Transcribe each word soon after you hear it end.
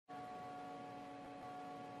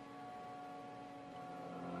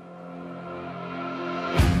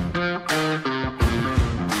This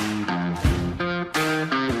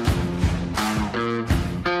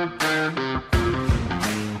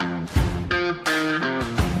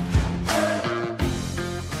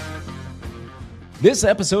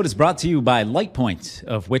episode is brought to you by LightPoint,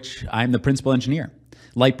 of which I'm the principal engineer.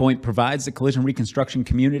 LightPoint provides the collision reconstruction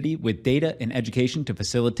community with data and education to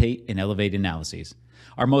facilitate and elevate analyses.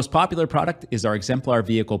 Our most popular product is our exemplar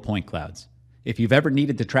vehicle point clouds. If you've ever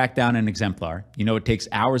needed to track down an exemplar, you know it takes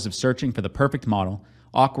hours of searching for the perfect model,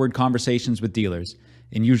 awkward conversations with dealers,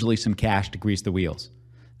 and usually some cash to grease the wheels.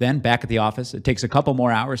 Then, back at the office, it takes a couple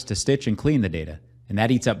more hours to stitch and clean the data, and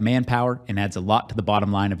that eats up manpower and adds a lot to the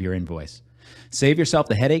bottom line of your invoice. Save yourself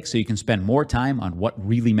the headache so you can spend more time on what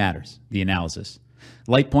really matters, the analysis.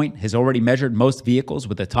 LightPoint has already measured most vehicles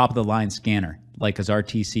with a top-of-the-line scanner, like his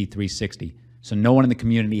RTC 360, so no one in the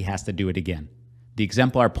community has to do it again. The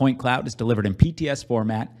exemplar point cloud is delivered in PTS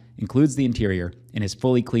format, includes the interior, and is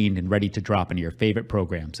fully cleaned and ready to drop into your favorite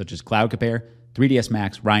programs such as Cloud Compare, 3ds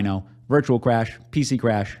Max, Rhino, Virtual Crash, PC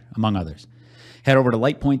Crash, among others. Head over to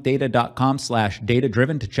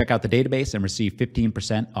lightpointdata.com/data-driven to check out the database and receive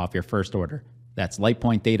 15% off your first order. That's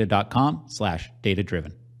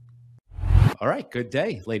lightpointdata.com/data-driven. All right, good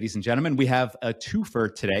day, ladies and gentlemen. We have a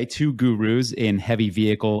twofer today, two gurus in heavy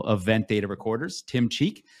vehicle event data recorders, Tim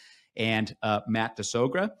Cheek and Matt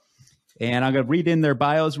DiSogra. And I'm going to read in their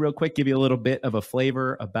bios real quick, give you a little bit of a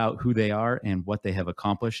flavor about who they are and what they have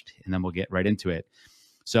accomplished, and then we'll get right into it.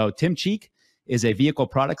 So Tim Cheek is a vehicle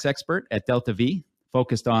products expert at Delta V,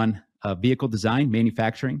 focused on vehicle design,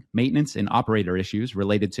 manufacturing, maintenance, and operator issues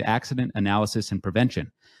related to accident analysis and prevention,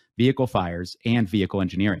 vehicle fires, and vehicle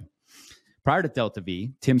engineering. Prior to Delta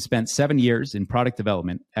V, Tim spent 7 years in product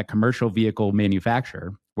development at commercial vehicle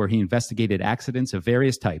manufacturer, where he investigated accidents of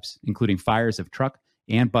various types, including fires of truck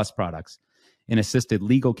and bus products, and assisted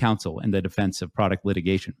legal counsel in the defense of product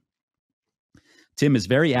litigation. Tim is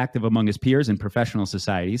very active among his peers in professional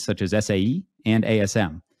societies such as SAE and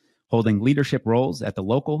ASM, holding leadership roles at the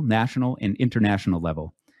local, national, and international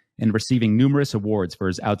level, and receiving numerous awards for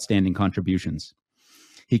his outstanding contributions.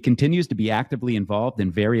 He continues to be actively involved in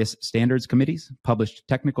various standards committees, published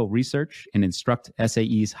technical research, and instruct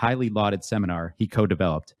SAE's highly lauded seminar he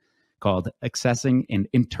co-developed called Accessing and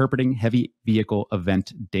Interpreting Heavy Vehicle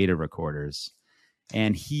Event Data Recorders.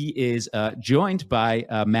 And he is joined by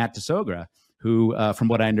Matt DiSogra, who, from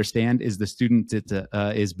what I understand, is the student that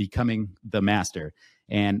is becoming the master.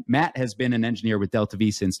 And Matt has been an engineer with Delta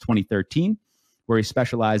V since 2013, where he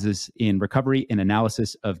specializes in recovery and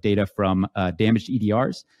analysis of data from damaged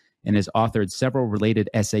EDRs and has authored several related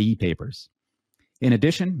SAE papers. In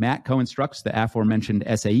addition, Matt co-instructs the aforementioned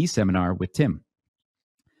SAE seminar with Tim.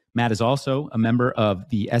 Matt is also a member of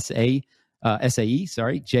the SAE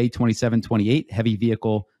J2728 Heavy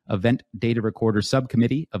Vehicle Event Data Recorder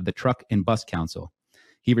Subcommittee of the Truck and Bus Council.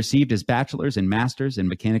 He received his bachelor's and master's in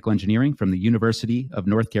mechanical engineering from the University of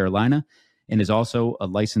North Carolina and is also a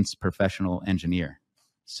licensed professional engineer.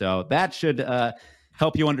 So that should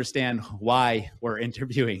help you understand why we're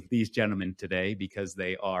interviewing these gentlemen today, because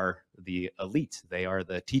they are the elite. They are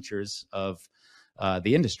the teachers of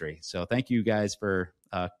the industry. So thank you guys for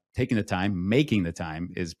taking the time, making the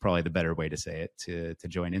time is probably the better way to say it, to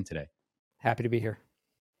join in today. Happy to be here.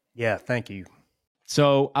 Yeah, thank you.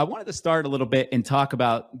 So I wanted to start a little bit and talk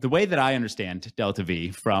about the way that I understand Delta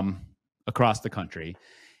V from across the country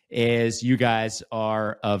is you guys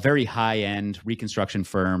are a very high-end reconstruction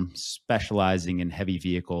firm specializing in heavy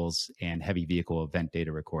vehicles and heavy vehicle event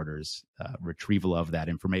data recorders, retrieval of that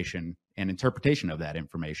information and interpretation of that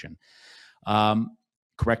information.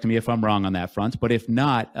 Correct me if I'm wrong on that front, but if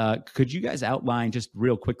not, could you guys outline just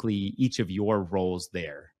real quickly each of your roles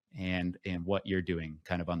there and what you're doing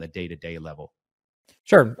kind of on the day-to-day level?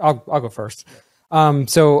 Sure, I'll go first.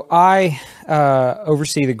 So I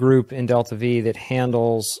oversee the group in Delta V that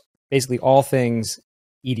handles basically all things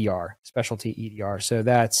EDR, specialty EDR. So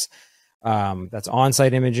that's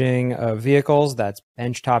on-site imaging of vehicles, that's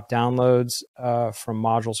benchtop downloads from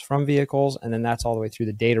modules from vehicles, and then that's all the way through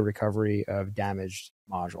the data recovery of damaged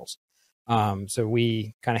modules. So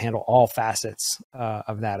we kind of handle all facets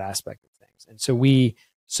of that aspect of things. And so we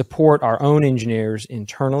support our own engineers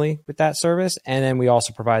internally with that service, and then we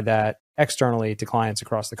also provide that externally to clients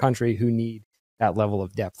across the country who need that level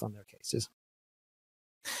of depth on their cases.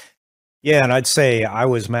 Yeah, and I'd say I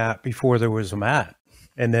was Matt before there was a Matt.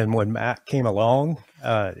 And then when Matt came along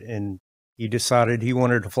and he decided he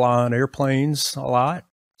wanted to fly on airplanes a lot,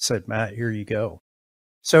 I said, Matt, here you go.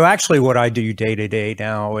 So actually what I do day to day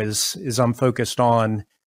now is I'm focused on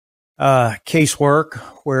casework,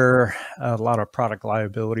 where a lot of product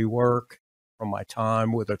liability work from my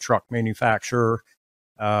time with a truck manufacturer.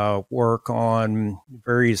 work on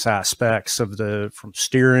various aspects of from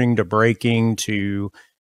steering to braking to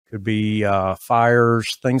could be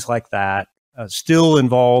fires, things like that. Still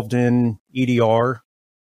involved in EDR.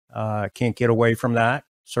 Can't get away from that.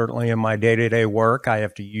 Certainly in my day-to-day work, I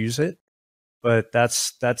have to use it. But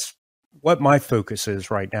that's what my focus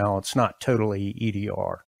is right now. It's not totally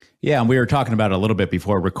EDR. Yeah, and we were talking about it a little bit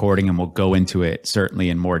before recording, and we'll go into it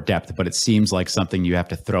certainly in more depth, but it seems like something you have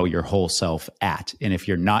to throw your whole self at. And if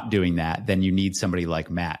you're not doing that, then you need somebody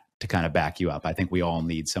like Matt to kind of back you up. I think we all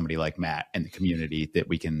need somebody like Matt in the community that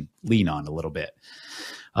we can lean on a little bit.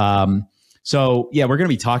 So yeah, we're going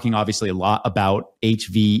to be talking obviously a lot about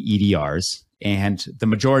HVEDRs, and the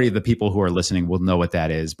majority of the people who are listening will know what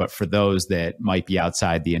that is. But for those that might be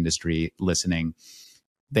outside the industry listening,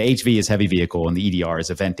 the HV is heavy vehicle and the EDR is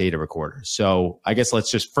event data recorder. So I guess let's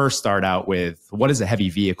just first start out with, what is a heavy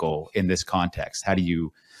vehicle in this context? How do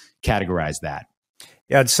you categorize that?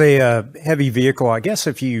 Yeah, I'd say a heavy vehicle, I guess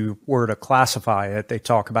if you were to classify it, they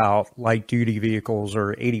talk about light duty vehicles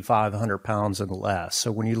are 8,500 pounds and less.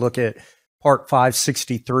 So when you look at Part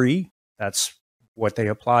 563, that's what they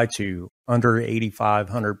apply to, under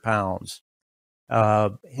 8,500 pounds.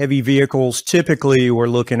 Heavy vehicles, typically we're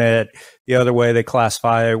looking at the other way they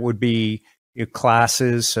classify it would be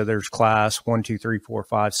classes. So there's class 1, 2, 3, 4,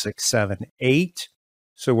 5, 6, 7, 8.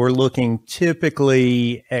 So we're looking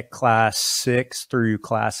typically at class 6 through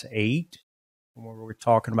class 8 when we're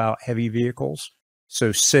talking about heavy vehicles.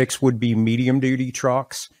 So 6 would be medium duty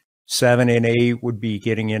trucks. 7 and 8 would be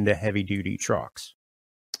getting into heavy duty trucks.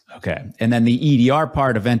 Okay. And then the EDR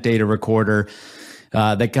part, event data recorder,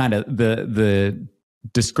 that kind of the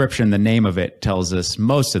description, the name of it tells us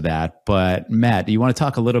most of that. But Matt, do you want to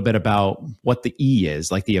talk a little bit about what the E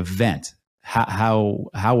is, like the event? How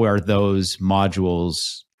are those modules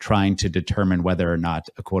trying to determine whether or not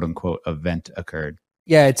a quote unquote event occurred?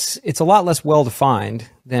 Yeah, it's a lot less well defined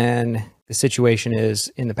than the situation is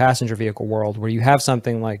in the passenger vehicle world, where you have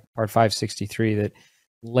something like Part 563 that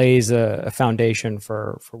lays a foundation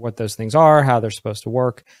for what those things are, how they're supposed to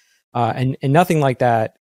work. And nothing like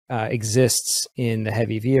that exists in the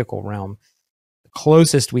heavy vehicle realm. The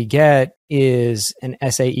closest we get is an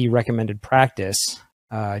SAE recommended practice,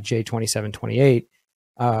 J2728,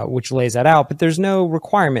 which lays that out, but there's no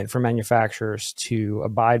requirement for manufacturers to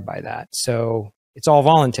abide by that. So it's all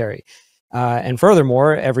voluntary. And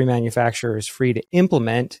furthermore, every manufacturer is free to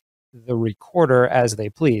implement the recorder as they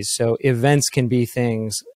please. So events can be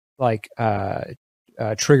things like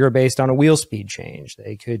trigger based on a wheel speed change.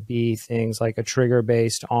 They could be things like a trigger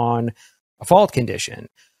based on a fault condition.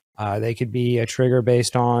 They could be a trigger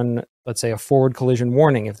based on, let's say, a forward collision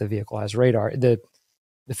warning if the vehicle has radar. The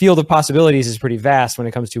field of possibilities is pretty vast when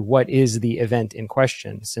it comes to what is the event in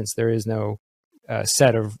question, since there is no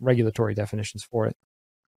set of regulatory definitions for it.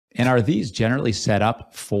 And are these generally set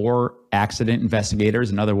up for accident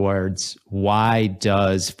investigators? In other words, why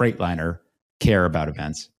does Freightliner care about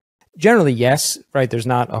events? Generally, yes, right? There's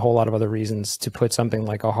not a whole lot of other reasons to put something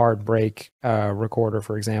like a hard brake recorder,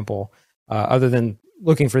 for example, other than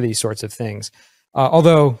looking for these sorts of things.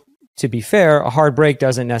 Although, to be fair, a hard brake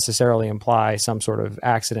doesn't necessarily imply some sort of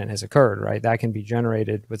accident has occurred, right? That can be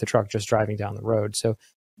generated with a truck just driving down the road. So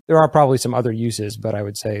there are probably some other uses, but I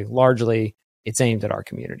would say largely it's aimed at our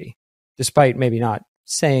community, despite maybe not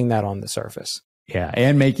saying that on the surface. Yeah,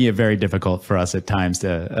 and making it very difficult for us at times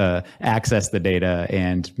to access the data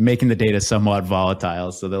and making the data somewhat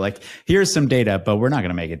volatile. So they're like, here's some data, but we're not going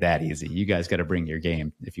to make it that easy. You guys got to bring your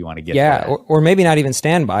game if you want to get Yeah, or maybe not even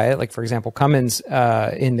stand by it. Like, for example, Cummins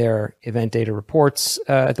in their event data reports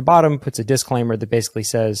at the bottom puts a disclaimer that basically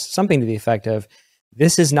says something to the effect of,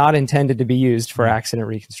 this is not intended to be used for accident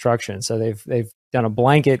reconstruction. So they've done a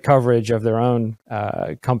blanket coverage of their own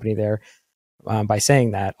company there by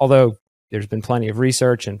saying that, although there's been plenty of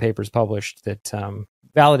research and papers published that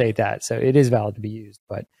validate that. So it is valid to be used,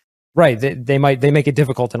 but right. They make it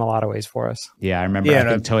difficult in a lot of ways for us. Yeah. I remember I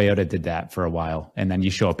think Toyota did that for a while, and then you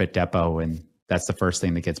show up at depot and that's the first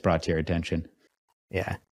thing that gets brought to your attention.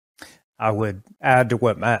 Yeah. I would add to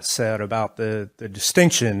what Matt said about the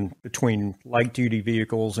distinction between light duty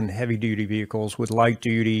vehicles and heavy duty vehicles. With light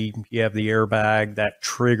duty, you have the airbag that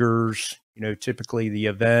triggers, typically the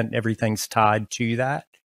event, everything's tied to that,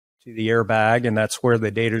 to the airbag, and that's where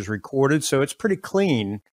the data is recorded. So it's pretty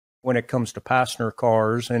clean when it comes to passenger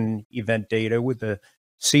cars and event data with the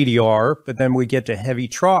CDR. But then we get to heavy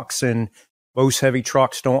trucks, and most heavy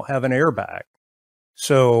trucks don't have an airbag.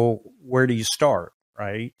 So where do you start?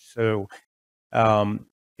 Right. So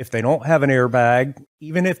if they don't have an airbag,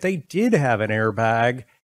 even if they did have an airbag,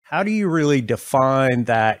 how do you really define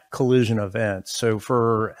that collision event? So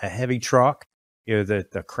for a heavy truck,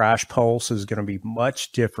 the crash pulse is going to be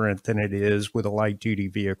much different than it is with a light duty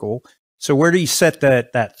vehicle. So where do you set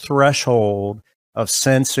that threshold of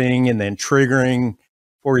sensing and then triggering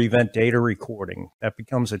for event data recording? That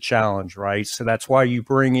becomes a challenge, right? So that's why you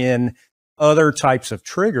bring in other types of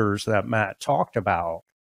triggers that Matt talked about,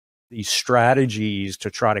 these strategies to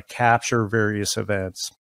try to capture various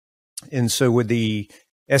events. And so with the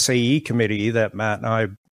SAE committee that Matt and I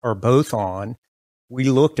are both on, we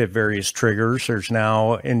looked at various triggers. There's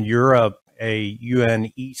now in Europe a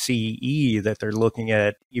UNECE that they're looking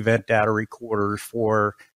at event data recorders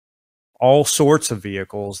for all sorts of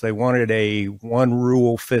vehicles. They wanted a one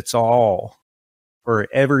rule fits all for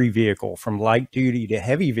every vehicle, from light duty to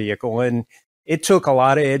heavy vehicle. And it took a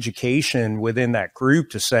lot of education within that group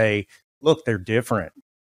to say, look, they're different,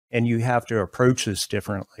 and you have to approach this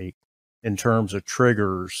differently in terms of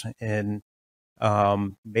triggers, and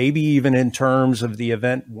maybe even in terms of the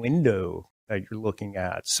event window that you're looking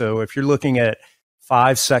at. So if you're looking at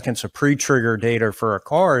 5 seconds of pre-trigger data for a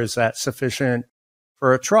car, is that sufficient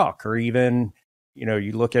for a truck? Or even,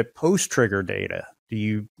 you look at post-trigger data. Do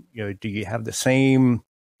you have the same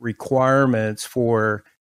requirements for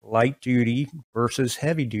light duty versus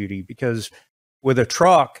heavy duty? Because with a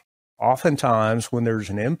truck, oftentimes when there's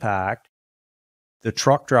an impact, the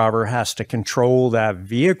truck driver has to control that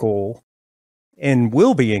vehicle and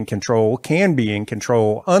will be in control, can be in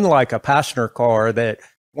control, unlike a passenger car that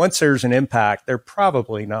once there's an impact, they're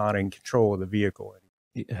probably not in control of the vehicle.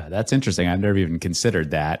 Yeah, that's interesting. I've never even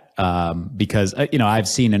considered that because, I've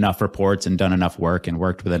seen enough reports and done enough work and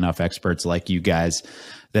worked with enough experts like you guys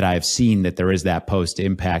that I've seen that there is that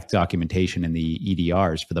post-impact documentation in the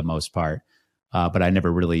EDRs for the most part. But I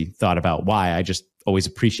never really thought about why. I just always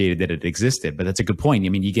appreciated that it existed. But that's a good point. I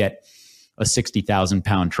mean, you get a 60,000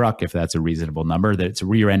 pound truck, if that's a reasonable number, that it's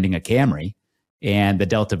rear-ending a Camry, and the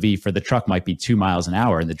Delta V for the truck might be 2 miles an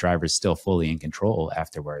hour and the driver's still fully in control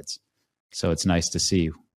afterwards. So it's nice to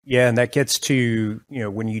see. Yeah, and that gets to,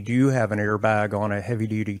 when you do have an airbag on a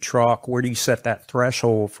heavy-duty truck, where do you set that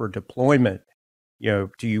threshold for deployment? Do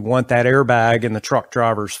you want that airbag in the truck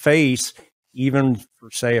driver's face, even for,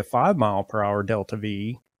 say, a 5 mile per hour Delta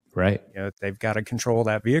V? Right. They've got to control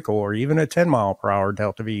that vehicle, or even a 10 mile per hour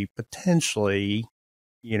Delta V potentially,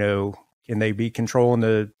 can they be controlling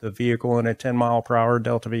the vehicle in a 10 mile per hour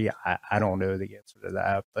Delta V? I don't know the answer to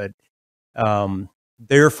that, but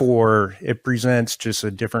therefore it presents just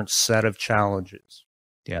a different set of challenges.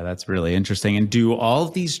 Yeah, that's really interesting. And do all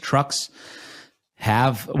of these trucks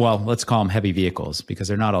have, well, let's call them heavy vehicles, because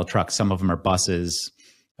they're not all trucks. Some of them are buses.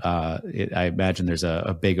 I imagine there's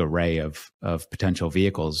a big array of potential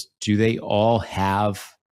vehicles. Do they all have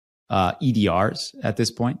EDRs at this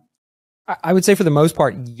point? I would say for the most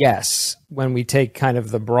part, yes. When we take kind of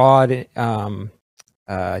the broad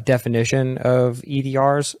definition of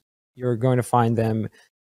EDRs, you're going to find them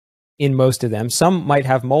in most of them. Some might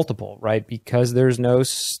have multiple, right? Because there's no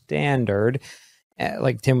standard.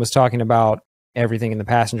 Like Tim was talking about, everything in the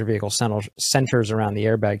passenger vehicle centers around the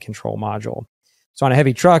airbag control module. So on a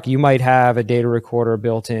heavy truck, you might have a data recorder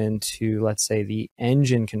built into, let's say, the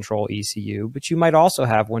engine control ECU, but you might also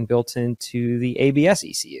have one built into the ABS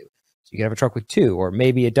ECU. So you could have a truck with two, or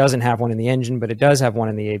maybe it doesn't have one in the engine, but it does have one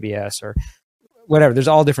in the ABS, or whatever. There's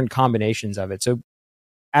all different combinations of it. So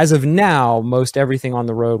as of now, most everything on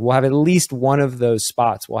the road will have at least one of those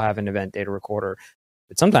spots will have an event data recorder,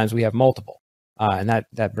 but sometimes we have multiple. And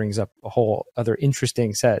that brings up a whole other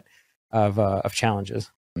interesting set of challenges.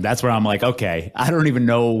 That's where I'm like, okay, I don't even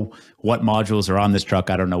know what modules are on this truck.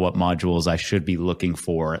 I don't know what modules I should be looking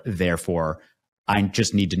for. Therefore, I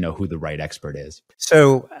just need to know who the right expert is.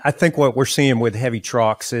 So I think what we're seeing with heavy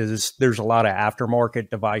trucks is there's a lot of aftermarket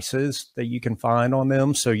devices that you can find on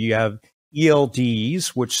them. So you have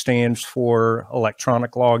ELDs, which stands for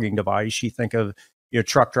electronic logging device. You think of your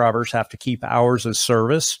truck drivers have to keep hours of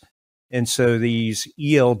service. And so these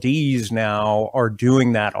ELDs now are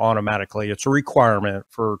doing that automatically. It's a requirement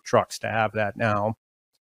for trucks to have that now.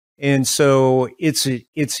 And so it's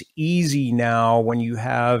easy now when you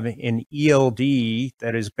have an ELD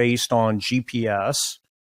that is based on GPS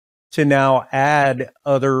to now add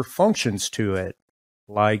other functions to it,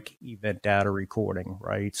 like event data recording,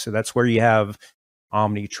 right? So that's where you have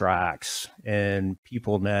OmniTrax and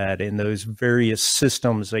PeopleNet and those various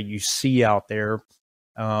systems that you see out there.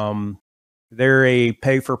 They're a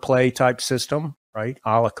pay-for-play type system, right?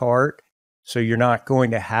 A la carte. So you're not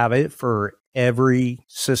going to have it for every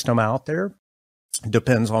system out there. It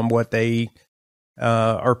depends on what they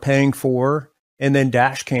are paying for. And then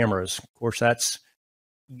dash cameras. Of course, that's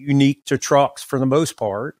unique to trucks for the most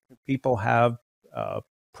part. People have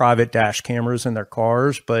private dash cameras in their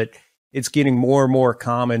cars, but it's getting more and more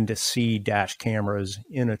common to see dash cameras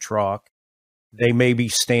in a truck. They may be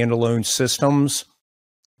standalone systems,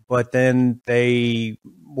 but then they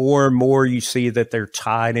more and more you see that they're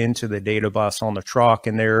tied into the data bus on the truck,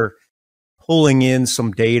 and they're pulling in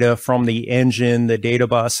some data from the engine, the data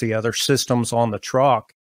bus, the other systems on the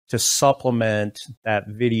truck to supplement that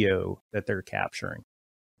video that they're capturing.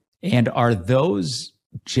 And are those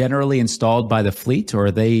generally installed by the fleet, or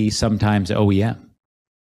are they sometimes OEM?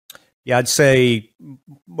 Yeah, I'd say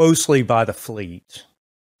mostly by the fleet.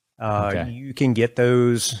 Okay. You can get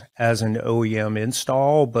those as an OEM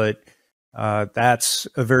install, but that's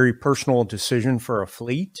a very personal decision for a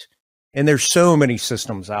fleet. And there's so many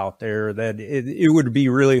systems out there that it would be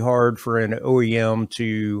really hard for an OEM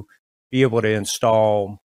to be able to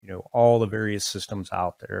install, all the various systems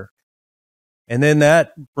out there. And then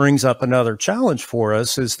that brings up another challenge for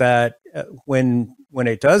us is that when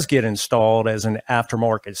it does get installed as an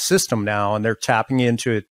aftermarket system now, and they're tapping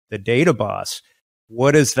into the data bus,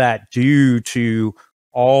 what does that do to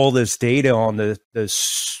all this data on the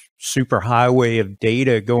super highway of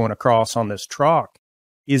data going across on this truck?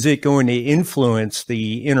 Is it going to influence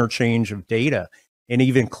the interchange of data and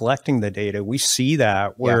even collecting the data? We see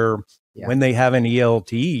that where when they have an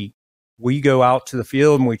ELD, we go out to the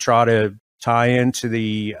field and we try to tie into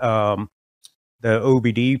the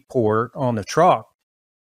OBD port on the truck,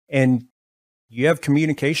 and you have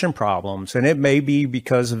communication problems. And it may be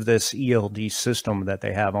because of this ELD system that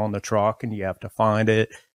they have on the truck, and you have to find it,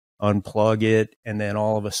 unplug it, and then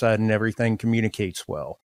all of a sudden everything communicates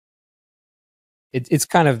well. It's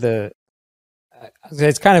kind of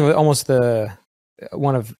almost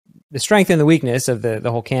one of the strength and the weakness of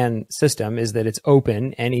the whole CAN system is that it's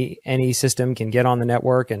open. Any system can get on the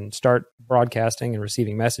network and start broadcasting and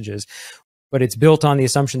receiving messages, but it's built on the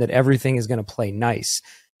assumption that everything is going to play nice.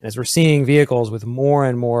 And as we're seeing vehicles with more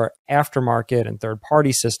and more aftermarket and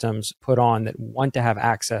third-party systems put on that want to have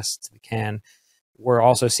access to the CAN, we're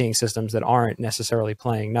also seeing systems that aren't necessarily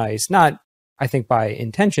playing nice. Not, I think, by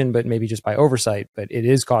intention, but maybe just by oversight. But it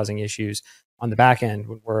is causing issues on the back end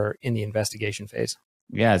when we're in the investigation phase.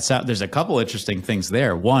 Yeah, there's a couple interesting things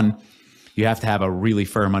there. One, you have to have a really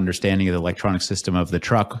firm understanding of the electronic system of the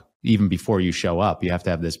truck even before you show up. You have to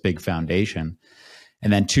have this big foundation.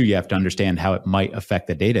 And then two, you have to understand how it might affect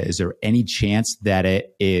the data. Is there any chance that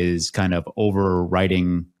it is kind of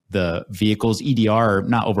overwriting the vehicle's EDR,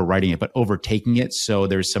 not overwriting it, but overtaking it? So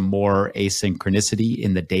there's some more asynchronicity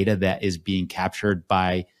in the data that is being captured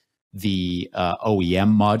by the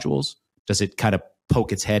OEM modules. Does it kind of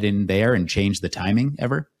poke its head in there and change the timing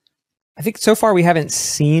ever? I think so far we haven't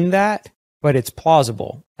seen that, but it's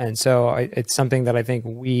plausible. And so it's something that I think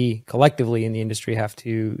we collectively in the industry have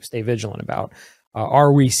to stay vigilant about.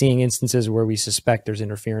 Are we seeing instances where we suspect there's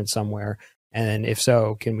interference somewhere? And if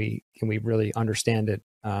so, can we really understand it?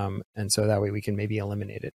 And so that way we can maybe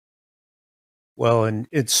eliminate it. Well, and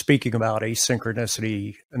it's speaking about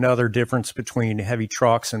asynchronicity. Another difference between heavy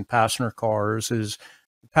trucks and passenger cars is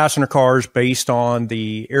passenger cars based on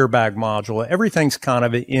the airbag module. Everything's kind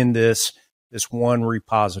of in this one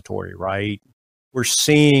repository, right? We're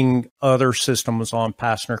seeing other systems on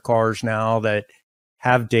passenger cars now that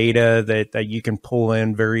have data that you can pull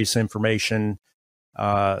in various information,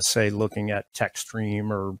 say looking at TechStream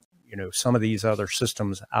or some of these other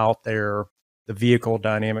systems out there, the vehicle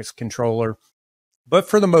dynamics controller. But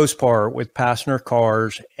for the most part, with passenger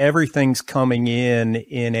cars, everything's coming in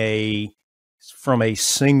from a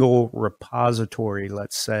single repository,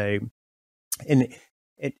 let's say. And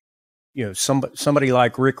somebody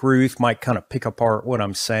like Rick Ruth might kind of pick apart what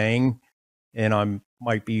I'm saying, and I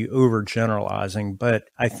might be overgeneralizing. But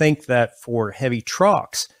I think that for heavy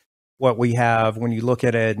trucks, what we have when you look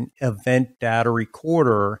at an event data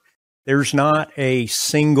recorder, there's not a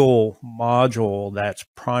single module that's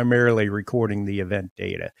primarily recording the event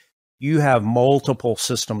data. You have multiple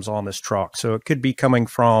systems on this truck. So it could be coming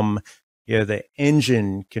from the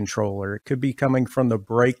engine controller. It could be coming from the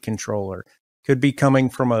brake controller. Could be coming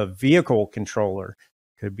from a vehicle controller.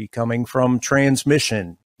 Could be coming from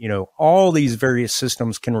transmission. All these various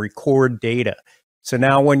systems can record data. So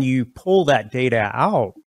now when you pull that data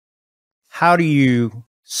out, how do you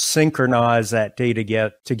synchronize that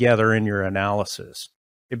data together in your analysis?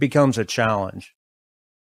 It becomes a challenge.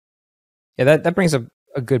 Yeah, that brings up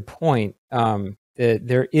a good point.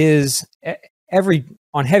 There is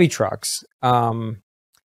on heavy trucks, the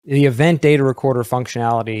event data recorder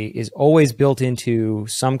functionality is always built into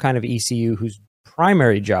some kind of ECU whose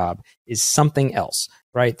primary job is something else,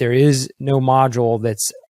 right? There is no module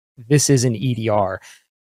this is an EDR.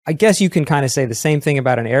 I guess you can kind of say the same thing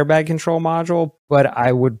about an airbag control module, but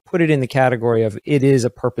I would put it in the category of it is a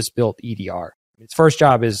purpose-built EDR. Its first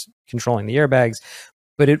job is controlling the airbags,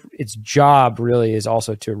 but its job really is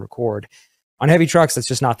also to record. On heavy trucks, that's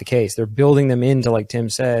just not the case. They're building them into, like Tim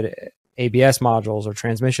said, ABS modules or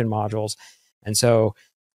transmission modules. And so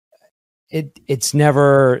it's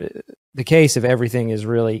never the case if everything is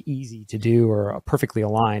really easy to do or perfectly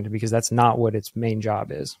aligned, because that's not what its main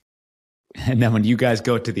job is. And then when you guys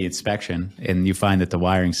go to the inspection and you find that the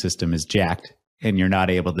wiring system is jacked and you're not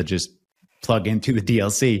able to just plug into the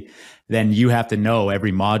DLC, then you have to know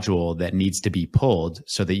every module that needs to be pulled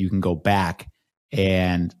so that you can go back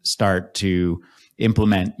and start to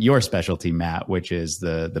implement your specialty, Matt, which is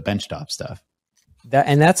the benchtop stuff.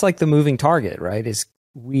 That's like the moving target, right?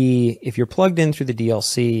 If you're plugged in through the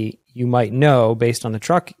DLC, you might know based on the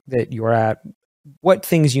truck that you're at what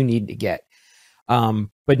things you need to get.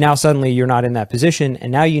 But now suddenly you're not in that position,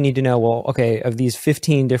 and now you need to know, well, okay, of these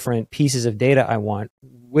 15 different pieces of data I want,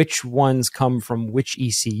 which ones come from which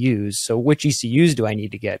ECUs? So which ECUs do I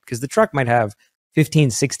need to get? Because the truck might have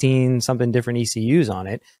 15, 16, something different ECUs on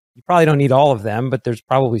it. You probably don't need all of them, but there's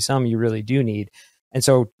probably some you really do need. And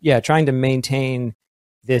so, yeah, trying to maintain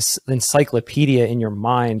this encyclopedia in your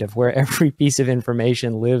mind of where every piece of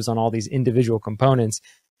information lives on all these individual components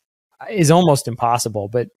is almost impossible,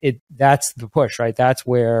 but that's the push, right? That's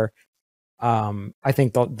where I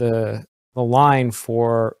think the line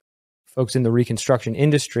for folks in the reconstruction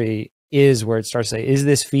industry is where it starts to say, is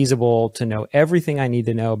this feasible to know everything I need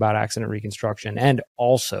to know about accident reconstruction and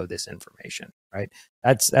also this information, right?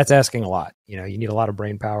 That's asking a lot. You know, you need a lot of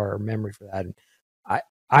brain power or memory for that. And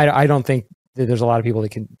I don't think that there's a lot of people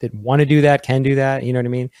that want to do that, can do that. You know what I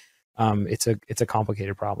mean? It's a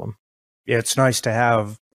complicated problem. Yeah, it's nice to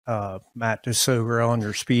have Matt DiSogra on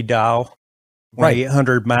your speed dial,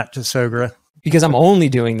 1-800 Matt DiSogra. Because I'm only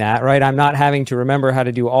doing that, right? I'm not having to remember how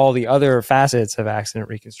to do all the other facets of accident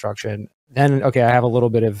reconstruction. Then, okay, I have a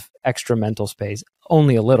little bit of extra mental space,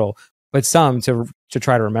 only a little, but some to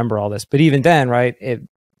try to remember all this. But even then, right,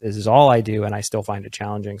 this is all I do, and I still find it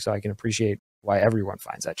challenging. So I can appreciate why everyone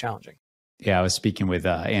finds that challenging. Yeah, I was speaking with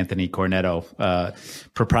Anthony Cornetto,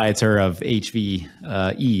 proprietor of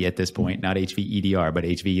HVE at this point, not HVEDR, but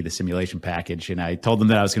HVE, the simulation package. And I told him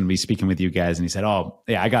that I was going to be speaking with you guys. And he said, oh,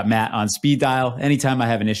 yeah, I got Matt on speed dial. Anytime I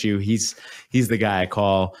have an issue, he's the guy I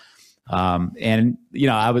call. And, you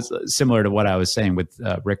know, I was similar to what I was saying with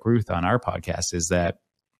Rick Ruth on our podcast is that,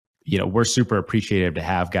 you know, we're super appreciative to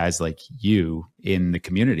have guys like you in the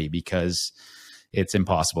community because it's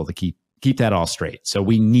impossible to keep that all straight. So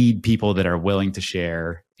we need people that are willing to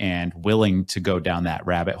share and willing to go down that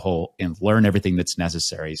rabbit hole and learn everything that's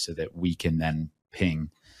necessary so that we can then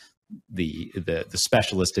ping the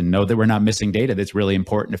specialist and know that we're not missing data that's really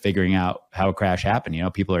important to figuring out how a crash happened. You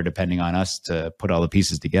know, people are depending on us to put all the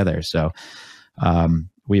pieces together. So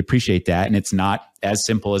we appreciate that. And it's not as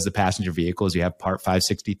simple as the passenger vehicles. You have Part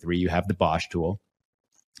 563, you have the Bosch tool.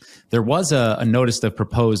 There was a notice of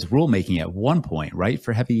proposed rulemaking at one point, right,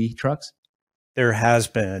 for heavy trucks? There has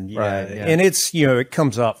been, yeah. Right, yeah. And it's, you know, it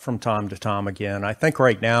comes up from time to time again. I think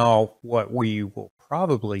right now what we will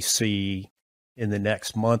probably see in the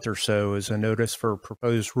next month or so is a notice for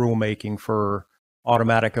proposed rulemaking for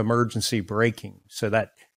automatic emergency braking. So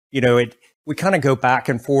that, you know, we kind of go back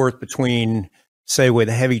and forth between, say, with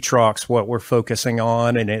heavy trucks, what we're focusing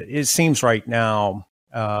on. And it seems right now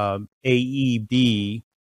AEB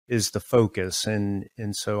is the focus. And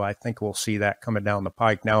so I think we'll see that coming down the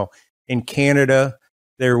pike. Now, in Canada,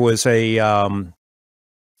 there was I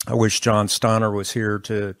wish John Steiner was here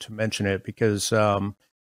to mention it because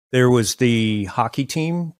there was the hockey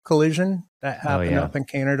team collision that happened up in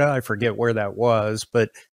Canada. I forget where that was, but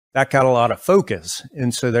that got a lot of focus.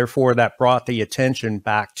 And so therefore that brought the attention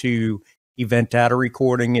back to event data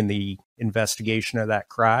recording and the investigation of that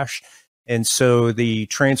crash. And so the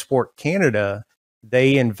Transport Canada,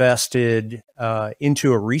 they invested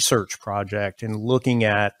into a research project and looking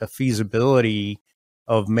at the feasibility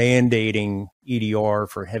of mandating EDR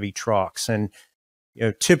for heavy trucks. And, you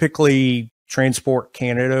know, typically Transport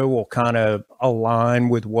Canada will kind of align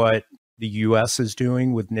with what the U.S. is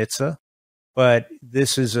doing with NHTSA. But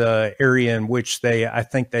this is an area in which I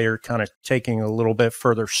think they are kind of taking a little bit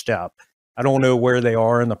further step. I don't know where they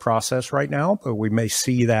are in the process right now, but we may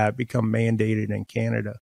see that become mandated in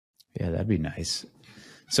Canada. Yeah, that'd be nice.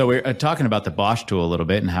 So we're talking about the Bosch tool a little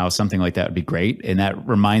bit and how something like that would be great. And that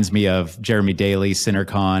reminds me of Jeremy Daly,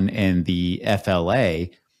 Synercon, and the FLA.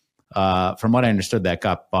 From what I understood, that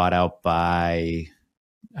got bought out by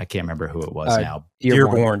I can't remember who it was now.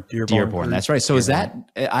 Dearborn. That's right. So is that,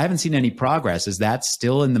 I haven't seen any progress. Is that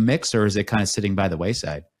still in the mix, or is it kind of sitting by the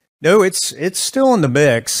wayside? No, it's still in the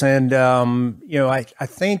mix. And, I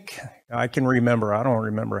think I can remember, I don't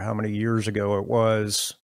remember how many years ago it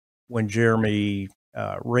was when Jeremy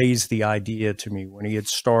raised the idea to me when he had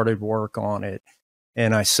started work on it.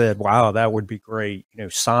 And I said, wow, that would be great.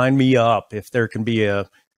 Sign me up if there can be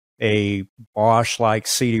a Bosch-like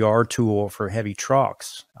CDR tool for heavy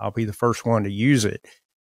trucks. I'll be the first one to use it.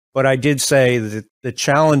 But I did say that the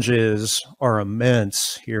challenges are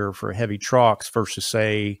immense here for heavy trucks versus,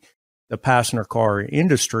 say, the passenger car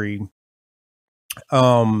industry,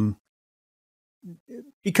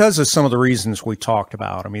 because of some of the reasons we talked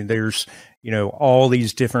about. I mean, there's, all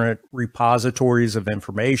these different repositories of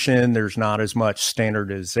information. There's not as much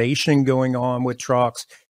standardization going on with trucks.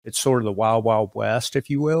 It's sort of the wild, wild west, if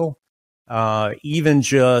you will. Even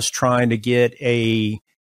just trying to get a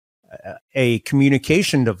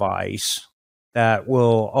communication device that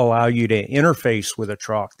will allow you to interface with a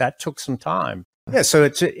truck, that took some time. Yeah, so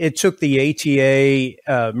it took the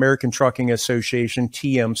ATA, American Trucking Association,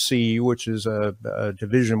 TMC, which is a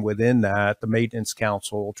division within that, the Maintenance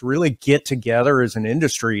Council, to really get together as an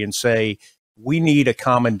industry and say, we need a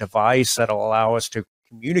common device that'll allow us to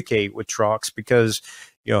communicate with trucks. Because,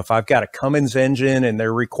 if I've got a Cummins engine and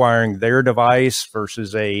they're requiring their device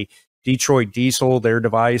versus a Detroit diesel, their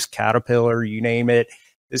device, Caterpillar, you name it,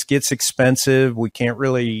 this gets expensive. We can't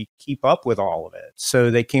really keep up with all of it. So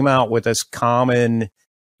they came out with this common,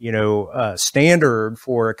 standard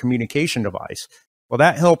for a communication device. Well,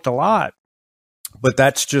 that helped a lot, but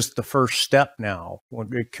that's just the first step now when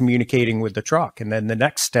you're communicating with the truck. And then the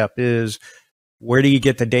next step is, where do you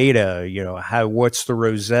get the data? What's the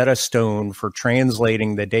Rosetta Stone for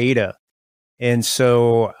translating the data? And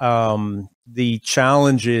so the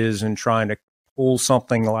challenges in trying to pull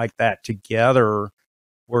something like that together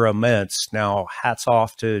were immense. Now, hats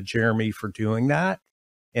off to Jeremy for doing that.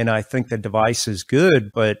 And I think the device is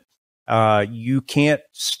good, but you can't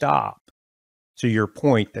stop, to your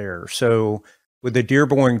point there. So with the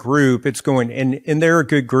Dearborn group, it's going, and they're a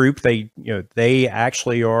good group. They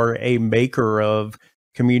actually are a maker of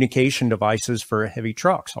communication devices for heavy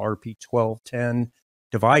trucks, RP1210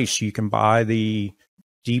 device. You can buy the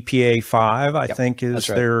DPA5, I think, is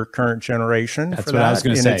their current generation. That's what I was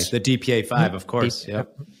going to say. The DPA5, of course.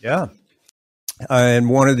 Yeah. And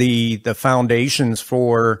one of the foundations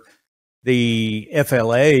for the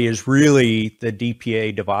FLA is really the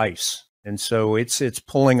DPA device. And so it's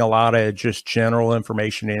pulling a lot of just general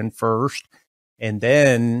information in first, and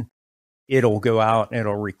then it'll go out and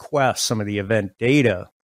it'll request some of the event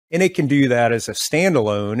data. And it can do that as a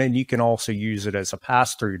standalone, and you can also use it as a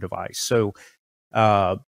pass-through device. So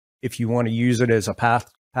if you want to use it as a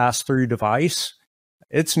pass-through device,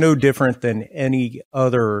 it's no different than any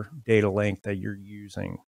other data link that you're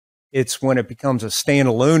using. It's when it becomes a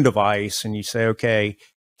standalone device and you say, okay,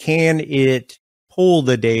 can it pull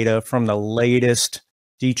the data from the latest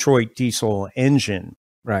Detroit diesel engine?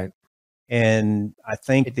 Right. And I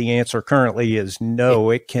think the answer currently is no,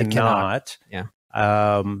 it cannot. Yeah.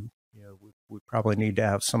 We probably need to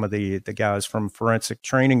have some of the guys from forensic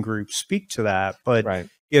training groups speak to that. But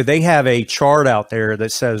they have a chart out there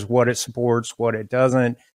that says what it supports, what it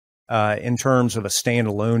doesn't, in terms of a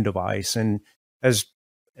standalone device. And as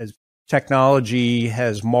technology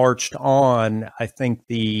has marched on, I think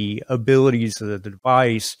the abilities of the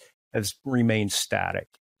device has remained static.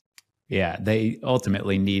 Yeah, they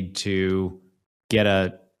ultimately need to get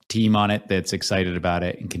a team on it that's excited about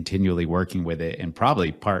it and continually working with it, and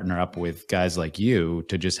probably partner up with guys like you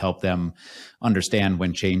to just help them understand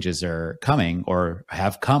when changes are coming or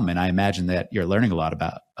have come. And I imagine that you're learning a lot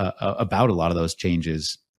about a lot of those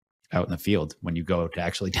changes out in the field when you go to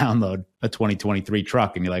actually download a 2023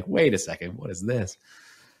 truck and you're like, wait a second, what is this?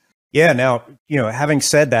 Yeah. Now, having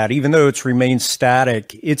said that, even though it's remained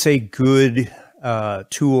static, it's a good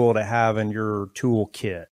tool to have in your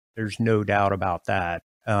toolkit. There's no doubt about that.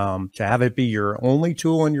 To have it be your only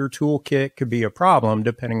tool in your toolkit could be a problem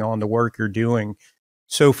depending on the work you're doing.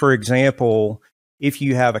 So, for example, if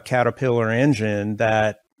you have a Caterpillar engine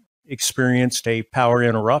that experienced a power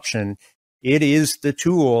interruption, it is the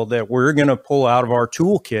tool that we're going to pull out of our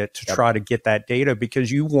toolkit to try to get that data,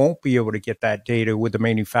 because you won't be able to get that data with the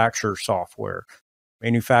manufacturer software.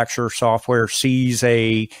 Manufacturer software sees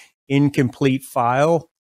a incomplete file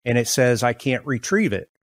and it says, I can't retrieve it.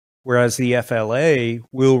 Whereas the FLA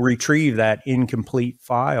will retrieve that incomplete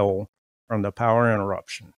file from the power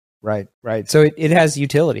interruption. Right. So it has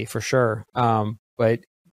utility for sure. But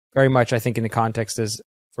very much, I think, in the context is,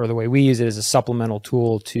 for the way we use it, as a supplemental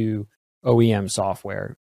tool to OEM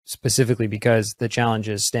software. specifically because the challenge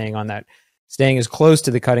is staying as close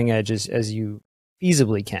to the cutting edge as you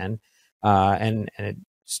feasibly can.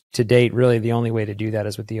 To date, really the only way to do that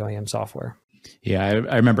is with the OEM software. Yeah,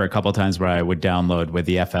 I remember a couple of times where I would download with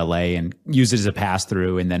the FLA and use it as a pass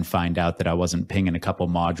through, and then find out that I wasn't pinging a couple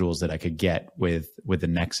modules that I could get with the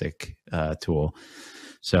Nexic tool.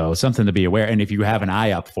 So something to be aware. And if you have an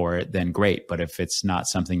eye up for it, then great. But if it's not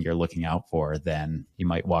something you're looking out for, then you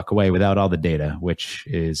might walk away without all the data, which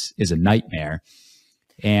is a nightmare.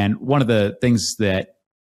 And one of the things that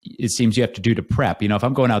it seems you have to do to prep, if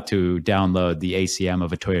I'm going out to download the ACM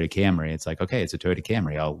of a Toyota Camry, it's like, okay, it's a Toyota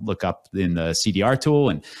Camry. I'll look up in the CDR tool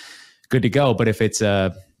and good to go. But if it's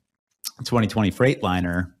a 2020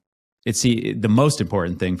 Freightliner, it's the most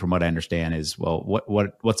important thing from what I understand is, well,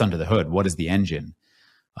 what's under the hood? What is the engine?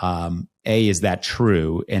 A, is that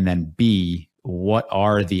true? And then B, what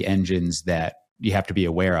are the engines that you have to be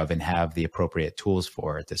aware of and have the appropriate tools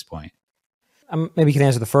for at this point? Maybe you can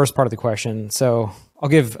answer the first part of the question. So I'll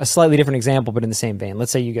give a slightly different example, but in the same vein. Let's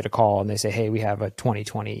say you get a call and they say, hey, we have a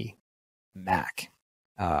 2020 Mac.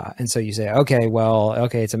 And so you say, okay,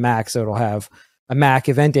 it's a Mac. So it'll have a Mac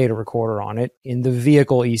event data recorder on it in the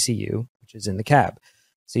vehicle ECU, which is in the cab.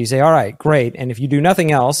 So you say, all right, great. And if you do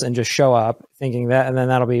nothing else and just show up thinking that, and then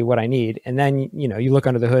that'll be what I need. And then, you look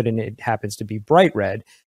under the hood and it happens to be bright red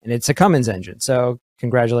and it's a Cummins engine. So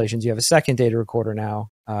congratulations, you have a second data recorder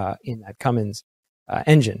now in that Cummins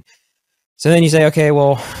engine. So then you say, okay,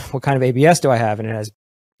 well, what kind of ABS do I have? And it has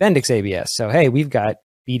Bendix ABS. So, hey, we've got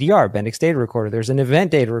BDR, Bendix data recorder. There's an event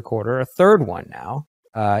data recorder, a third one now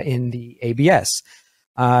in the ABS.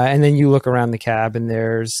 And then you look around the cab and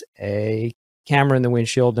there's a camera in the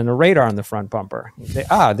windshield and a radar on the front bumper. You say,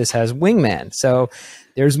 this has Wingman. So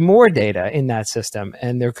there's more data in that system,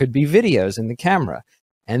 and there could be videos in the camera.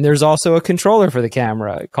 And there's also a controller for the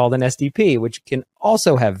camera called an SDP, which can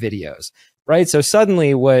also have videos, right? So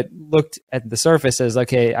suddenly what looked at the surface as,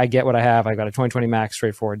 okay, I get what I have. I got a 2020 Mac,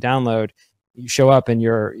 straightforward download. You show up and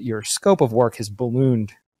your scope of work has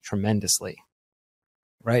ballooned tremendously,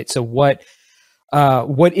 right? So what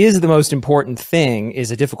is the most important thing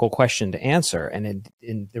is a difficult question to answer. And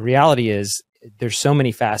the reality is there's so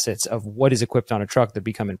many facets of what is equipped on a truck that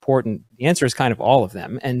become important. The answer is kind of all of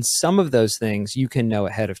them. And some of those things you can know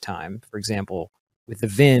ahead of time. For example, with the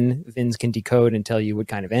VINs can decode and tell you what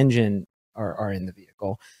kind of engine are in the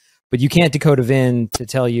vehicle. But you can't decode a VIN to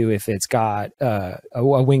tell you if it's got a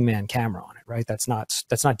Wingman camera on it, right? That's not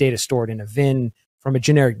data stored in a VIN from a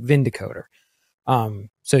generic VIN decoder.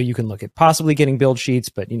 So you can look at possibly getting build sheets,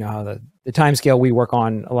 but you know how the time scale we work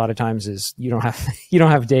on a lot of times is you don't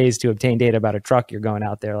have days to obtain data about a truck. You're going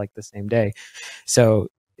out there like the same day. So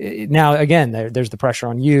now again, there's the pressure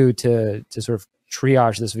on you to sort of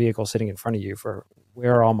triage this vehicle sitting in front of you for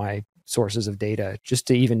where are all my sources of data, just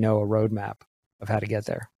to even know a roadmap of how to get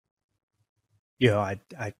there. Yeah, I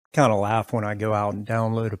kind of laugh when I go out and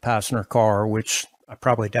download a passenger car, which I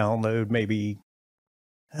probably download maybe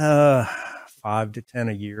 5 to 10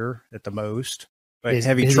 a year at the most. But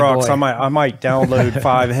heavy trucks, I might download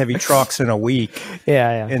 5 heavy trucks in a week.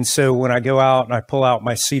 Yeah. And so when I go out and I pull out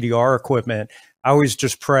my CDR equipment, I always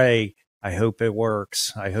just pray, I hope it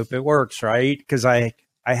works. I hope it works, right? Because I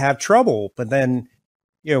have trouble. But then,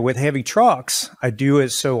 with heavy trucks, I do it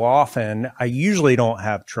so often, I usually don't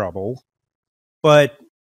have trouble. But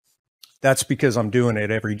that's because I'm doing it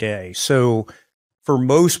every day. So for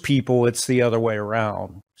most people, it's the other way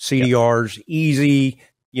around. CDR's easy.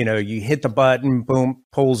 You hit the button, boom,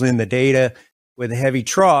 pulls in the data. With heavy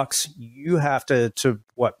trucks, you have to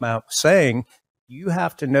what Matt was saying, you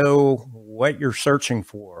have to know what you're searching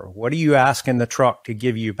for. What are you asking the truck to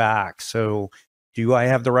give you back? So do I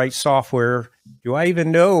have the right software? Do I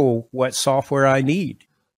even know what software I need?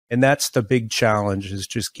 And that's the big challenge, is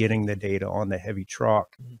just getting the data on the heavy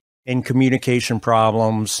truck. And communication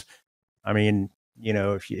problems, I mean,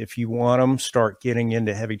 if you want them, start getting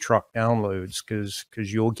into heavy truck downloads because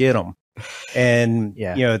you'll get them. And,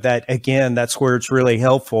 that again, that's where it's really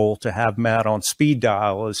helpful to have Matt on speed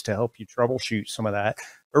dial, is to help you troubleshoot some of that.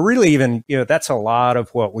 But really even, that's a lot of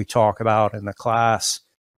what we talk about in the class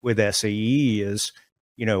with SAE is,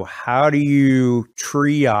 how do you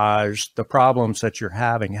triage the problems that you're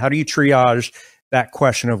having? How do you triage that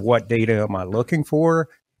question of what data am I looking for?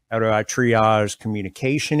 How do I triage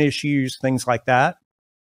communication issues, things like that?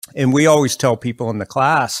 And we always tell people in the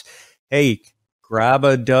class, hey, grab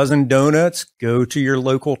a dozen donuts, go to your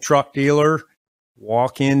local truck dealer,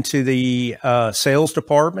 walk into the sales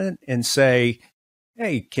department and say,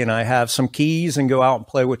 hey, can I have some keys and go out and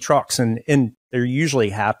play with trucks? And they're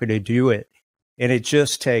usually happy to do it. And it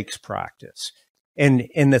just takes practice. And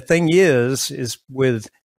the thing is with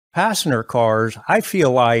passenger cars, I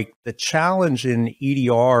feel like the challenge in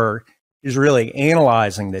EDR is really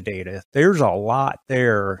analyzing the data. There's a lot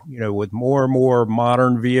there, with more and more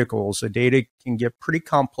modern vehicles, the data can get pretty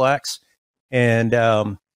complex.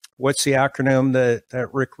 And what's the acronym that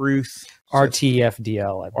Rick Ruth?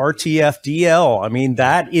 RTFDL. RTFDL. I mean,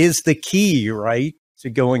 that is the key, right, to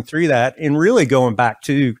going through that and really going back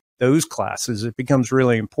to those classes. It becomes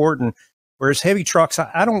really important. Whereas heavy trucks,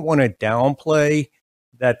 I don't want to downplay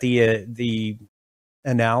that the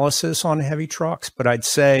analysis on heavy trucks, but I'd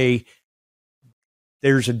say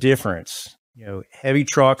there's a difference. Heavy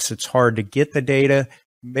trucks, it's hard to get the data,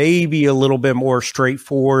 maybe a little bit more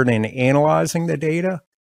straightforward in analyzing the data,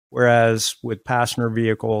 whereas with passenger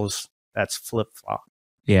vehicles, that's flip-flop.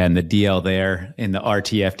 Yeah, and the DL there in the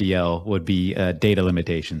RTFDL would be data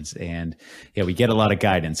limitations. And we get a lot of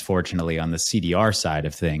guidance, fortunately, on the CDR side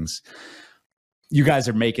of things. You guys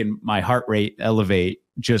are making my heart rate elevate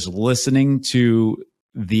just listening to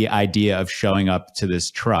the idea of showing up to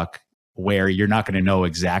this truck where you're not going to know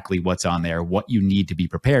exactly what's on there, what you need to be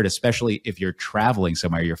prepared, especially if you're traveling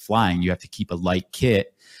somewhere, you're flying, you have to keep a light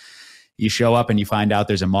kit. You show up and you find out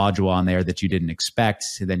there's a module on there that you didn't expect.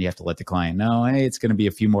 So then you have to let the client know, hey, it's going to be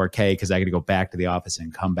a few more K because I got to go back to the office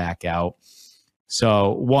and come back out.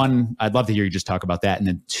 So one, I'd love to hear you just talk about that. And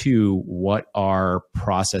then two, what are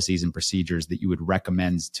processes and procedures that you would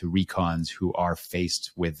recommend to recons who are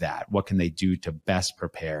faced with that? What can they do to best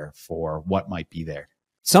prepare for what might be there?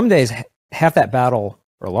 Some days, half that battle,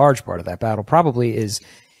 or a large part of that battle, probably is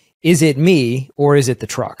it me or is it the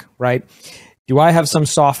truck, right? Do I have some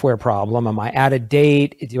software problem? Am I out of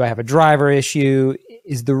date? Do I have a driver issue?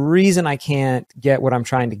 Is the reason I can't get what I'm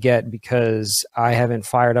trying to get because I haven't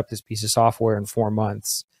fired up this piece of software in 4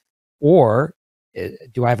 months? Or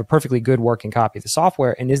do I have a perfectly good working copy of the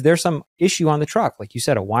software? And is there some issue on the truck? Like you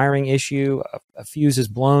said, a wiring issue, a fuse is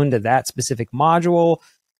blown to that specific module.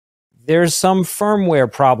 There's some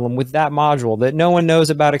firmware problem with that module that no one knows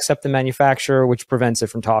about except the manufacturer, which prevents it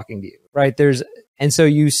from talking to you, right? And so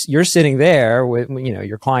you're sitting there with,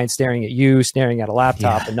 your client staring at you, staring at a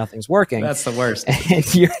laptop, and nothing's working. That's the worst.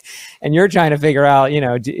 And you're trying to figure out,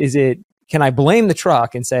 can I blame the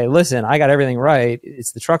truck and say, listen, I got everything right,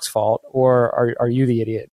 it's the truck's fault, or are you the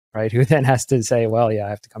idiot, right? Who then has to say, well, yeah, I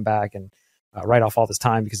have to come back and write off all this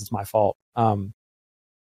time because it's my fault.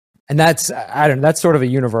 And that's sort of a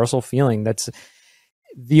universal feeling. That's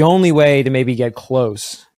the only way to maybe get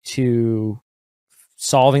close to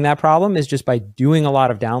solving that problem is just by doing a lot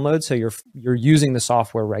of downloads. So you're using the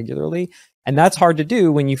software regularly. And that's hard to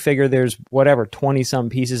do when you figure there's 20 some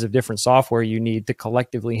pieces of different software you need to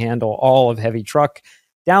collectively handle all of heavy truck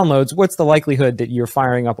downloads. What's the likelihood that you're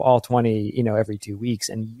firing up all 20, every 2 weeks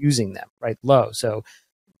and using them, right? Low. So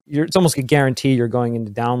it's almost a guarantee you're going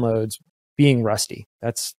into downloads being rusty.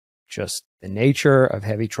 That's just the nature of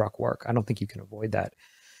heavy truck work. I don't think you can avoid that.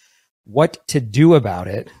 What to do about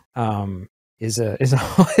it is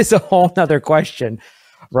a whole nother question,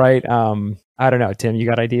 right? I don't know, Tim, you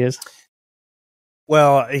got ideas?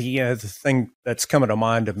 Well, the thing that's coming to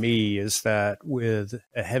mind to me is that with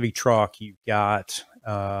a heavy truck, you've got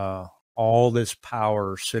all this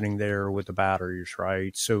power sitting there with the batteries,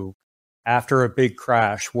 right? So after a big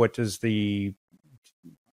crash, what does the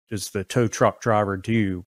tow truck driver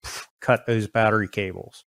do? Cut those battery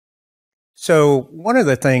cables. So one of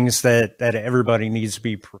the things that everybody needs to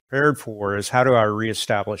be prepared for is, how do I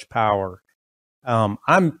reestablish power?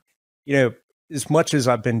 I'm, as much as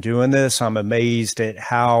I've been doing this, I'm amazed at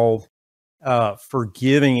how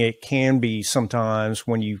forgiving it can be sometimes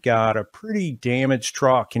when you've got a pretty damaged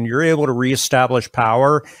truck and you're able to reestablish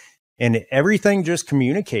power and everything just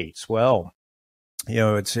communicates well.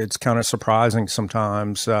 It's kind of surprising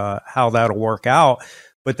sometimes how that'll work out.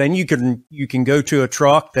 But then you can go to a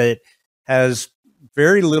truck that has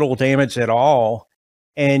very little damage at all,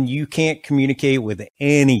 and you can't communicate with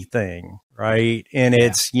anything, right? And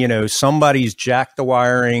it's, somebody's jacked the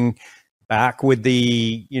wiring back with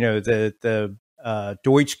the Deutsch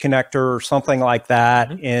connector or something like that,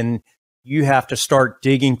 mm-hmm. and you have to start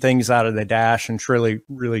digging things out of the dash and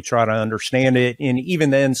really try to understand it. And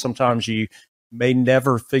even then, sometimes you may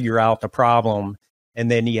never figure out the problem. And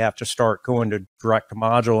then you have to start going to direct to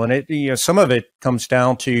module. And some of it comes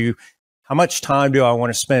down to how much time do I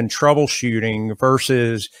want to spend troubleshooting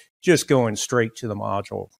versus just going straight to the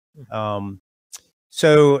module.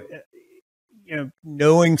 So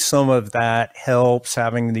knowing some of that helps,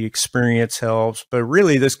 having the experience helps. But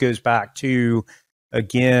really, this goes back to,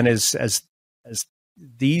 again, as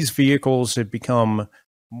these vehicles have become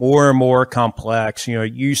more and more complex.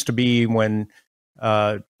 It used to be when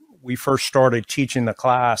we first started teaching the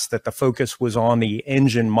class that the focus was on the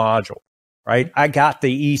engine module, right? I got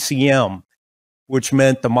the ECM, which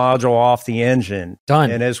meant the module off the engine.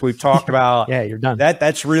 Done. And as we've talked about, yeah, you're done.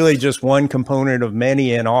 That's really just one component of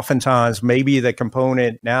many. And oftentimes maybe the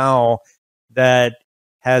component now that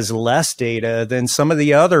has less data than some of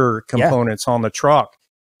the other components on the truck.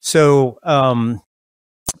 So, I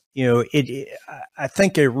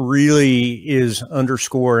think it really is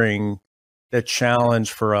underscoring the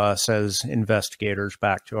challenge for us as investigators,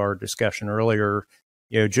 back to our discussion earlier,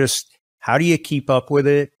 just how do you keep up with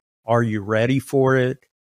it? Are you ready for it?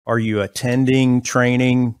 Are you attending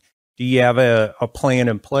training? Do you have a plan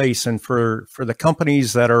in place? And for the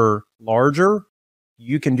companies that are larger,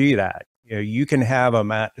 you can do that. You can have a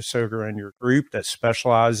Matt DiSogra in your group that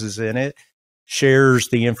specializes in it, shares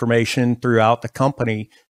the information throughout the company.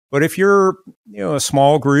 But if you're, a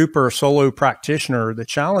small group or a solo practitioner, the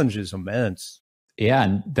challenge is immense. Yeah,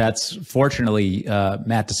 and that's fortunately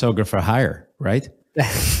Matt DiSogra for hire, right?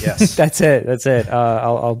 Yes, That's it.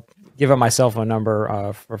 I'll give up my cell phone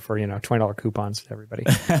number for $20 coupons to everybody.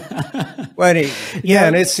 Well,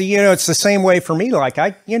 and it's it's the same way for me. Like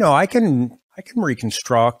I can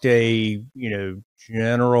reconstruct a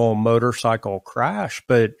general motorcycle crash,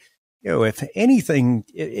 but if anything,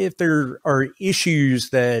 if there are issues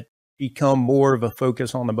that become more of a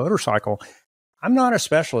focus on the motorcycle, I'm not a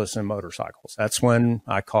specialist in motorcycles. That's when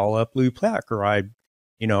I call up LUPEC, or I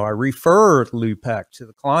refer LUPEC to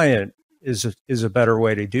the client is a better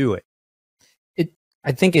way to do it.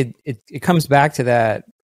 I think it comes back to that.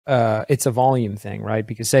 It's a volume thing, right?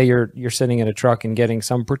 Because say you're sitting in a truck and getting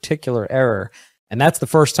some particular error, and that's the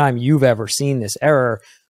first time you've ever seen this error.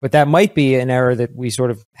 But that might be an error that we sort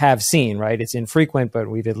of have seen, right? It's infrequent, but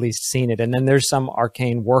we've at least seen it. And then there's some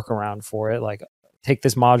arcane workaround for it, like take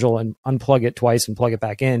this module and unplug it twice and plug it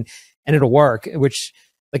back in, and it'll work, which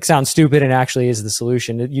sounds stupid and actually is the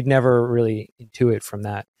solution. You'd never really intuit from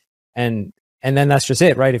that. And then that's just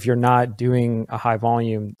it, right? If you're not doing a high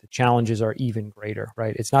volume, the challenges are even greater,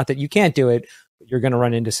 right? It's not that you can't do it, but you're going to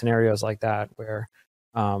run into scenarios like that where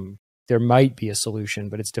there might be a solution,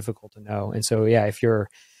 but it's difficult to know. And so, yeah, if you're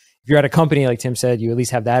at a company, like Tim said, you at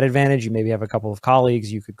least have that advantage. You maybe have a couple of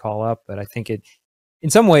colleagues you could call up, but I think in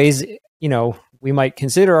some ways, we might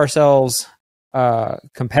consider ourselves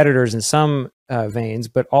competitors in some veins,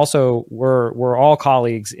 but also we're all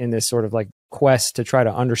colleagues in this sort of quest to try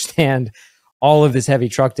to understand all of this heavy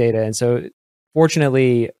truck data. And so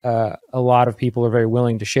fortunately, a lot of people are very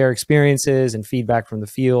willing to share experiences and feedback from the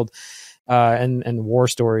field and war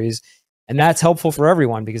stories. And that's helpful for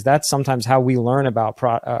everyone, because that's sometimes how we learn about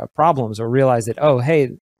problems, or realize that, oh,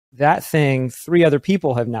 hey, that thing, 3 other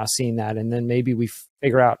people have now seen that. And then maybe we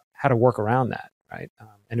figure out how to work around that, right?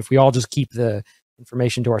 And if we all just keep the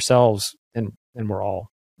information to ourselves, then we're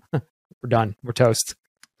all, we're done. We're toast.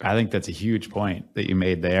 I think that's a huge point that you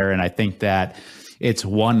made there. And I think that it's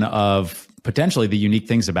one of potentially the unique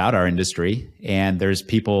things about our industry. And there's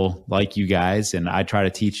people like you guys, and I try to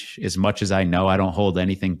teach as much as I know. I don't hold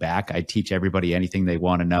anything back. I teach everybody anything they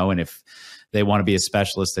want to know. And if they want to be a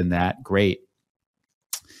specialist in that, great.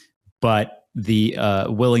 But the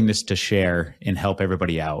willingness to share and help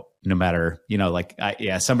everybody out, no matter,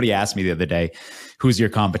 somebody asked me the other day, who's your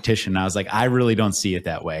competition? And I was like, I really don't see it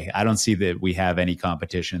that way. I don't see that we have any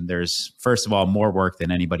competition. There's, first of all, more work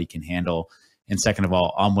than anybody can handle. And second of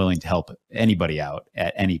all, I'm willing to help anybody out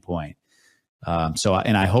at any point.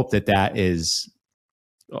 And I hope that is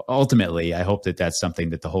ultimately, I hope that that's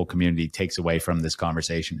something that the whole community takes away from this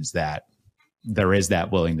conversation, is that there is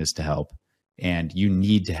that willingness to help, and you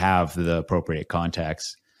need to have the appropriate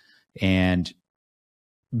contacts and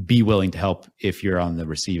be willing to help if you're on the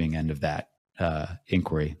receiving end of that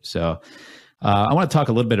inquiry. So I want to talk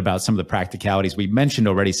a little bit about some of the practicalities. We mentioned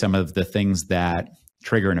already some of the things that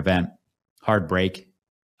trigger an event. Hard brake.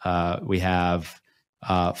 We have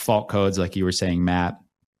fault codes, like you were saying, Matt.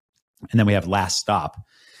 And then we have last stop.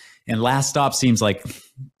 And last stop seems like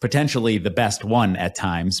potentially the best one at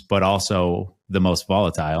times, but also the most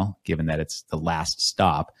volatile, given that it's the last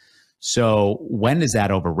stop. So when is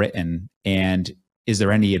that overwritten? And is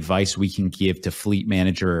there any advice we can give to fleet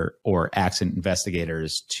manager or accident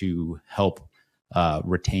investigators to help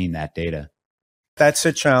retain that data? That's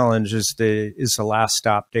a challenge, is the last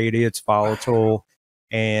stop data. It's volatile,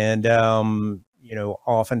 and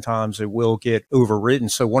oftentimes it will get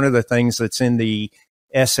overwritten. So one of the things that's in the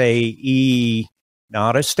SAE,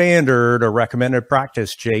 not a standard, a recommended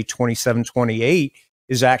practice, J2728,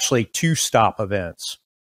 is actually 2 stop events.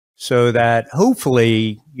 So that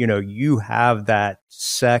hopefully, you have that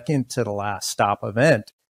second to the last stop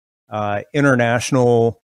event.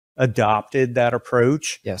 International adopted that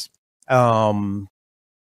approach. Yes.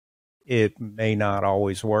 It may not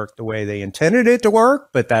always work the way they intended it to work,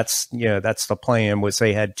 but that's the plan, was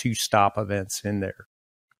they had 2 stop events in there.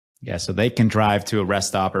 Yeah, so they can drive to a rest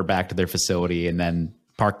stop or back to their facility and then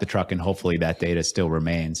park the truck, and hopefully that data still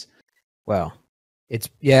remains. Well, that's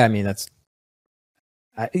not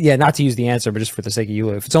to use the answer, but just for the sake of you,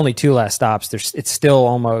 if it's only 2 last stops, it's still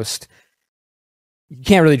almost, you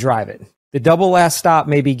can't really drive it. The double last stop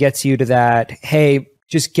maybe gets you to that, hey,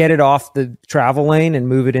 just get it off the travel lane and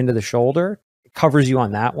move it into the shoulder. It covers you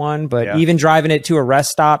on that one. But even driving it to a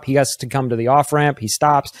rest stop, he has to come to the off ramp. He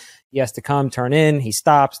stops. He has to come, turn in. He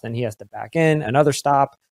stops. Then he has to back in, another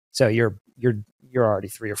stop. So you're already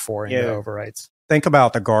 3 or 4 into overwrites. Think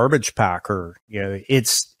about the garbage packer.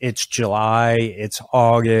 It's July, it's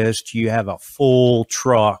August. You have a full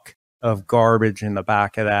truck of garbage in the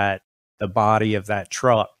back of the body of that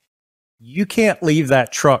truck. You can't leave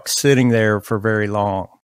that truck sitting there for very long.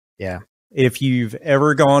 Yeah. If you've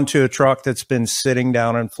ever gone to a truck that's been sitting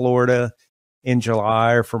down in Florida in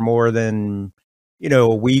July for more than, a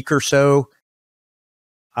week or so,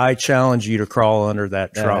 I challenge you to crawl under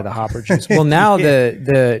that truck. The hopper juice. Well, now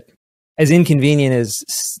the as inconvenient as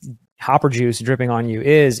hopper juice dripping on you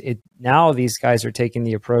is, now these guys are taking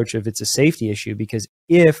the approach of it's a safety issue, because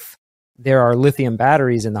if there are lithium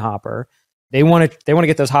batteries in the hopper, they want to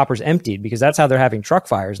get those hoppers emptied, because that's how they're having truck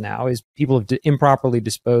fires now, is people have improperly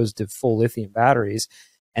disposed of full lithium batteries.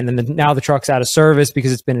 And then now the truck's out of service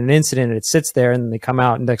because it's been an incident and it sits there, and then they come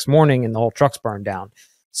out next morning and the whole truck's burned down.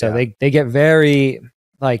 So they get very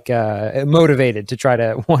motivated to try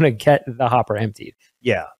to want to get the hopper emptied.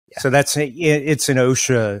 Yeah. So it's an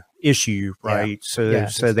OSHA issue, right?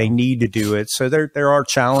 So they need to do it. So there are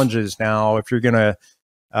challenges now if you're going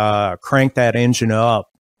to crank that engine up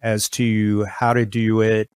as to how to do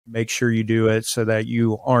it, make sure you do it so that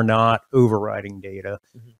you are not overwriting data,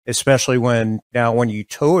 especially when you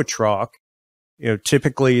tow a truck,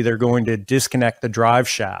 typically they're going to disconnect the drive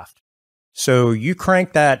shaft. So you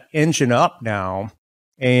crank that engine up now,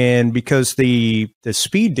 and because the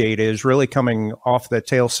speed data is really coming off the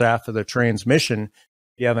tail shaft of the transmission,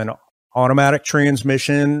 you have an automatic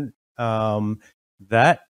transmission,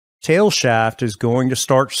 that tail shaft is going to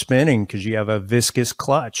start spinning because you have a viscous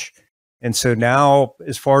clutch. And so now,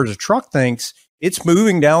 as far as the truck thinks, it's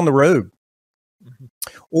moving down the road.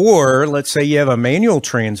 Or let's say you have a manual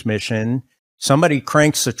transmission, somebody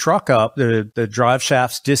cranks the truck up, the drive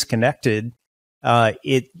shaft's disconnected.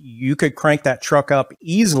 You could crank that truck up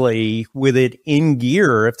easily with it in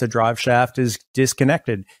gear if the drive shaft is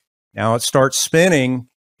disconnected. Now it starts spinning.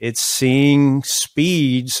 It's seeing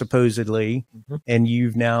speed supposedly, and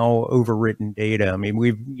you've now overwritten data. I mean,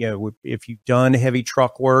 if you've done heavy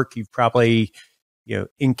truck work, you've probably,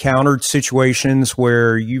 encountered situations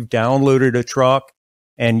where you've downloaded a truck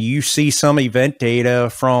and you see some event data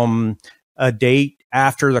from a date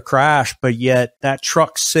after the crash, but yet that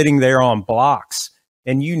truck's sitting there on blocks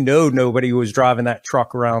and nobody was driving that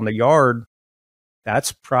truck around the yard.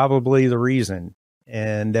 That's probably the reason.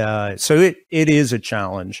 And so it is a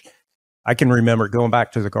challenge. I can remember going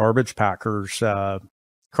back to the garbage packers,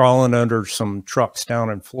 crawling under some trucks down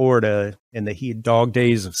in Florida in the heat dog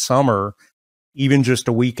days of summer, even just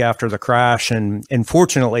a week after the crash. And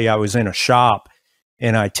fortunately, I was in a shop,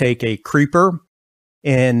 and I take a creeper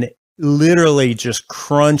and literally just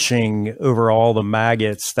crunching over all the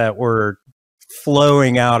maggots that were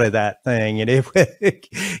flowing out of that thing. And do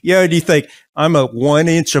you think I'm at 1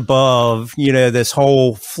 inch above, this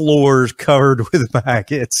whole floor is covered with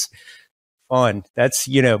maggots. Fun. That's,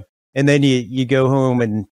 and then you go home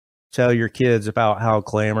and tell your kids about how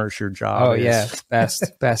glamorous your job is.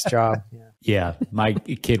 Best job. Yeah. My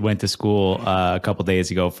kid went to school a couple days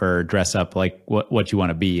ago for dress up, like what you want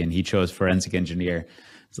to be. And he chose forensic engineer.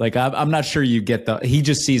 It's like, I'm not sure you get he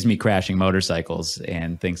just sees me crashing motorcycles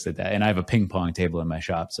and thinks that, and I have a ping pong table in my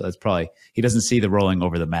shop. So that's probably, he doesn't see the rolling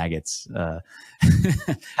over the maggots.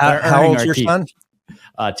 How old's your son?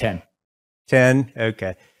 10. 10.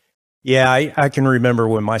 Okay. Yeah. I can remember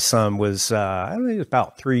when my son was, I think he was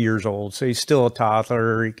about 3 years old. So he's still a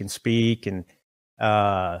toddler. He can speak. And,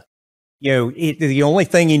 the only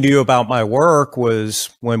thing he knew about my work was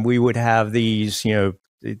when we would have these,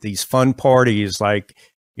 these fun parties, like,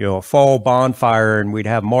 a fall bonfire, and we'd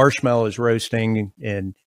have marshmallows roasting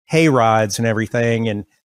and hay rides and everything. And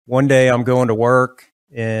one day I'm going to work,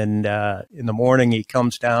 and in the morning he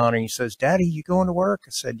comes down and he says, "Daddy, you going to work?" I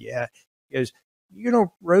said, "Yeah." He goes, "You going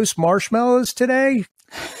to roast marshmallows today?"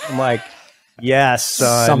 I'm like, Yes,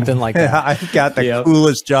 son. Something like that. I've got the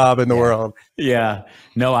coolest job in the world. Yeah.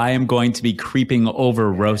 No, I am going to be creeping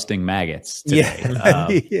over roasting maggots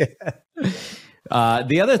today.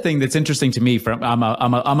 The other thing that's interesting to me, I'm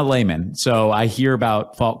a layman, so I hear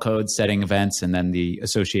about fault codes, setting events, and then the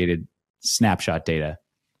associated snapshot data.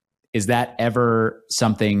 Is that ever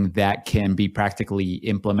something that can be practically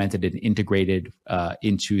implemented and integrated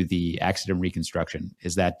into the accident reconstruction?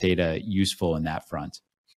 Is that data useful in that front?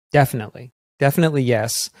 Definitely,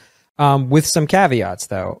 yes. With some caveats,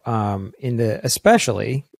 though.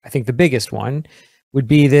 Especially, I think the biggest one would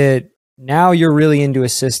be that now you're really into a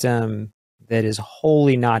system that is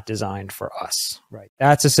wholly not designed for us, right?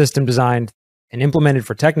 That's a system designed and implemented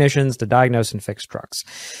for technicians to diagnose and fix trucks,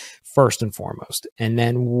 first and foremost. And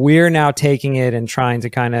then we're now taking it and trying to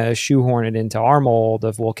kind of shoehorn it into our mold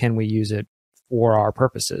of, well, can we use it for our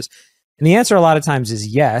purposes? And the answer a lot of times is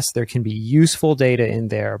yes, there can be useful data in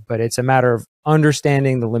there, but it's a matter of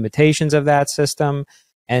understanding the limitations of that system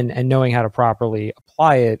and knowing how to properly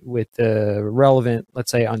apply it with the relevant,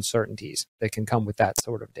 let's say, uncertainties that can come with that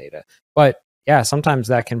sort of data. But yeah, sometimes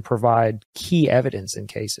that can provide key evidence in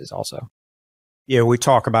cases also. Yeah, we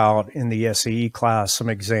talk about in the SAE class some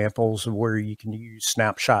examples of where you can use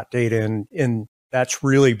snapshot data, and that's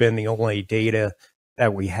really been the only data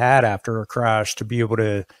that we had after a crash to be able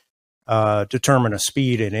to determine a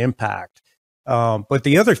speed and impact. But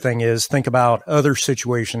the other thing is, think about other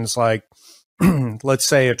situations like, let's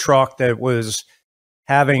say a truck that was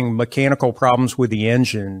having mechanical problems with the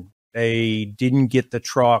engine. They didn't get the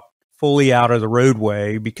truck fully out of the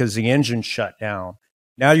roadway because the engine shut down.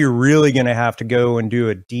 Now you're really going to have to go and do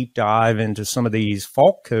a deep dive into some of these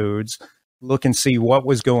fault codes, look and see what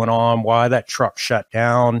was going on, why that truck shut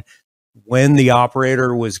down, when the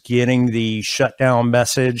operator was getting the shutdown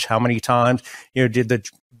message, how many times, did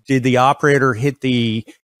the operator hit the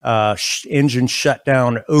engine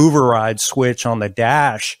shutdown override switch on the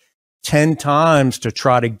dash 10 times to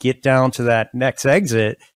try to get down to that next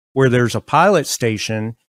exit where there's a pilot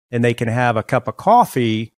station and they can have a cup of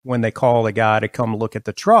coffee when they call the guy to come look at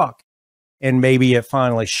the truck. And maybe it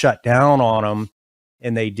finally shut down on them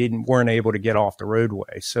and they weren't able to get off the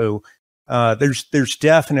roadway. So there's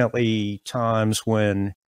definitely times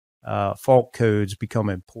when fault codes become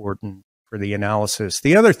important for the analysis.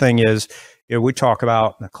 The other thing is, we talk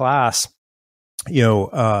about in the class,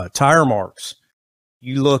 tire marks.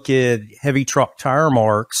 You look at heavy truck tire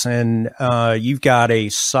marks and you've got a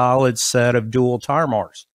solid set of dual tire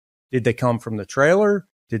marks. Did they come from the trailer?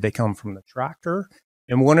 Did they come from the tractor?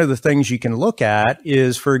 And one of the things you can look at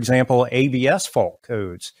is, for example, ABS fault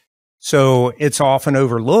codes. So it's often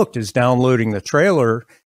overlooked as downloading the trailer.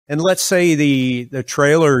 And let's say the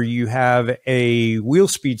trailer, you have a wheel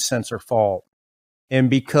speed sensor fault. And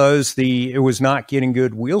because it was not getting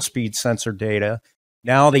good wheel speed sensor data,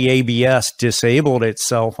 now the ABS disabled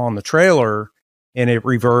itself on the trailer and it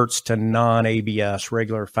reverts to non-ABS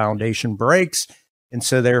regular foundation brakes. And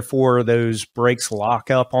so therefore those brakes lock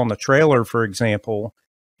up on the trailer, for example,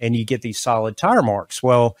 and you get these solid tire marks.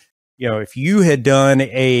 Well, if you had done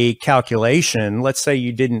a calculation, let's say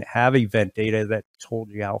you didn't have event data that told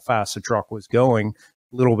you how fast the truck was going,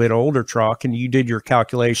 a little bit older truck, and you did your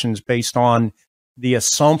calculations based on the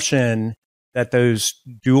assumption that those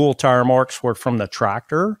dual tire marks were from the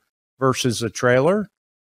tractor versus the trailer,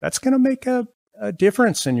 that's going to make a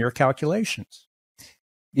difference in your calculations.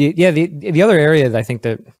 Yeah, the other area that I think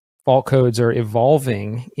that fault codes are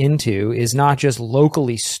evolving into is not just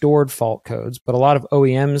locally stored fault codes, but a lot of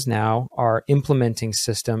OEMs now are implementing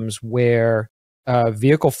systems where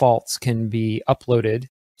vehicle faults can be uploaded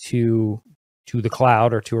to the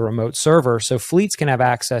cloud or to a remote server, so fleets can have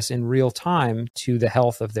access in real time to the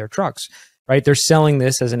health of their trucks, right? They're selling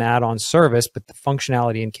this as an add-on service, but the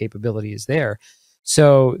functionality and capability is there.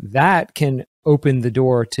 So that can open the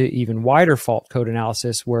door to even wider fault code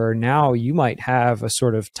analysis, where now you might have a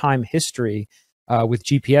sort of time history with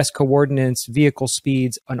GPS coordinates, vehicle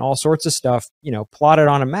speeds, and all sorts of stuff, plotted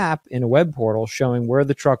on a map in a web portal showing where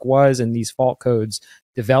the truck was and these fault codes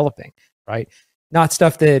developing, right? Not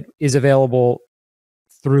stuff that is available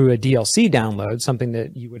through a DLC download, something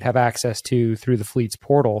that you would have access to through the fleet's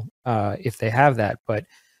portal if they have that, but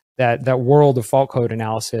that world of fault code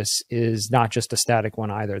analysis is not just a static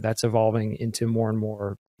one either. That's evolving into more and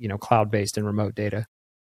more, cloud-based and remote data.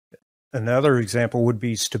 Another example would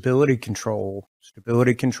be stability control,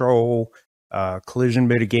 collision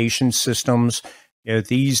mitigation systems.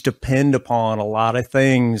 These depend upon a lot of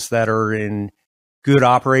things that are in good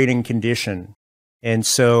operating condition. And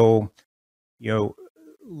so,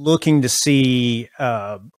 looking to see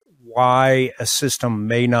why a system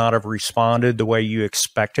may not have responded the way you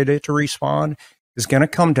expected it to respond is going to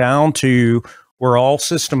come down to where all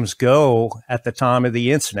systems go at the time of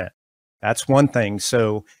the incident. That's one thing.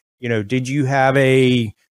 So, did you have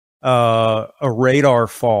a radar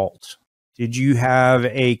fault? Did you have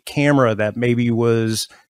a camera that maybe was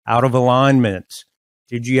out of alignment?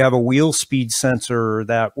 Did you have a wheel speed sensor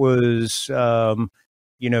that was,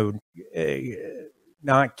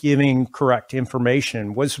 not giving correct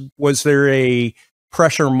information? Was there a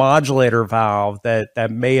pressure modulator valve that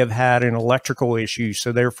may have had an electrical issue,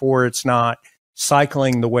 so therefore it's not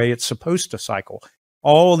cycling the way it's supposed to cycle?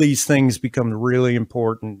 All these things become really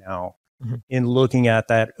important now in looking at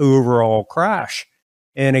that overall crash.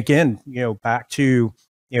 And again, back to,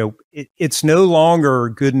 it's no longer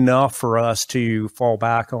good enough for us to fall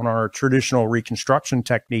back on our traditional reconstruction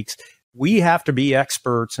techniques. We have to be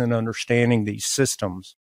experts in understanding these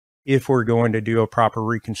systems if we're going to do a proper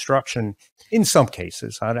reconstruction in some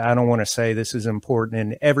cases. I don't want to say this is important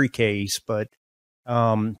in every case, but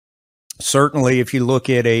certainly if you look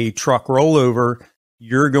at a truck rollover,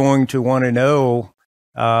 you're going to want to know,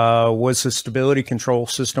 was the stability control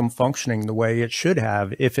system functioning the way it should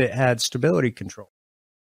have if it had stability control?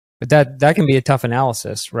 But that can be a tough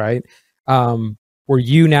analysis, right? Where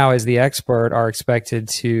you now as the expert are expected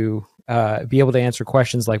to be able to answer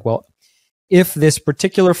questions like, well, if this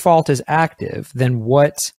particular fault is active, then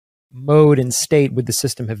what mode and state would the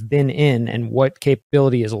system have been in, and what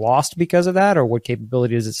capability is lost because of that, or what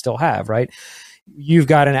capability does it still have, right? You've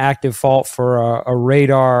got an active fault for a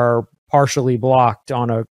radar partially blocked on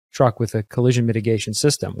a truck with a collision mitigation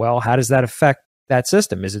system. Well, how does that affect that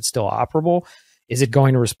system? Is it still operable? Is it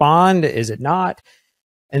going to respond? Is it not?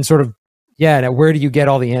 And sort of, now where do you get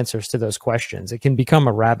all the answers to those questions? It can become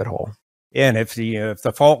a rabbit hole. Yeah, and if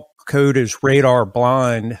the fault code is radar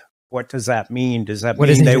blind, what does that mean? Does that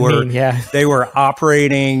mean they were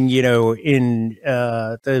operating, in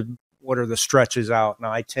what are the stretches out in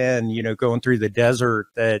I-10, going through the desert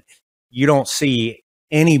that you don't see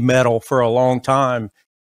any metal for a long time?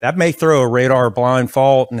 That may throw a radar blind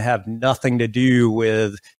fault and have nothing to do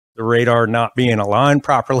with the radar not being aligned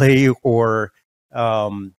properly or,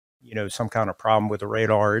 some kind of problem with the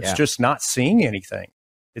radar. It's just not seeing anything.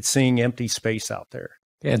 It's seeing empty space out there.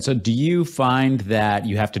 And so do you find that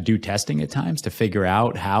you have to do testing at times to figure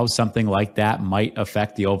out how something like that might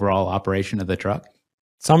affect the overall operation of the truck?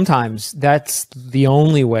 Sometimes that's the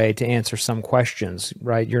only way to answer some questions,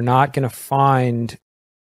 right? You're not going to find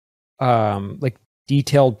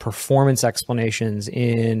detailed performance explanations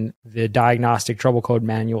in the diagnostic trouble code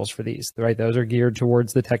manuals for these, right? Those are geared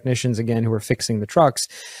towards the technicians, again, who are fixing the trucks,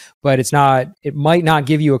 but it might not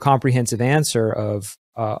give you a comprehensive answer of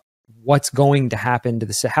what's going to happen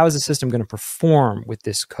to how is the system going to perform with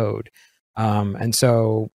this code? And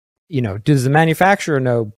so, does the manufacturer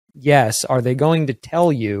know? Yes. Are they going to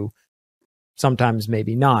tell you? Sometimes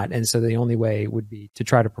maybe not. And so the only way would be to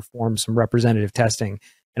try to perform some representative testing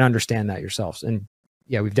and understand that yourselves. And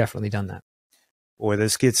we've definitely done that. Boy,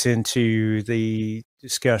 this gets into the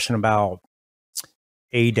discussion about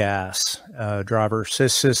ADAS, driver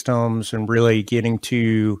assist systems, and really getting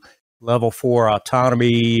to level 4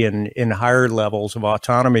 autonomy and in higher levels of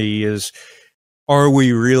autonomy. Are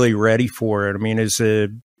we really ready for it? I mean, is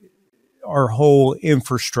our whole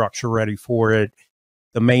infrastructure ready for it?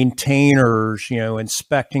 The maintainers,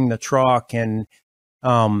 inspecting the truck, and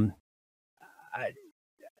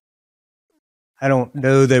I don't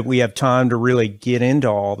know that we have time to really get into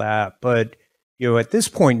all that, but at this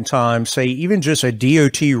point in time, say even just a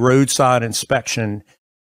DOT roadside inspection,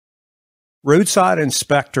 roadside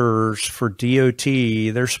inspectors for DOT,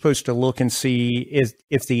 they're supposed to look and see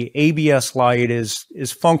if the ABS light is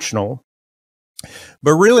functional.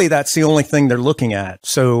 But really, that's the only thing they're looking at.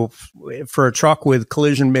 So for a truck with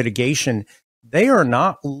collision mitigation, they are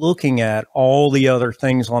not looking at all the other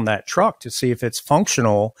things on that truck to see if it's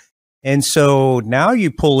functional. And so now you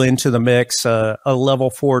pull into the mix a level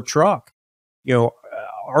 4 truck.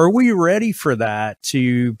 Are we ready for that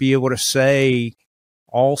to be able to say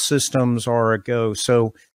all systems are a go?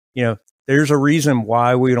 So, there's a reason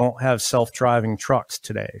why we don't have self-driving trucks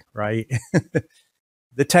today, right?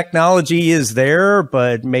 The technology is there,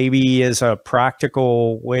 but maybe as a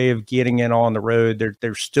practical way of getting it on the road,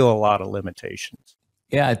 there's still a lot of limitations.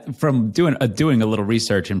 Yeah, from doing a little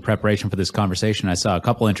research in preparation for this conversation, I saw a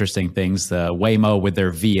couple interesting things. The Waymo with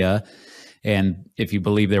their VIA, and if you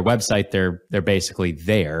believe their website, they're basically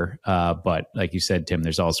there. But like you said, Tim,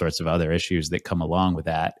 there's all sorts of other issues that come along with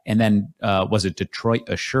that. And then was it Detroit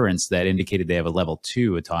Assurance that indicated they have a level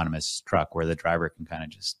 2 autonomous truck where the driver can kind of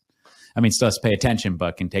just, still has to pay attention,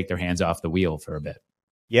 but can take their hands off the wheel for a bit.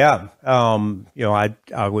 Yeah.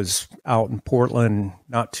 I was out in Portland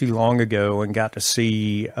not too long ago and got to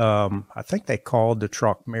see, I think they called the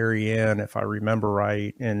truck Marianne, if I remember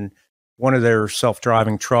right. And one of their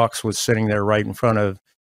self-driving trucks was sitting there right in front of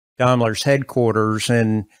Daimler's headquarters.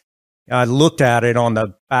 And I looked at it. On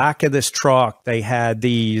the back of this truck, they had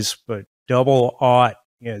these but double aught,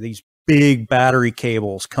 these big battery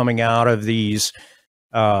cables coming out of these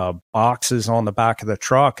boxes on the back of the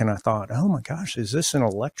truck. And I thought, oh my gosh, is this an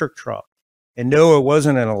electric truck? And no, it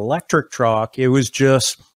wasn't an electric truck. It was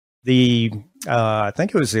just I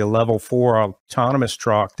think it was the level 4 autonomous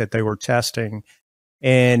truck that they were testing.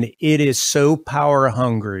 And it is so power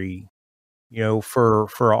hungry,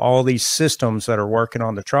 for all these systems that are working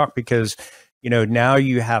on the truck, because, now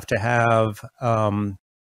you have to have,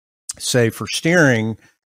 say for steering,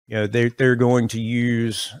 they're going to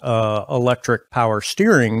use electric power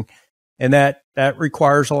steering, and that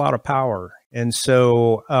requires a lot of power. And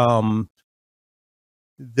so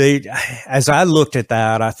as I looked at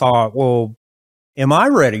that, I thought, well, am I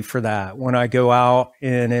ready for that when I go out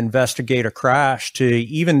and investigate a crash, to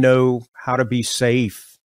even know how to be safe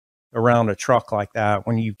around a truck like that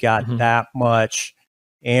when you've got that much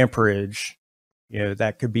amperage,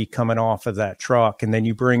 that could be coming off of that truck. And then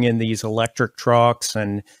you bring in these electric trucks,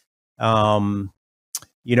 and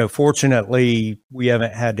fortunately we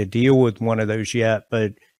haven't had to deal with one of those yet,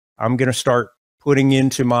 but I'm going to start putting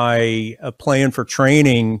into my plan for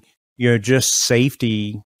training, just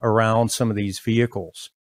safety around some of these vehicles.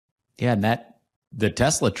 Yeah. And the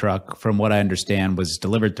Tesla truck, from what I understand, was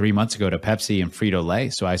delivered 3 months ago to Pepsi and Frito-Lay.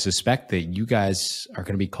 So I suspect that you guys are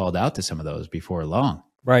going to be called out to some of those before long.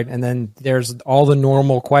 Right. And then there's all the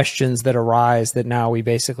normal questions that arise that now we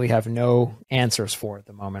basically have no answers for at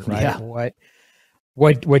the moment, right? Yeah.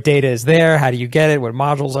 What data is there? How do you get it? What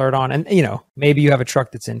modules are it on? And, maybe you have a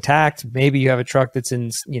truck that's intact. Maybe you have a truck that's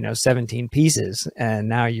in, 17 pieces. And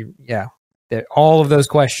now all of those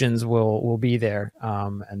questions will be there.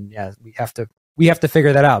 And yeah, we have to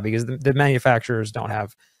figure that out, because the manufacturers don't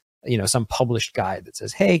have, some published guide that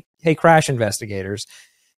says, hey, crash investigators,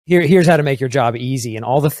 here's how to make your job easy, and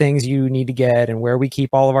all the things you need to get, and where we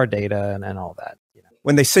keep all of our data, and all that.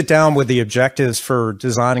 When they sit down with the objectives for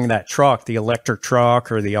designing that truck, the electric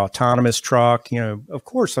truck or the autonomous truck, of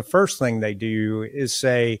course, the first thing they do is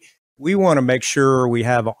say, we want to make sure we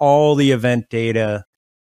have all the event data,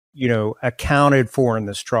 accounted for in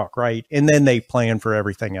this truck, right? And then they plan for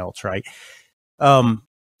everything else, right? And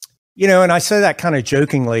I say that kind of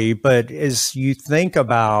jokingly, but as you think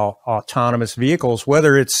about autonomous vehicles,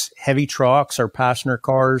 whether it's heavy trucks or passenger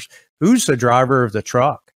cars, who's the driver of the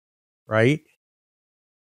truck, right?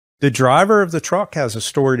 The driver of the truck has a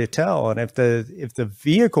story to tell. And if the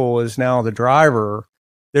vehicle is now the driver,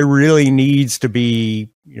 there really needs to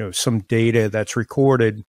be, some data that's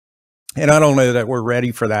recorded. And I don't know that we're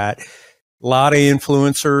ready for that. A lot of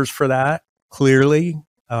influencers for that, clearly.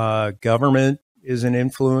 Government is an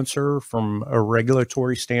influencer from a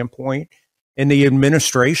regulatory standpoint. And the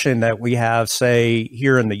administration that we have, say,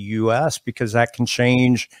 here in the U.S., because that can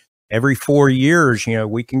change every 4 years.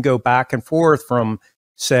 We can go back and forth from,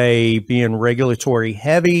 say, being regulatory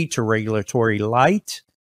heavy to regulatory light.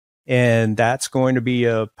 And that's going to be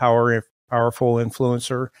a powerful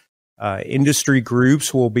influencer. Industry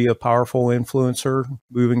groups will be a powerful influencer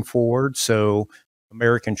moving forward. So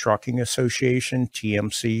American Trucking Association,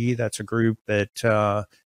 TMC, that's a group that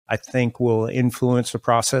I think will influence the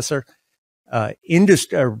processor.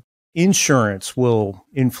 Insurance will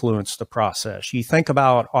influence the process. You think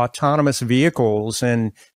about autonomous vehicles,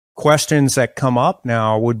 and questions that come up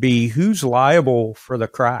now would be, who's liable for the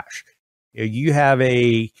crash? You have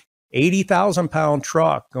a 80,000-pound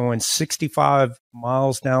truck going 65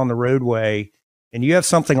 miles down the roadway, and you have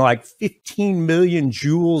something like 15 million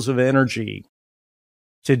joules of energy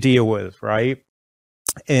to deal with, right?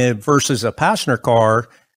 And versus a passenger car,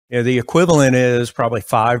 the equivalent is probably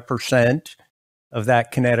 5% of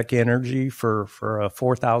that kinetic energy for a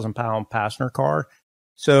 4,000-pound passenger car.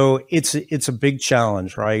 So it's a big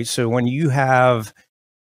challenge, right? So when you have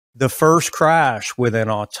the first crash with an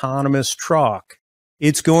autonomous truck,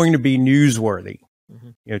 it's going to be newsworthy.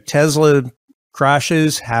 Mm-hmm. Tesla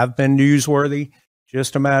crashes have been newsworthy.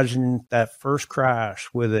 Just imagine that first crash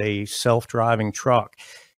with a self-driving truck.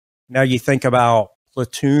 Now you think about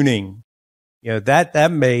platooning,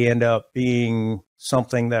 that may end up being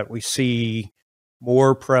something that we see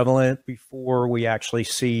more prevalent before we actually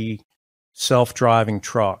see self-driving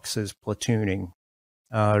trucks as platooning.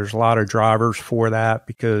 There's a lot of drivers for that,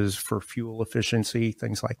 because for fuel efficiency,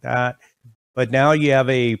 things like that. But now you have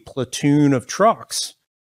a platoon of trucks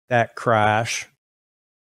that crash.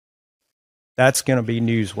 that's going to be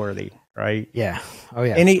newsworthy, right? Yeah. Oh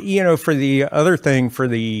yeah. And for the other thing, for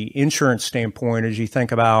the insurance standpoint, as you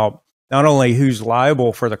think about not only who's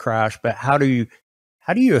liable for the crash, but how do you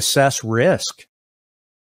assess risk?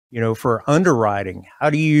 For underwriting,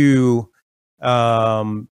 how do you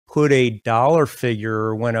put a dollar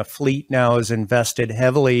figure when a fleet now is invested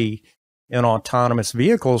heavily in autonomous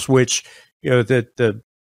vehicles, which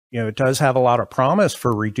it does have a lot of promise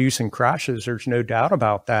for reducing crashes. There's no doubt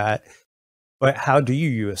about that. But how do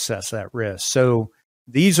you assess that risk? So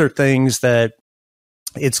these are things that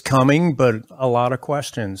it's coming, but a lot of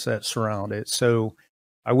questions that surround it. So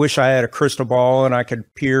I wish I had a crystal ball and I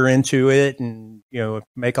could peer into it and,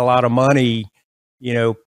 make a lot of money,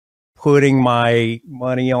 putting my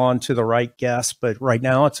money on to the right guess. But right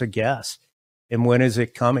now it's a guess. And when is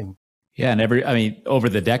it coming? Yeah. And over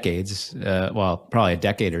the decades, probably a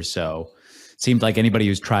decade or so, it seemed like anybody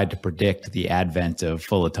who's tried to predict the advent of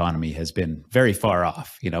full autonomy has been very far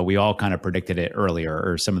off. We all kind of predicted it earlier,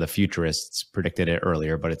 or some of the futurists predicted it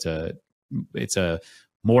earlier, but it's a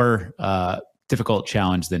more difficult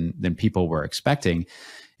challenge than people were expecting.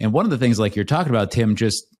 And one of the things, like you're talking about, Tim,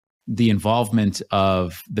 just the involvement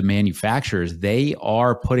of the manufacturers, they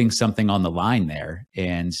are putting something on the line there.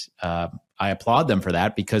 And I applaud them for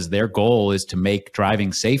that, because their goal is to make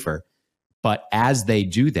driving safer. But as they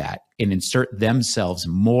do that and insert themselves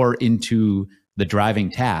more into the driving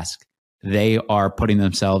task, they are putting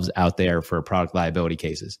themselves out there for product liability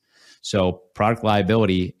cases. So product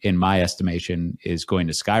liability, in my estimation, is going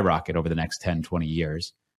to skyrocket over the next 10, 20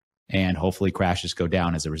 years. And hopefully crashes go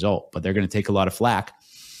down as a result. But they're going to take a lot of flack.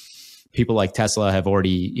 People like Tesla have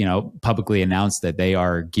already, publicly announced that they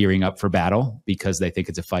are gearing up for battle, because they think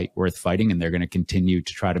it's a fight worth fighting, and they're going to continue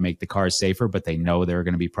to try to make the cars safer, but they know there are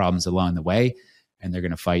going to be problems along the way, and they're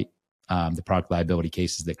going to fight the product liability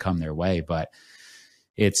cases that come their way. But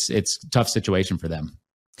it's a tough situation for them.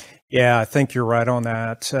 Yeah, I think you're right on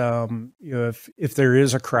that. If there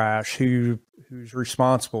is a crash, who's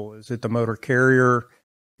responsible? Is it the motor carrier?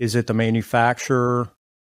 Is it the manufacturer?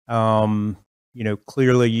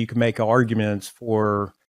 Clearly you can make arguments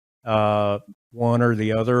for one or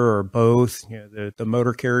the other or both. The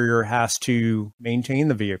motor carrier has to maintain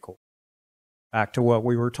the vehicle. Back to what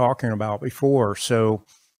we were talking about before. So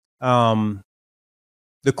the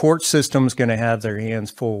court system's going to have their hands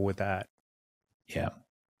full with that. Yeah.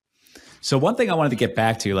 So one thing I wanted to get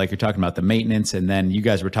back to, like you're talking about the maintenance, and then you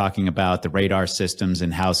guys were talking about the radar systems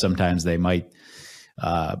and how sometimes they might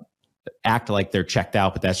act like they're checked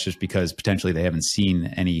out, but that's just because potentially they haven't seen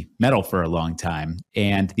any metal for a long time.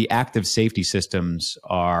 And the active safety systems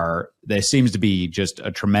there seems to be just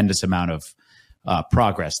a tremendous amount of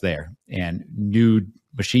progress there, and new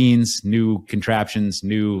machines, new contraptions,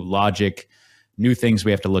 new logic, new things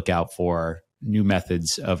we have to look out for, new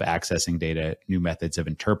methods of accessing data, new methods of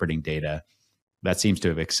interpreting data. That seems to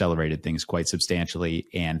have accelerated things quite substantially.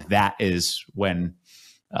 And that is when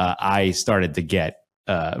I started to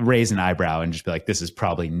raise an eyebrow and just be like, this is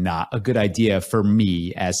probably not a good idea for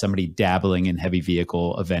me as somebody dabbling in heavy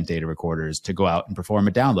vehicle event data recorders to go out and perform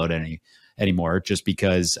a download anymore, just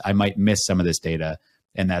because I might miss some of this data.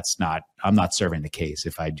 And I'm not serving the case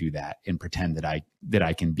if I do that and pretend that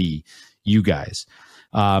I can be you guys.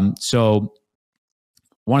 So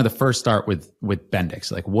wanted to first start with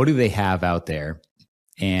Bendix. Like, what do they have out there,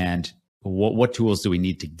 and what tools do we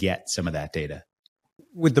need to get some of that data?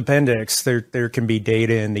 With the Bendix, there can be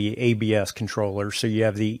data in the ABS controller. So you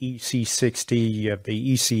have the EC60, you have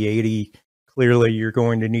the EC80. Clearly, you're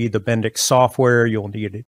going to need the Bendix software. You'll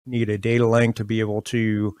need a data link to be able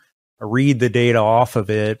to read the data off of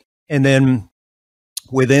it. And then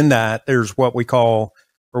within that, there's what we call,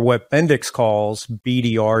 or what Bendix calls,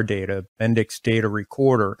 BDR data, Bendix Data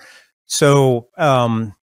Recorder. So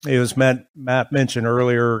it was Matt mentioned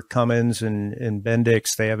earlier, Cummins and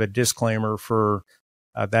Bendix, they have a disclaimer for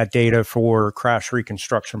that data for crash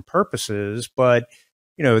reconstruction purposes. But,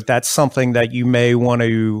 that's something that you may want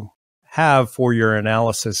to have for your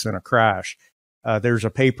analysis in a crash. There's a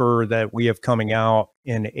paper that we have coming out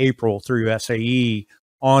in April through SAE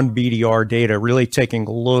on BDR data, really taking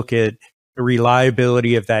a look at the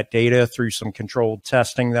reliability of that data through some controlled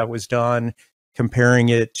testing that was done, comparing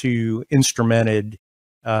it to instrumented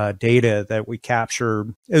data that we capture,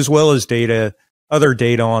 as well as other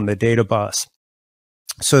data on the data bus.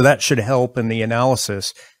 So that should help in the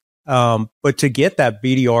analysis. But to get that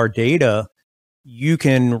BDR data, you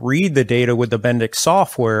can read the data with the Bendix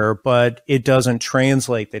software, but it doesn't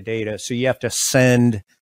translate the data. So you have to send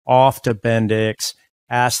off to Bendix,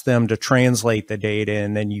 ask them to translate the data,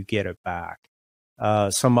 and then you get it back.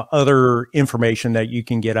 Some other information that you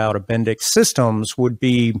can get out of Bendix systems would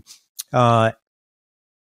be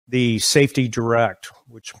the Safety Direct,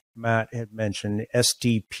 which Matt had mentioned,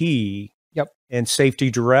 SDP. Yep. And Safety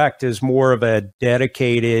Direct is more of a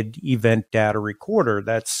dedicated event data recorder.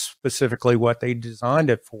 That's specifically what they designed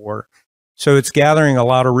it for. So it's gathering a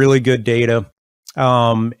lot of really good data.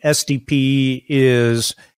 SDP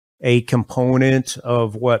is a component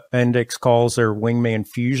of what Bendix calls their Wingman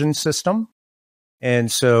Fusion system.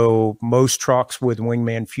 And so most trucks with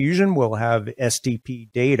Wingman Fusion will have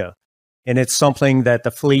SDP data. And it's something that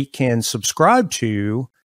the fleet can subscribe to,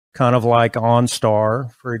 kind of like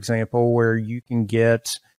OnStar, for example, where you can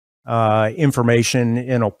get information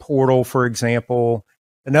in a portal, for example.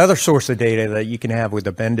 Another source of data that you can have with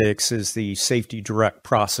the Bendix is the Safety Direct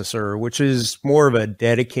processor, which is more of a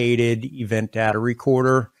dedicated event data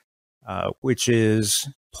recorder, which is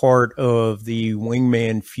part of the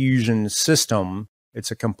Wingman Fusion system.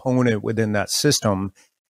 It's a component within that system.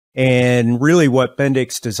 And really what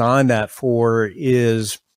Bendix designed that for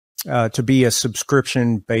is to be a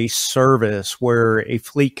subscription-based service where a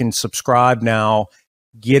fleet can subscribe now,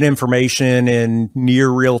 get information in near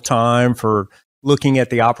real time for looking at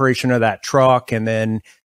the operation of that truck. And then,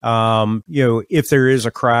 if there is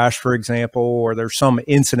a crash, for example, or there's some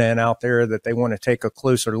incident out there that they want to take a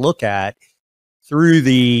closer look at, through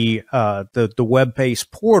the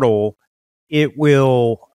web-based portal, it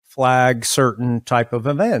will flag certain type of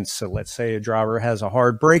events. So let's say a driver has a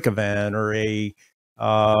hard brake event or a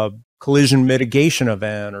collision mitigation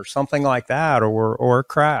event or something like that, or a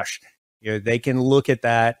crash. They can look at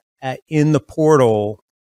that in the portal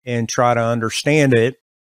and try to understand it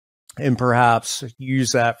and perhaps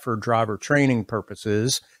use that for driver training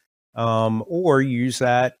purposes, or use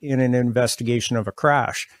that in an investigation of a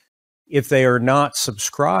crash. If they are not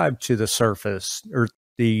subscribed to the surface or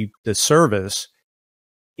the service,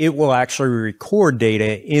 it will actually record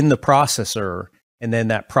data in the processor, and then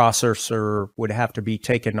that processor would have to be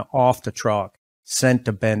taken off the truck, sent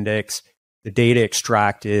to Bendix, the data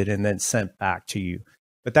extracted, and then sent back to you.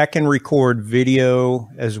 But that can record video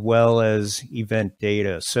as well as event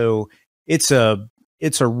data. So it's a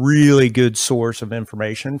really good source of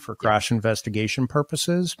information for crash investigation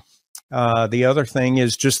purposes. The other thing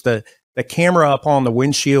is just the camera up on the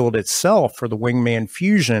windshield itself for the Wingman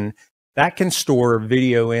Fusion, that can store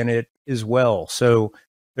video in it as well. So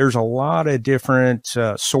there's a lot of different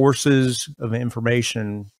sources of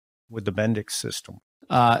information with the Bendix system.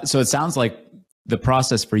 So it sounds like the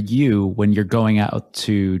process for you when you're going out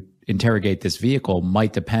to interrogate this vehicle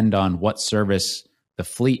might depend on what service the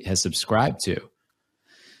fleet has subscribed to.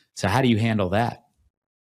 So how do you handle that?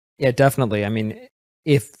 Yeah, definitely. I mean,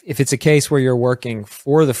 if it's a case where you're working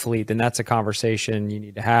for the fleet, then that's a conversation you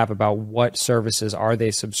need to have about what services are they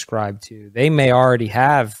subscribed to. They may already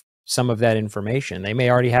have some of that information. They may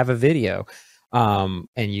already have a video, and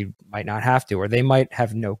you might not have to, or they might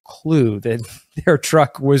have no clue that their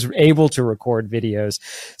truck was able to record videos.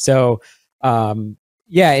 So,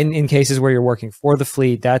 yeah, in cases where you're working for the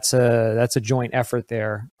fleet, that's a joint effort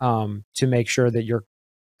there to make sure that you're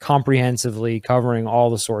comprehensively covering all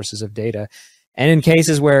the sources of data. And in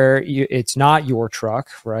cases where it's not your truck,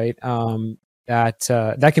 right,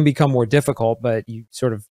 that can become more difficult, but you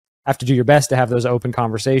sort of have to do your best to have those open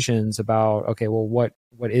conversations about, okay, well, what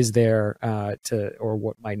is there or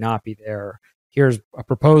what might not be there? Here's a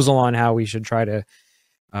proposal on how we should try to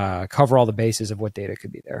cover all the bases of what data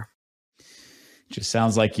could be there. Just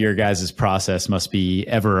sounds like your guys' process must be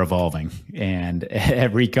ever evolving. And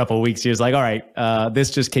every couple of weeks, you're just like, all right,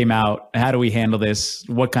 this just came out. How do we handle this?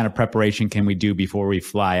 What kind of preparation can we do before we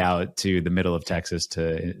fly out to the middle of Texas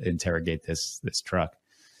to interrogate this truck?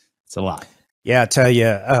 It's a lot. Yeah, I tell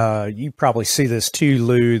you, you probably see this too,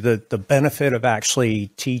 Lou. The benefit of actually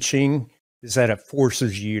teaching is that it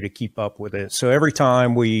forces you to keep up with it. So every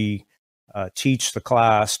time we teach the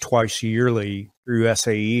class twice yearly through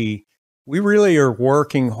SAE, we really are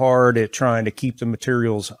working hard at trying to keep the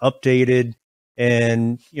materials updated.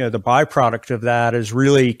 And, the byproduct of that is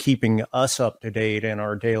really keeping us up to date in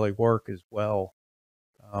our daily work as well.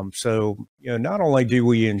 So, not only do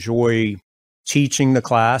we enjoy teaching the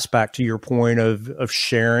class, back to your point of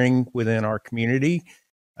sharing within our community,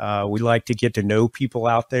 we like to get to know people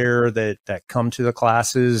out there that come to the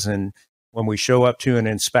classes. And when we show up to an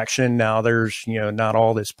inspection, now there's, not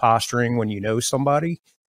all this posturing when you know somebody.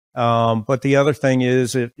 But the other thing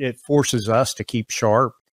is it forces us to keep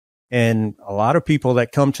sharp. And a lot of people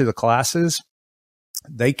that come to the classes,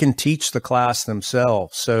 they can teach the class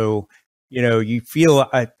themselves. So, you feel,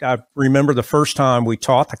 I remember the first time we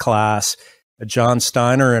taught the class, John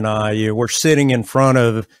Steiner and I were sitting in front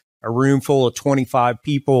of a room full of 25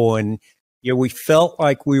 people, and we felt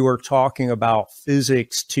like we were talking about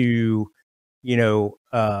physics to,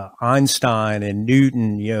 Einstein and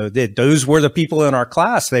Newton, that those were the people in our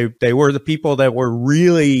class. They were the people that were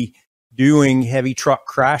really doing heavy truck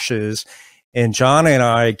crashes. And John and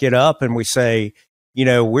I get up and we say,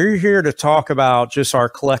 we're here to talk about just our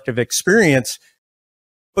collective experience,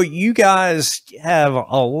 but you guys have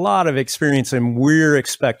a lot of experience and we're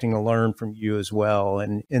expecting to learn from you as well.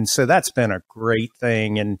 And so that's been a great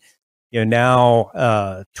thing. And,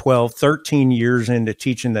 now 12, 13 years into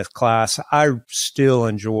teaching this class, I still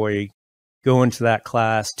enjoy going to that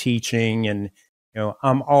class, teaching, and,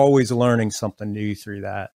 I'm always learning something new through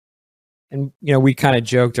that. And, we kind of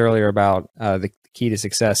joked earlier about the key to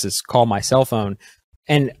success is call my cell phone.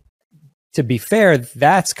 And to be fair,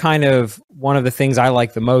 that's kind of one of the things I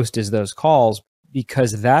like the most is those calls,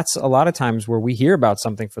 because that's a lot of times where we hear about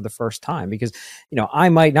something for the first time. Because, I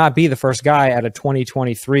might not be the first guy at a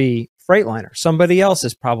 2023 Freightliner. Somebody else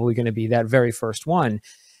is probably going to be that very first one.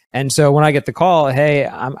 And so when I get the call, hey,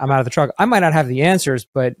 I'm out of the truck, I might not have the answers,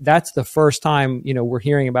 but that's the first time, we're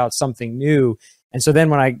hearing about something new. And so then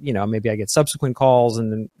when I, maybe I get subsequent calls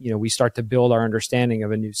and then, we start to build our understanding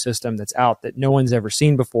of a new system that's out that no one's ever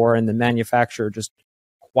seen before, and the manufacturer just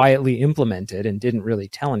quietly implemented and didn't really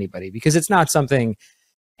tell anybody, because it's not something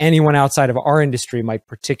anyone outside of our industry might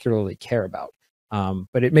particularly care about.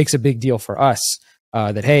 But it makes a big deal for us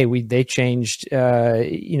that, hey, they changed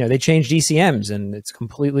ECMs and it's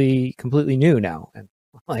completely new now. And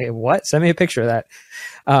I'm like, what? Send me a picture of that.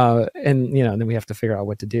 And then we have to figure out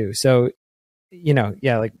what to do. So,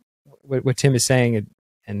 like what Tim is saying,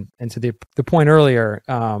 and to the point earlier,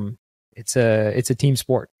 it's a team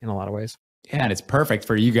sport in a lot of ways. Yeah, and it's perfect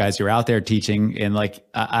for you guys. You're out there teaching, and like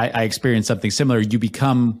I experienced something similar. You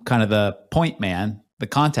become kind of the point man, the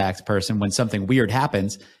contact person when something weird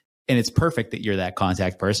happens, and it's perfect that you're that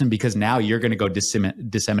contact person, because now you're going to go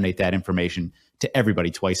disseminate that information to everybody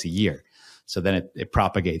twice a year. So then it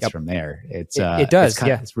propagates from there. It does.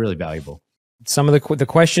 It's really valuable. Some of the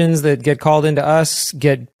questions that get called into us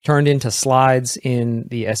get turned into slides in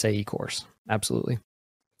the SAE course. Absolutely.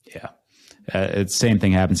 Yeah. It's same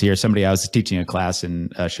thing happens here. I was teaching a class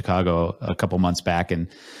in Chicago a couple months back, and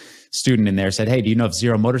student in there said, hey, do you know if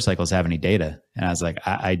Zero Motorcycles have any data? And I was like,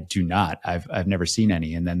 I do not. I've never seen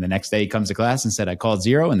any. And then the next day he comes to class and said, I called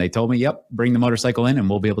Zero and they told me, yep, bring the motorcycle in and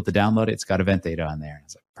we'll be able to download it. It's got event data on there. And I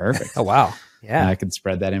was like, perfect. Oh, wow. Yeah. And I can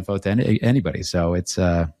spread that info to anybody. So it's,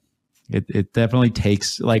 it definitely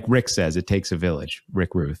takes, like Rick says, it takes a village,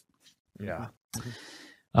 Rick Ruth. Yeah.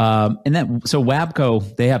 And then, so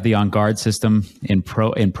Wabco, they have the on-guard system in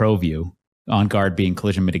ProView, on-guard being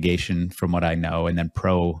collision mitigation from what I know, and then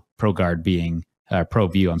ProGuard being,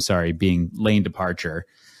 ProView, being lane departure.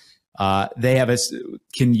 They have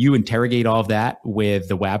can you interrogate all of that with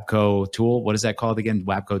the Wabco tool? What is that called again?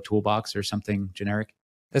 Wabco Toolbox or something generic?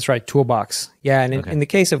 That's right. Toolbox. Yeah. And in the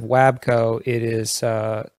case of Wabco, it is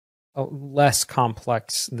less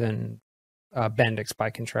complex than Bendix by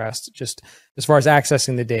contrast, just as far as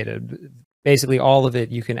accessing the data. Basically, all of it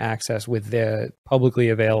you can access with the publicly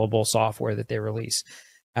available software that they release.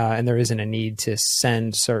 And there isn't a need to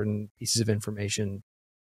send certain pieces of information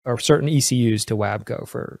or certain ECUs to Wabco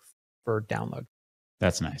for download.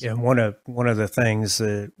 That's nice. Yeah, one of the things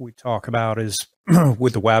that we talk about is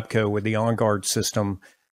with the Wabco, with the on-guard system,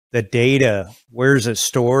 the data, where's it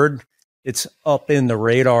stored? It's up in the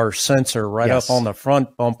radar sensor right up on the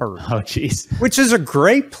front bumper. Oh, geez. Which is a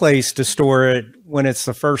great place to store it when it's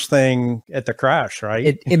the first thing at the crash,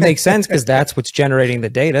 right? It makes sense because that's what's generating the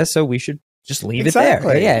data. So we should just leave it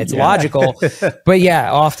there. Yeah, it's logical. But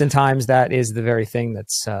yeah, oftentimes that is the very thing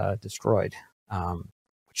that's destroyed,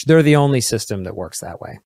 which they're the only system that works that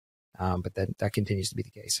way. But that continues to be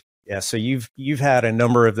the case. Yeah, so you've had a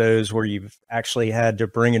number of those where you've actually had to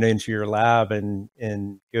bring it into your lab and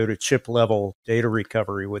go to chip level data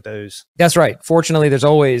recovery with those. That's right. Fortunately, there's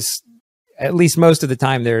always, at least most of the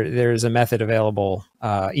time, there's a method available,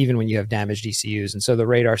 even when you have damaged ECUs. And so the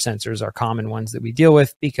radar sensors are common ones that we deal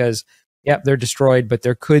with because, they're destroyed, but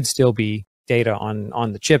there could still be data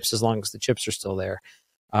on the chips as long as the chips are still there.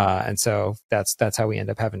 And so that's how we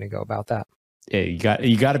end up having to go about that. Yeah,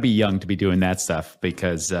 you got to be young to be doing that stuff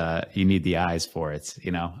because you need the eyes for it.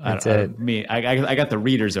 You know, I got the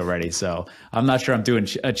readers already, so I'm not sure I'm doing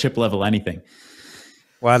a chip level anything.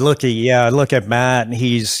 Well, I look at Matt, and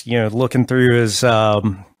he's looking through his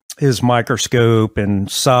microscope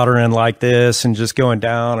and soldering like this and just going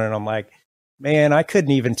down, and I'm like, man, I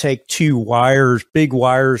couldn't even take two big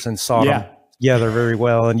wires, and solder them together very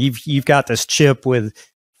well. And you've got this chip with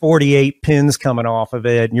 48 pins coming off of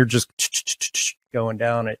it, and you're just going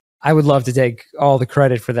down it. I would love to take all the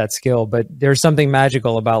credit for that skill, but there's something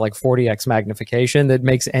magical about like 40x magnification that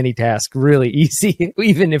makes any task really easy,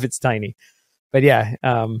 even if it's tiny. But yeah,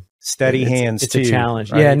 steady hands it's too, a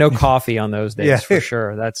challenge. right? Yeah, no coffee on those days Yeah. for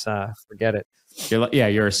sure. That's forget it.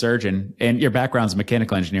 You're a surgeon, and your background's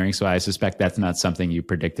mechanical engineering, so I suspect that's not something you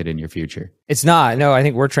predicted in your future. It's not. No, I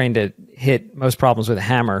think we're trained to hit most problems with a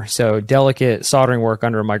hammer. So delicate soldering work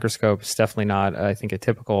under a microscope is definitely not, I think, a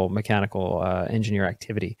typical mechanical engineer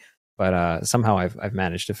activity. But somehow I've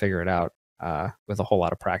managed to figure it out with a whole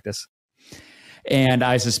lot of practice. And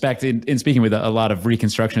I suspect, in speaking with a lot of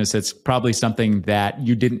reconstructionists, it's probably something that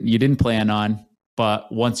you didn't plan on, but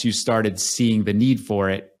once you started seeing the need for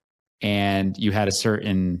it, and you had a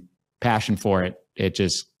certain passion for it, it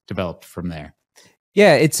just developed from there.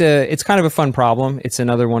 Yeah, it's kind of a fun problem. It's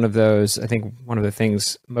another one of those. I think one of the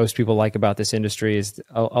things most people like about this industry is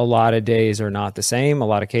a lot of days are not the same. A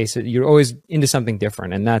lot of cases, you're always into something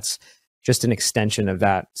different, and that's just an extension of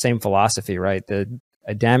that same philosophy, right?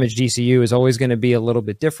 A damaged ECU is always going to be a little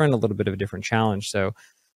bit different, a little bit of a different challenge. So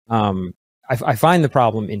I find the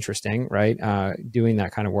problem interesting, right? Doing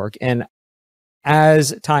that kind of work. And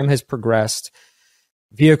as time has progressed,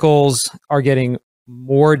 vehicles are getting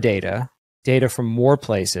more data from more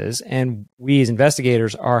places, and we as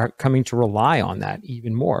investigators are coming to rely on that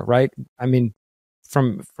even more, right? I mean,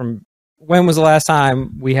 from when was the last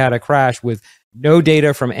time we had a crash with no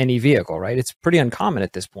data from any vehicle, right? It's pretty uncommon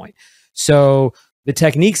at this point. So the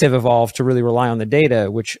techniques have evolved to really rely on the data,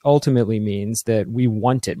 which ultimately means that we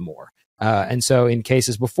want it more. And so in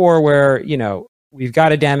cases before where, we've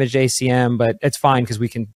got a damaged ACM, but it's fine because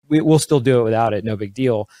we'll still do it without it. No big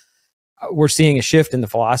deal. We're seeing a shift in the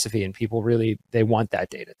philosophy, and people really, they want that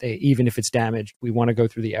data. Even if it's damaged, we want to go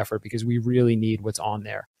through the effort because we really need what's on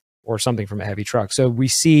there or something from a heavy truck. So we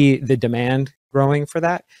see the demand growing for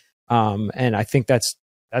that. And I think that's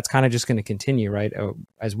kind of just going to continue, right?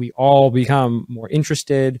 As we all become more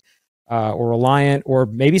interested, or reliant, or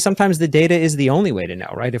maybe sometimes the data is the only way to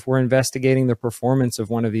know, right? If we're investigating the performance of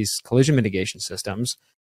one of these collision mitigation systems,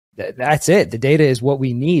 that's it. The data is what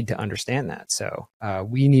we need to understand that. So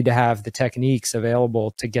we need to have the techniques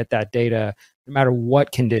available to get that data, no matter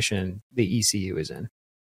what condition the ECU is in.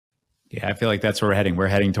 Yeah, I feel like that's where we're heading. We're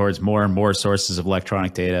heading towards more and more sources of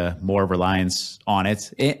electronic data, more reliance on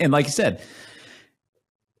it. And like you said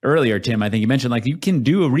earlier, Tim, I think you mentioned like you can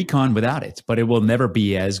do a recon without it, but it will never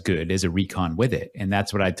be as good as a recon with it. And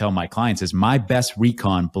that's what I tell my clients is my best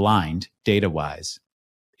recon blind data-wise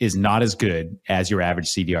is not as good as your average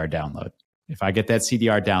CDR download. If I get that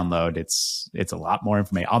CDR download, it's a lot more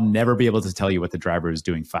information. I'll never be able to tell you what the driver was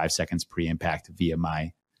doing 5 seconds pre-impact via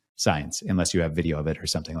my science, unless you have video of it or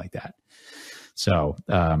something like that. So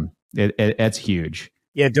it's huge.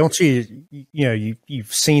 Yeah, don't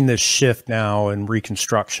you've seen this shift now in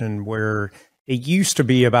reconstruction where it used to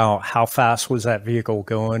be about how fast was that vehicle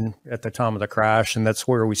going at the time of the crash, and that's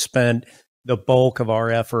where we spent the bulk of our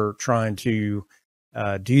effort trying to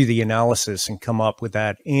do the analysis and come up with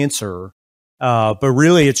that answer. But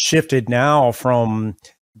really, it's shifted now from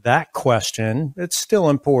that question. It's still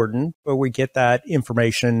important, but we get that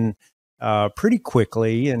information pretty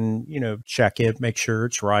quickly and, check it, make sure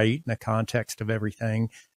it's right in the context of everything.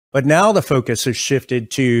 But now the focus has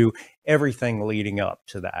shifted to everything leading up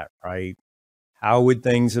to that, right? How would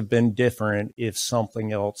things have been different if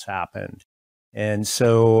something else happened? And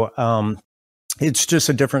so it's just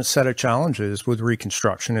a different set of challenges with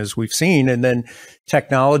reconstruction as we've seen. And then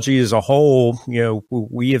technology as a whole,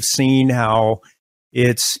 we have seen how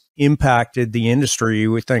it's impacted the industry.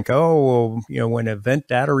 We think, when event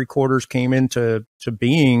data recorders came into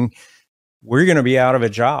being, we're going to be out of a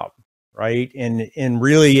job, right? And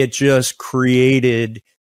really, it just created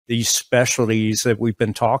these specialties that we've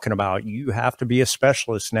been talking about. You have to be a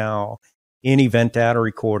specialist now in event data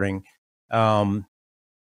recording, and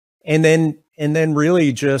then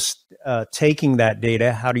really just taking that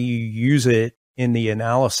data. How do you use it in the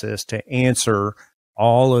analysis to answer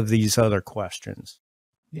all of these other questions?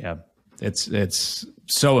 Yeah, it's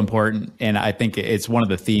so important. And I think it's one of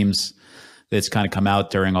the themes that's kind of come out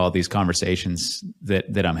during all these conversations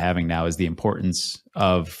that I'm having now is the importance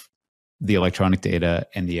of the electronic data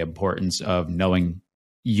and the importance of knowing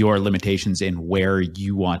your limitations and where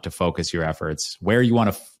you want to focus your efforts, where you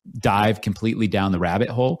want to dive completely down the rabbit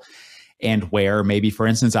hole, and where maybe, for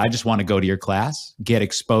instance, I just want to go to your class, get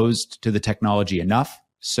exposed to the technology enough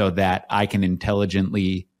so that I can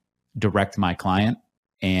intelligently direct my client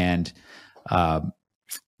and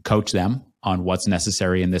coach them on what's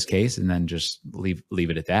necessary in this case, and then just leave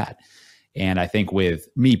it at that. And I think with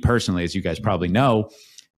me personally, as you guys probably know,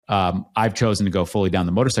 I've chosen to go fully down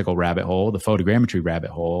the motorcycle rabbit hole, the photogrammetry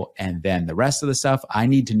rabbit hole, and then the rest of the stuff, I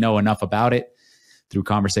need to know enough about it through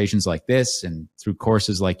conversations like this and through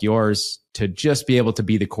courses like yours to just be able to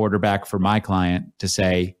be the quarterback for my client to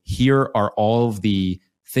say, here are all of the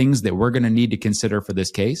things that we're going to need to consider for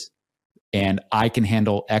this case. And I can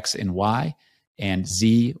handle X and Y and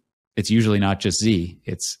Z. It's usually not just Z,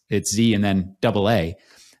 it's Z and then double A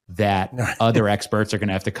that other experts are going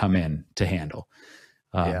to have to come in to handle.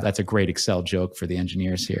 That's a great Excel joke for the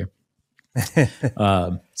engineers here.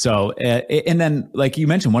 And then like you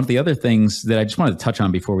mentioned, one of the other things that I just wanted to touch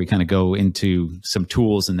on before we kind of go into some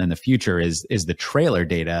tools and then the future is the trailer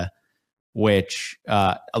data, which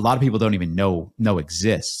a lot of people don't even know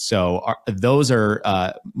exists. So those are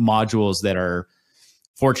modules that are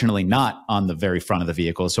fortunately not on the very front of the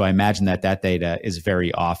vehicle. So I imagine that data is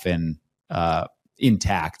very often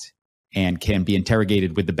intact and can be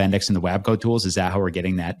interrogated with the Bendix and the WABCO tools. Is that how we're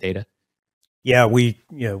getting that data? Yeah, we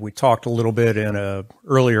talked a little bit in a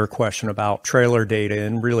earlier question about trailer data,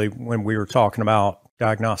 and really when we were talking about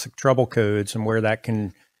diagnostic trouble codes and where that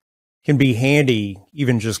can be handy,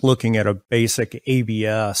 even just looking at a basic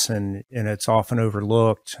ABS, and it's often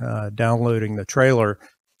overlooked, downloading the trailer.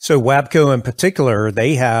 So WABCO in particular,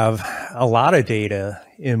 they have a lot of data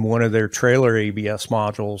in one of their trailer ABS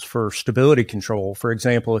modules for stability control. For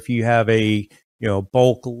example, if you have a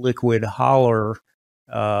bulk liquid hauler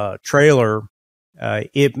trailer,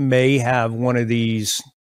 it may have one of these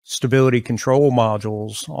stability control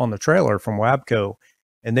modules on the trailer from WABCO,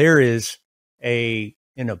 and there is an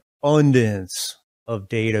abundance of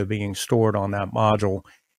data being stored on that module.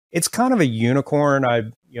 It's kind of a unicorn.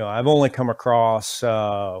 I've only come across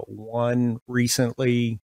one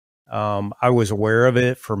recently. I was aware of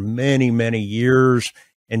it for many, many years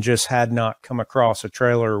and just had not come across a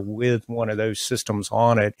trailer with one of those systems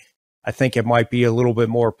on it. I think it might be a little bit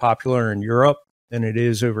more popular in Europe than it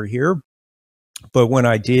is over here. But when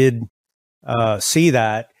I did see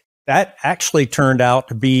that actually turned out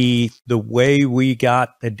to be the way we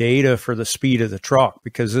got the data for the speed of the truck,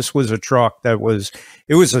 because this was a truck it was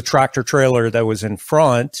a tractor trailer that was in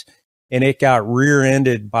front and it got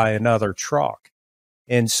rear-ended by another truck.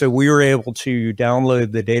 And so we were able to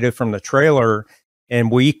download the data from the trailer,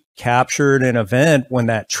 and we captured an event when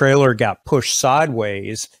that trailer got pushed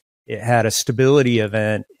sideways. It had a stability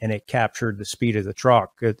event and it captured the speed of the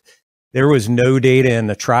truck. There was no data in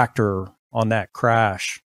the tractor on that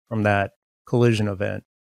crash from that collision event.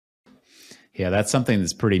 Yeah, that's something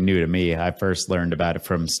that's pretty new to me. I first learned about it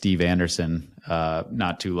from Steve Anderson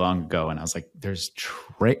not too long ago, and I was like, there's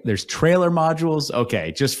trailer modules?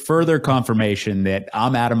 Okay, just further confirmation that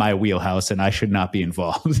I'm out of my wheelhouse and I should not be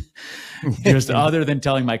involved. Just other than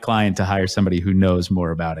telling my client to hire somebody who knows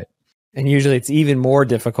more about it. And usually it's even more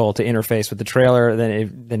difficult to interface with the trailer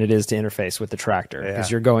than it is to interface with the tractor,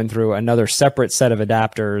 because you're going through another separate set of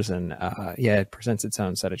adapters, and it presents its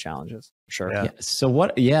own set of challenges. Sure. Yeah.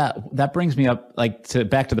 So that brings me up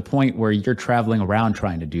back to the point where you're traveling around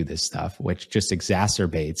trying to do this stuff, which just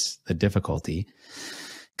exacerbates the difficulty.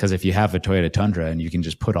 Because if you have a Toyota Tundra and you can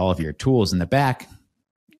just put all of your tools in the back,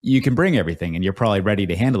 you can bring everything and you're probably ready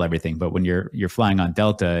to handle everything. But when you're flying on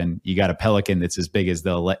Delta and you got a Pelican that's as big as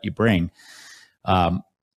they'll let you bring,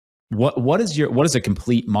 what does a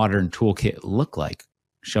complete modern toolkit look like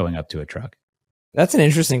showing up to a truck? That's an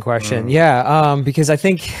interesting question. Because I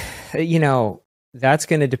think, that's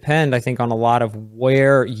going to depend, I think, on a lot of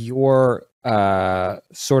where your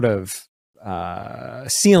sort of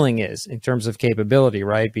ceiling is in terms of capability,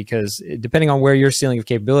 right? Because depending on where your ceiling of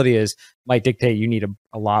capability is might dictate you need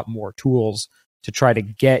a lot more tools to try to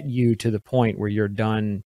get you to the point where you're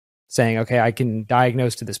done saying, okay, I can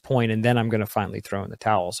diagnose to this point and then I'm going to finally throw in the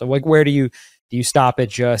towel. So where do you stop at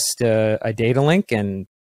just a data link and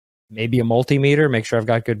maybe a multimeter, make sure I've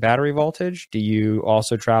got good battery voltage? Do you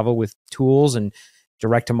also travel with tools and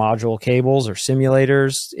direct to module cables or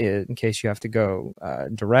simulators in case you have to go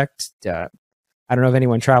direct? I don't know of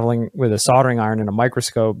anyone traveling with a soldering iron and a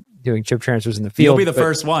microscope doing chip transfers in the field. You'll be the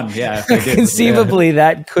first one. Yeah. If they did. Conceivably,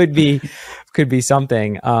 that could be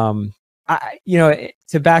something. To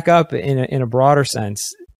back up in a broader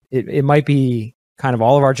sense, it might be kind of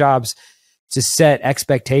all of our jobs to set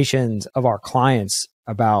expectations of our clients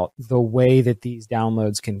about the way that these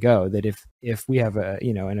downloads can go. That if we have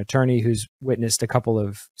an attorney who's witnessed a couple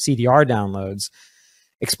of CDR downloads,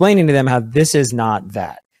 explaining to them how this is not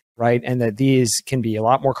that, right? And that these can be a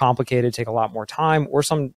lot more complicated, take a lot more time, or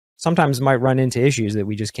sometimes might run into issues that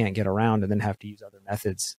we just can't get around and then have to use other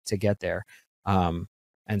methods to get there. And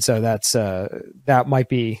so that might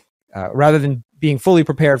be, rather than being fully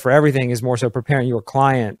prepared for everything, is more so preparing your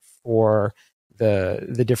client for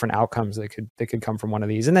the different outcomes that could come from one of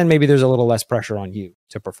these. And then maybe there's a little less pressure on you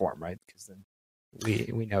to perform, right? Because then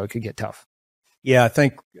we know it could get tough. Yeah, I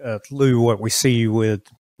think, Lou, what we see with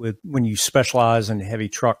when you specialize in heavy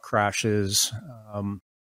truck crashes,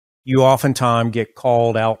 you oftentimes get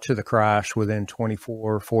called out to the crash within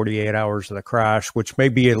 24, 48 hours of the crash, which may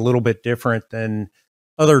be a little bit different than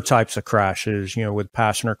other types of crashes, with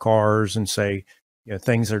passenger cars and say,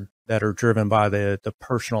 things that are driven by the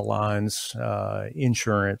personal lines,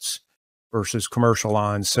 insurance versus commercial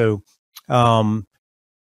lines. So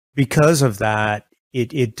because of that,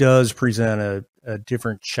 it does present a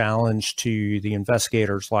different challenge to the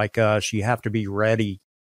investigators like us. You have to be ready,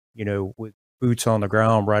 with boots on the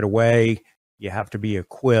ground right away. You have to be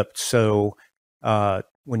equipped. So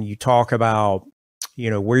when you talk about,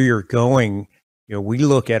 where you're going, we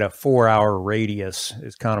look at a 4-hour radius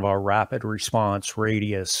as kind of our rapid response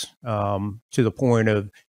radius, to the point of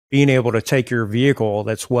being able to take your vehicle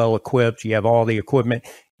that's well equipped. You have all the equipment.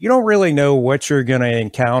 You don't really know what you're going to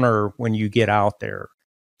encounter when you get out there.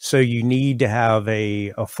 So you need to have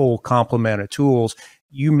a full complement of tools.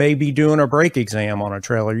 You may be doing a brake exam on a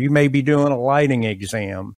trailer. You may be doing a lighting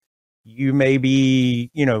exam. You may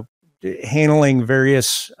be, handling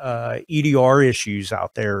various EDR issues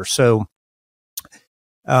out there. So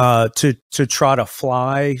to try to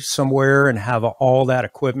fly somewhere and have all that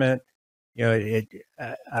equipment,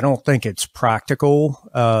 I don't think it's practical.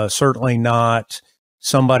 Certainly not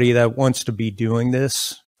somebody that wants to be doing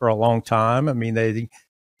this for a long time. I mean, they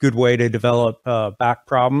good way to develop back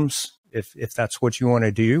problems if that's what you want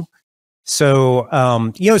to do. So,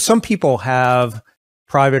 some people have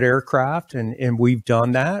private aircraft and we've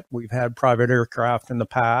done that. We've had private aircraft in the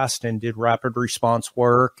past and did rapid response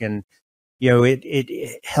work, and,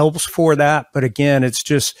 it helps for that. But again, it's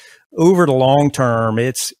just over the long term,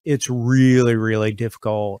 it's really, really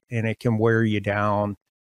difficult and it can wear you down.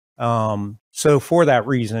 So for that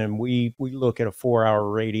reason, we look at a 4-hour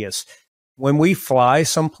radius. When we fly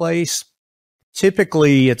someplace,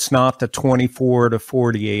 typically it's not the 24 to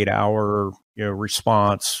 48 hour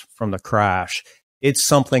response from the crash. It's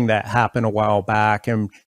something that happened a while back, and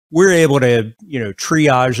we're able to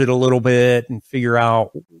triage it a little bit and figure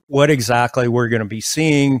out what exactly we're going to be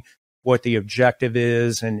seeing, what the objective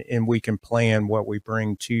is, and we can plan what we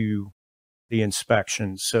bring to the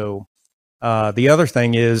inspection. So the other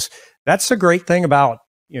thing is, that's the great thing about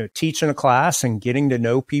teaching a class and getting to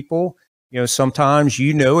know people. Sometimes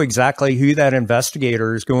exactly who that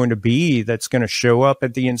investigator is going to be that's going to show up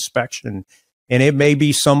at the inspection. And it may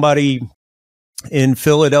be somebody in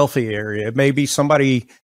Philadelphia area. It may be somebody,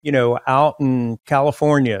 out in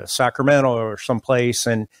California, Sacramento or someplace.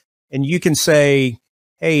 And you can say,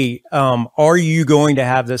 hey, are you going to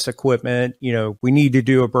have this equipment? We need to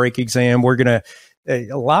do a brake exam. We're going to,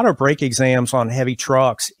 a lot of brake exams on heavy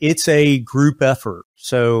trucks, it's a group effort.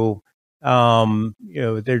 So,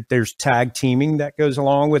 there's tag teaming that goes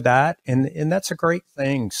along with that. And that's a great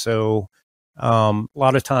thing. So, a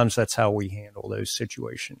lot of times that's how we handle those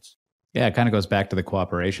situations. Yeah, it kind of goes back to the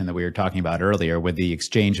cooperation that we were talking about earlier with the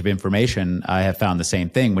exchange of information. I have found the same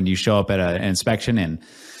thing when you show up at an inspection and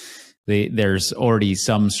there's already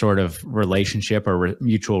some sort of relationship or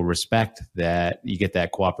mutual respect, that you get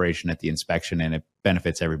that cooperation at the inspection and it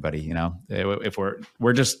benefits everybody. If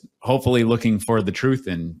we're just hopefully looking for the truth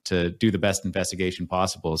and to do the best investigation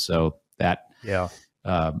possible. So that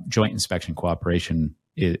joint inspection cooperation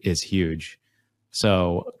is huge.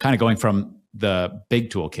 So kind of going from the big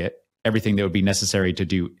toolkit, everything that would be necessary to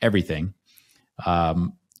do everything,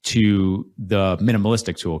 to the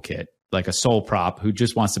minimalistic toolkit, like a sole prop who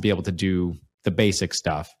just wants to be able to do the basic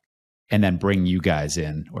stuff and then bring you guys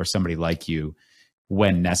in or somebody like you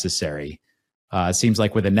when necessary. It seems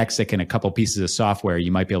like with a Nexic and a couple pieces of software,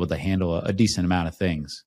 you might be able to handle a decent amount of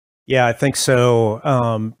things. Yeah, I think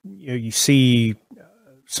so. You see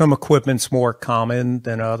some equipment's more common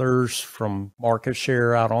than others from market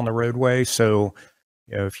share out on the roadway. So,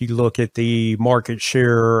 if you look at the market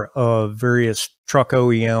share of various truck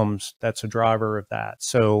OEMs, that's a driver of that.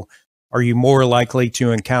 So are you more likely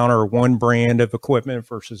to encounter one brand of equipment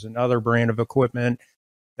versus another brand of equipment?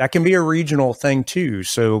 That can be a regional thing too.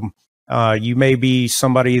 So you may be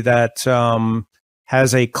somebody that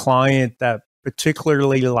has a client that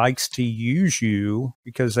particularly likes to use you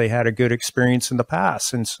because they had a good experience in the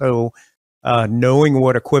past. And so knowing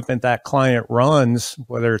what equipment that client runs,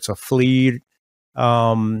 whether it's a fleet,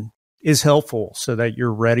 is helpful so that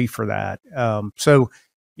you're ready for that.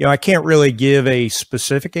 I can't really give a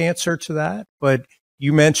specific answer to that, but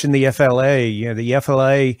you mentioned the FLA. The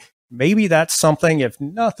FLA, maybe that's something, if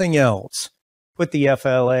nothing else, put the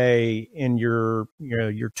FLA in your,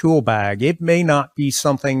 your tool bag. It may not be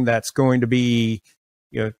something that's going to be,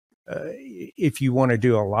 if you want to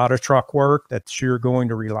do a lot of truck work that you're going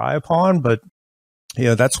to rely upon, but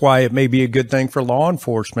that's why it may be a good thing for law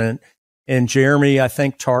enforcement. And Jeremy, I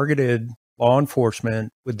think, targeted law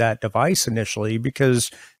enforcement with that device initially because,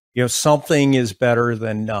 something is better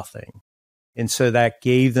than nothing. And so that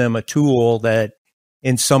gave them a tool that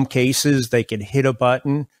in some cases they could hit a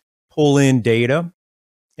button, pull in data,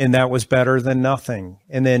 and that was better than nothing.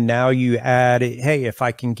 And then now you add, hey, if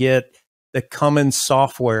I can get the Cummins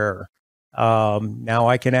software, now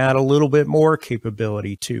I can add a little bit more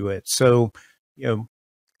capability to it. So,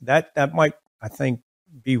 that might, I think,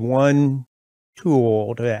 be one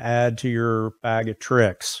tool to add to your bag of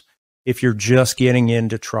tricks if you're just getting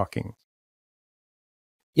into trucking.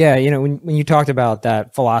 Yeah, when you talked about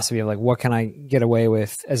that philosophy of like, what can I get away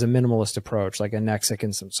with as a minimalist approach, like a Nexic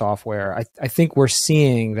and some software, I think we're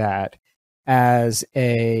seeing that as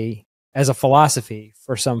a philosophy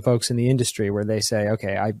for some folks in the industry where they say,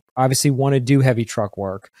 okay, I obviously want to do heavy truck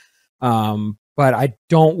work, but I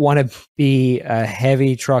don't want to be a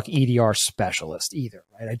heavy truck EDR specialist either.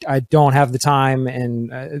 Right? I don't have the time and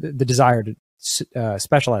the desire to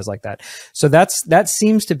specialize like that. So that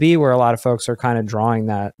seems to be where a lot of folks are kind of drawing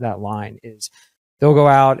that line is they'll go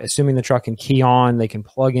out, assuming the truck can key on, they can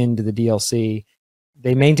plug into the DLC,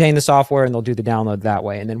 they maintain the software and they'll do the download that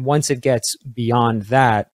way. And then once it gets beyond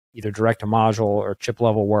that, either direct to module or chip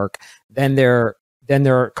level work, then they're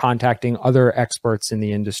contacting other experts in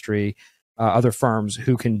the industry, other firms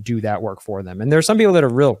who can do that work for them. And there are some people that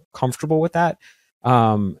are real comfortable with that.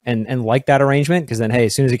 And like that arrangement, because then, hey,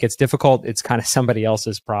 as soon as it gets difficult, it's kind of somebody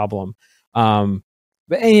else's problem. But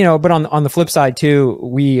on the flip side too,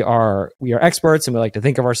 we are experts, and we like to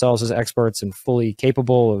think of ourselves as experts and fully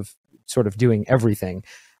capable of sort of doing everything.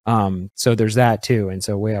 So there's that too. And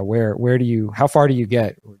so how far do you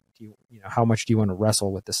get? Or how much do you want to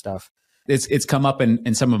wrestle with this stuff? It's come up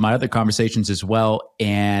in some of my other conversations as well.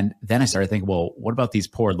 And then I started thinking, well, what about these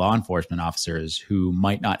poor law enforcement officers who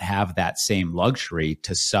might not have that same luxury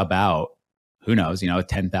to sub out, who knows, a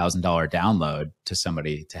 $10,000 download to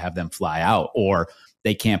somebody to have them fly out, or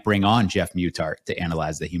they can't bring on Jeff Mutart to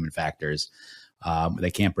analyze the human factors.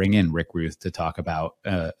 They can't bring in Rick Ruth to talk about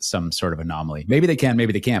some sort of anomaly. Maybe they can,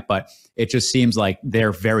 maybe they can't, but it just seems like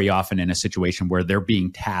they're very often in a situation where they're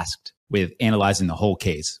being tasked with analyzing the whole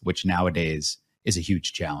case, which nowadays is a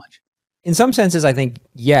huge challenge. In some senses, I think,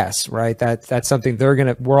 yes, right? That's something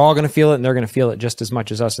we're all going to feel it, and they're going to feel it just as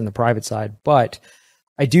much as us in the private side. But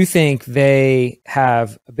I do think they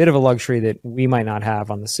have a bit of a luxury that we might not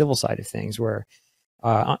have on the civil side of things, where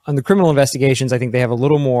on the criminal investigations, I think they have a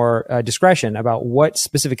little more discretion about what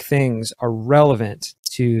specific things are relevant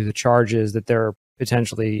to the charges that they're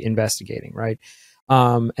potentially investigating, right?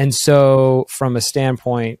 And so from a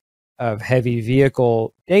standpoint of heavy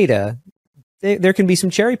vehicle data, there can be some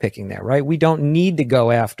cherry picking there, right? We don't need to go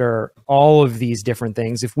after all of these different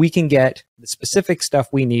things. If we can get the specific stuff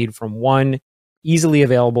we need from one easily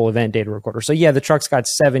available event data recorder. So yeah, the truck's got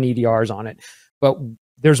 7 EDRs on it, but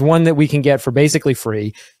there's one that we can get for basically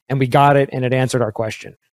free, and we got it and it answered our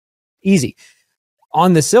question. Easy.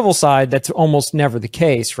 On the civil side, that's almost never the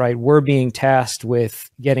case, right? We're being tasked with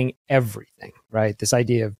getting everything, right? This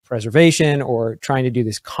idea of preservation or trying to do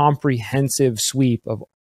this comprehensive sweep of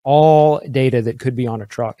all data that could be on a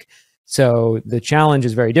truck. So the challenge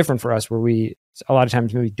is very different for us, where we, a lot of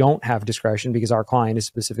times, maybe don't have discretion because our client is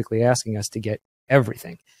specifically asking us to get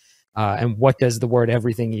everything. And what does the word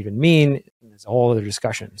everything even mean? It's a whole other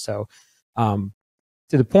discussion. So to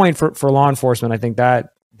the point for law enforcement, I think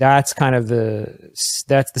that's kind of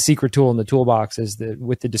that's the secret tool in the toolbox, is that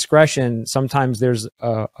with the discretion, sometimes there's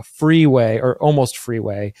a free way, or almost free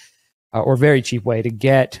way, or very cheap way to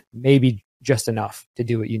get maybe just enough to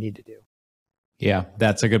do what you need to do. Yeah,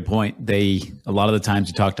 that's a good point. A lot of the times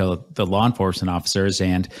you talk to the law enforcement officers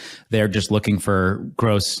and they're just looking for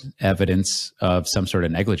gross evidence of some sort of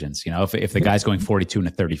negligence. If the guy's going 42 and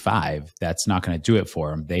a 35, that's not going to do it for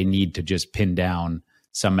them. They need to just pin down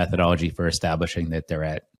some methodology for establishing that they're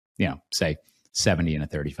at, say 70 and a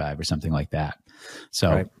 35 or something like that. So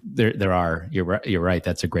right. There are, you're right.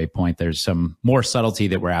 That's a great point. There's some more subtlety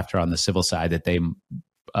that we're after on the civil side that they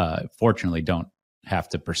fortunately don't have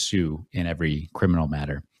to pursue in every criminal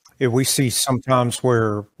matter. If we see sometimes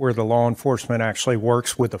where the law enforcement actually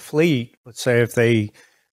works with a fleet, let's say if they,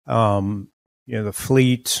 the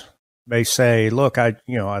fleet may say, look, I'd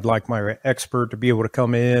like my expert to be able to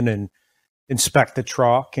come in and inspect the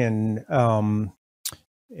truck, and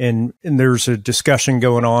there's a discussion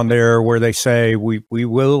going on there where they say, we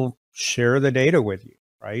will share the data with you.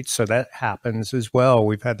 right? So that happens as well.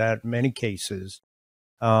 We've had that in many cases.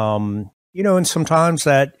 And sometimes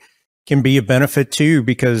that can be a benefit too,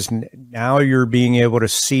 because now you're being able to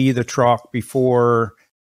see the truck before,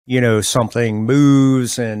 something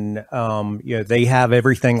moves, and, they have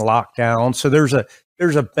everything locked down. So there's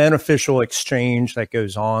a beneficial exchange that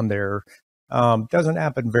goes on there. Doesn't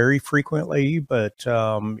happen very frequently, but,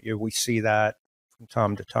 we see that from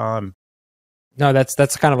time to time. No,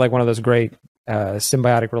 that's kind of like one of those great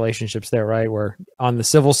symbiotic relationships there, right? Where on the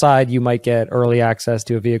civil side, you might get early access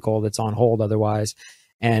to a vehicle that's on hold otherwise.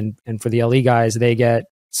 And for the LE guys, they get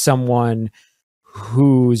someone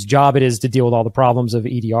whose job it is to deal with all the problems of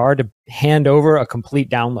EDR to hand over a complete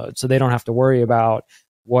download. So they don't have to worry about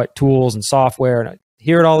what tools and software, and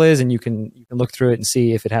here it all is. And you can look through it and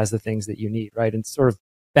see if it has the things that you need, right? And sort of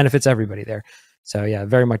benefits everybody there. So yeah,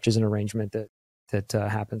 very much is an arrangement that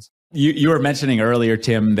happens. You were mentioning earlier,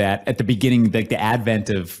 Tim, that at the beginning, like the advent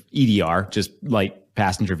of EDR, just like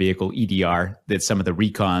passenger vehicle EDR, that some of the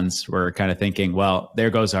recons were kind of thinking, well, there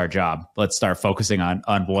goes our job. Let's start focusing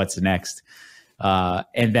on what's next.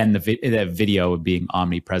 And then the video being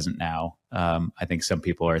omnipresent now, I think some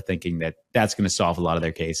people are thinking that that's going to solve a lot of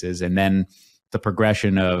their cases. And then the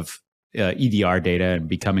progression of EDR data and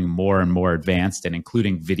becoming more and more advanced, and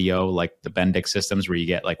including video, like the Bendix systems where you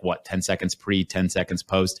get 10 seconds pre, 10 seconds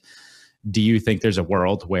post. Do you think there's a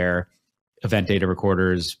world where event data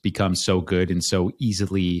recorders become so good and so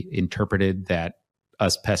easily interpreted that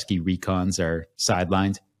us pesky recons are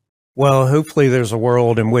sidelined? Well, hopefully there's a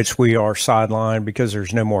world in which we are sidelined because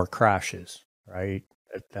there's no more crashes, right?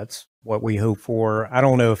 That's what we hope for. I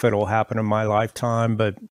don't know if it'll happen in my lifetime,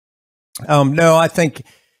 but no, I think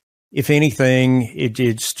if anything,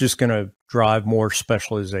 it's just going to drive more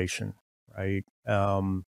specialization, right?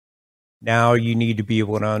 Now you need to be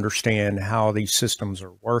able to understand how these systems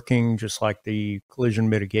are working, just like the collision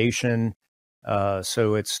mitigation.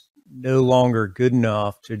 So it's no longer good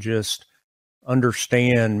enough to just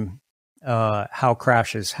understand how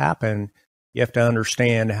crashes happen. You have to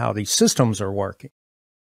understand how these systems are working.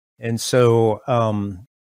 And so,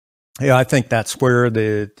 I think that's where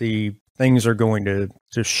the things are going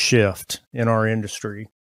to shift in our industry.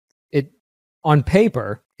 On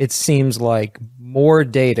paper, it seems like more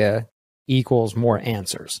data equals more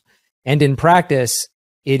answers. And in practice,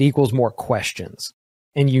 it equals more questions.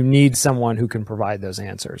 And you need someone who can provide those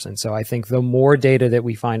answers. And so I think the more data that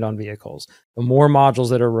we find on vehicles, the more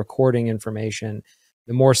modules that are recording information,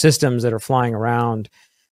 the more systems that are flying around,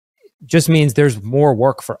 just means there's more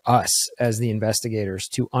work for us as the investigators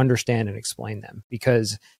to understand and explain them,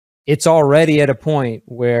 because it's already at a point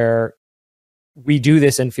where we do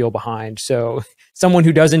this and feel behind. So someone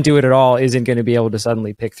who doesn't do it at all isn't going to be able to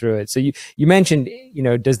suddenly pick through it. So you mentioned,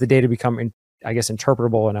 does the data become,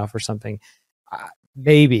 interpretable enough or something?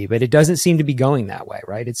 Maybe, but it doesn't seem to be going that way,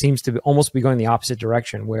 right? It seems to almost be going the opposite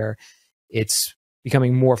direction, where it's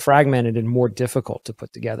becoming more fragmented and more difficult to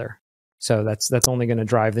put together. So that's only going to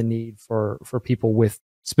drive the need for people with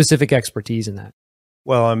specific expertise in that.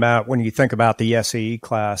 Well, and Matt, when you think about the SAE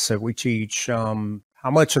class that we teach, how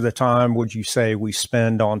much of the time would you say we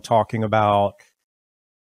spend on talking about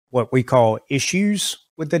what we call issues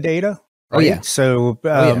with the data? Right? Oh, yeah. So,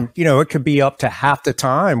 it could be up to half the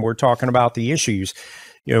time we're talking about the issues.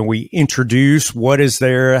 We introduce what is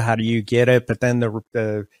there, how do you get it? But then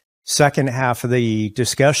the second half of the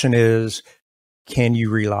discussion is, can you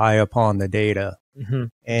rely upon the data? Mm-hmm.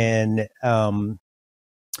 And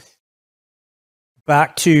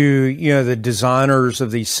back to, the designers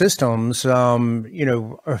of these systems,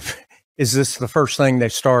 is this the first thing they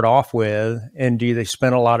start off with? And do they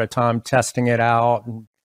spend a lot of time testing it out and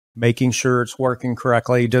making sure it's working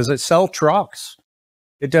correctly? Does it sell trucks?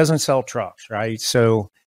 It doesn't sell trucks, right?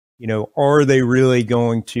 So, are they really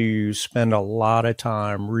going to spend a lot of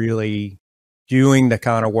time really doing the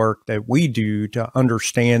kind of work that we do to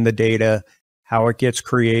understand the data, how it gets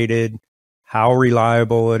created, how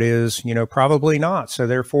reliable it is? Probably not. So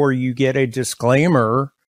therefore, you get a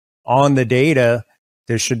disclaimer on the data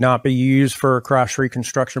that should not be used for crash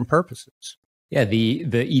reconstruction purposes. Yeah, the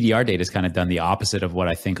EDR data has kind of done the opposite of what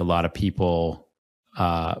I think a lot of people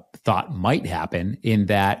thought might happen, in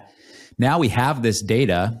that now we have this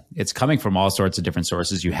data. It's coming from all sorts of different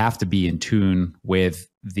sources. You have to be in tune with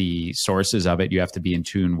the sources of it. You have to be in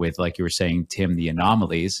tune with, like you were saying, Tim, the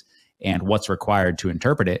anomalies and what's required to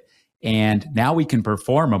interpret it. And now we can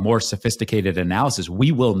perform a more sophisticated analysis.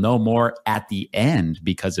 We will know more at the end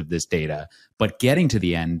because of this data, but getting to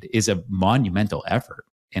the end is a monumental effort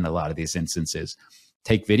in a lot of these instances.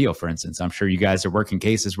 Take video, for instance. I'm sure you guys are working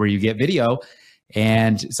cases where you get video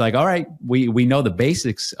And it's like, all right, we know the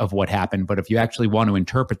basics of what happened, but if you actually want to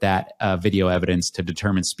interpret that video evidence to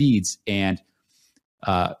determine speeds and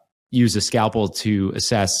use a scalpel to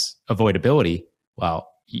assess avoidability, well,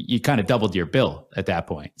 you kind of doubled your bill at that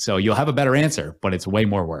point. So you'll have a better answer, but it's way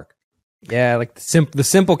more work. Yeah, like the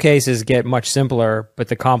simple cases get much simpler, but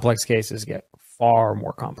the complex cases get far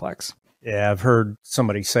more complex. Yeah, I've heard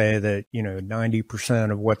somebody say that,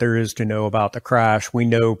 90% of what there is to know about the crash, we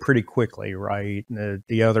know pretty quickly, right? And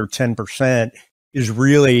the other 10% is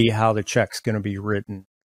really how the check's going to be written.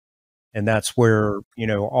 And that's where,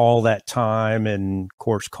 all that time and, of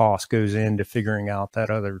course, cost goes into figuring out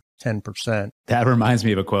that other 10%. That reminds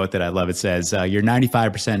me of a quote that I love. It says, you're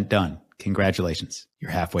 95% done. Congratulations.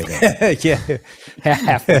 You're halfway there. Yeah.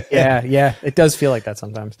 Halfway. Yeah. It does feel like that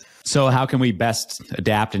sometimes. So how can we best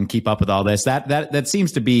adapt and keep up with all this? That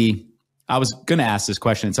seems to be, I was going to ask this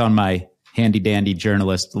question. It's on my handy dandy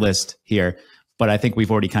journalist list here, but I think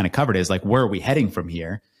we've already kind of covered it. Is like, where are we heading from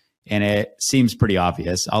here? And it seems pretty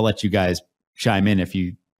obvious. I'll let you guys chime in if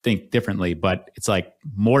you think differently, but it's like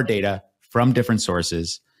more data from different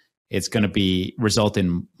sources. It's going to result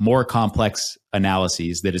in more complex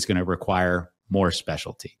analyses that is going to require more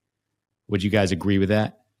specialty. Would you guys agree with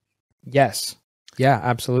that? Yes. Yeah,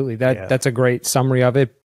 absolutely. That's a great summary of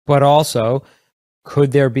it. But also,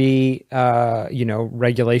 could there be,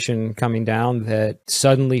 regulation coming down that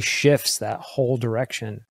suddenly shifts that whole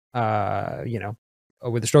direction,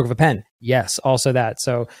 with the stroke of a pen? Yes, also that.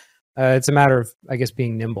 So it's a matter of, I guess,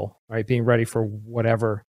 being nimble, right? Being ready for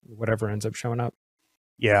whatever ends up showing up.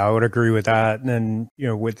 Yeah, I would agree with that. And then,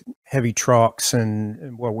 with heavy trucks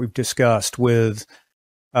and what we've discussed with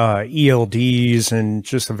ELDs and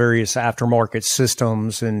just the various aftermarket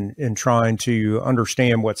systems and trying to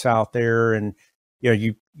understand what's out there. And,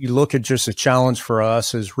 you look at just a challenge for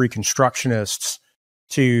us as reconstructionists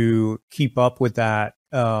to keep up with that.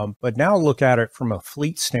 But now look at it from a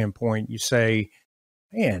fleet standpoint. You say,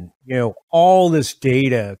 man, all this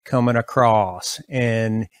data coming across,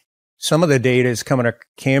 and some of the data is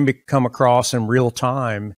can come across in real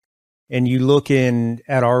time. And you look at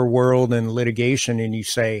our world in litigation and you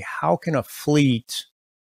say, how can a fleet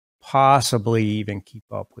possibly even keep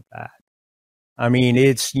up with that? I mean,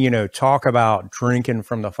 it's, talk about drinking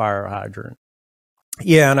from the fire hydrant.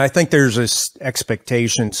 Yeah. And I think there's this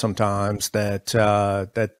expectation sometimes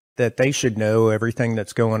that they should know everything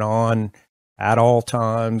that's going on at all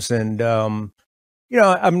times. And, I'm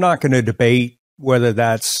not going to debate whether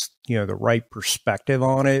that's, the right perspective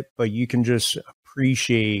on it, but you can just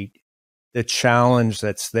appreciate the challenge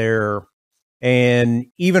that's there. And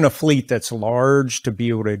even a fleet that's large, to be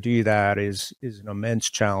able to do that is an immense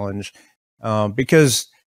challenge, because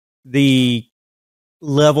the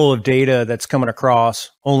level of data that's coming across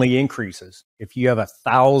only increases. If you have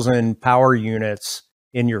 1,000 power units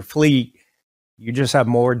in your fleet, you just have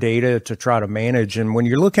more data to try to manage. And when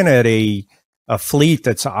you're looking at a fleet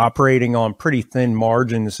that's operating on pretty thin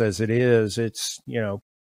margins as it is, it's,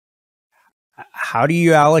 how do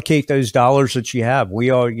you allocate those dollars that you have?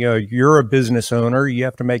 We all, you're a business owner. You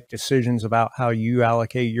have to make decisions about how you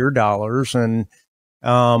allocate your dollars, and,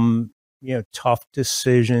 tough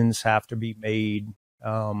decisions have to be made.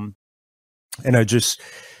 And I just,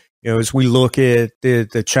 as we look at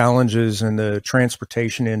the challenges in the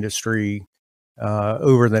transportation industry,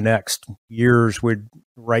 over the next years,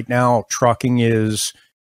 right now, trucking is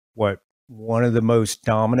one of the most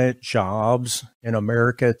dominant jobs in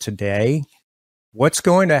America today. What's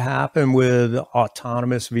going to happen with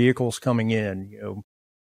autonomous vehicles coming in?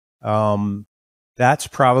 That's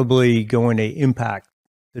probably going to impact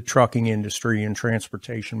the trucking industry and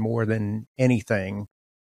transportation more than anything.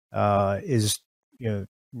 Now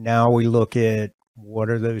we look at what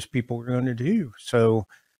are those people going to do? So,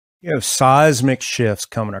 seismic shifts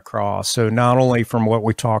coming across. So not only from what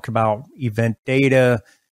we talked about, event data,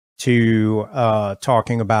 to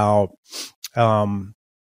talking about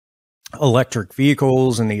electric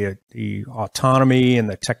vehicles and the autonomy and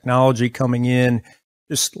the technology coming in,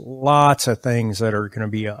 just lots of things that are going to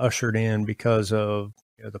be ushered in because of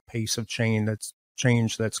the pace of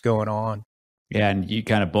change that's going on. Yeah, and you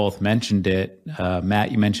kind of both mentioned it.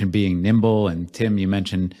 Matt, you mentioned being nimble, and Tim, you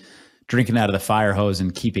mentioned drinking out of the fire hose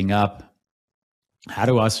and keeping up. How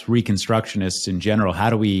do us reconstructionists in general, how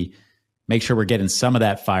do we make sure we're getting some of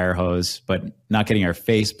that fire hose, but not getting our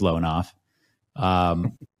face blown off?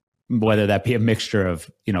 Whether that be a mixture of,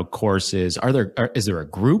 courses. Is there a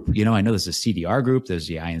group? I know there's a CDR group, there's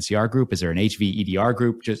the INCR group. Is there an HVEDR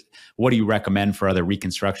group? Just what do you recommend for other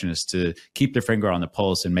reconstructionists to keep their finger on the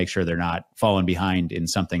pulse and make sure they're not falling behind in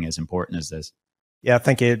something as important as this? Yeah, I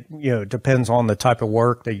think it depends on the type of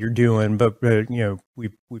work that you're doing, but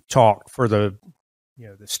we've talked for the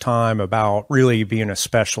this time about really being a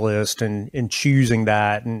specialist and choosing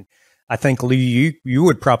that. And I think, Lee, you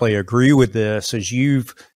would probably agree with this. As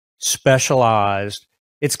you've specialized,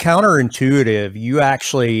 it's counterintuitive. You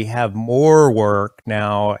actually have more work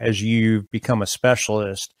now as you become a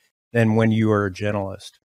specialist than when you were a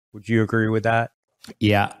generalist. Would you agree with that?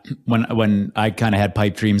 Yeah. When I kind of had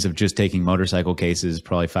pipe dreams of just taking motorcycle cases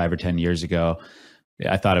probably 5 or 10 years ago,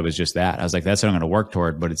 I thought it was just that. I was like, that's what I'm going to work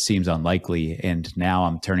toward, but it seems unlikely. And now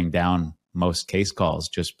I'm turning down most case calls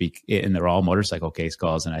and they're all motorcycle case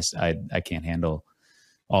calls, and I can't handle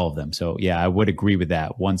all of them. So yeah, I would agree with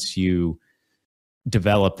that. Once you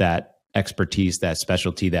develop that expertise, that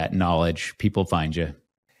specialty, that knowledge, people find you.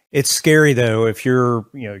 It's scary though, if you're,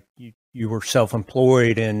 you were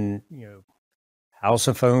self-employed and, how's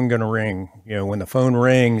the phone going to ring? When the phone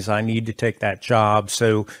rings, I need to take that job.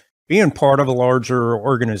 So being part of a larger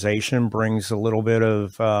organization brings a little bit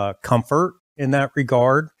of comfort in that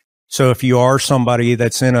regard. So if you are somebody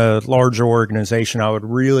that's in a larger organization, I would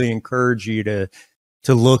really encourage you to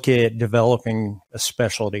look at developing a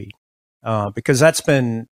specialty, because that's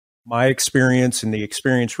been my experience, and the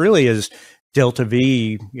experience really is Delta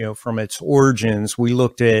V, from its origins. We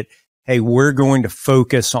looked at, hey, we're going to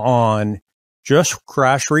focus on just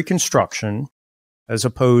crash reconstruction as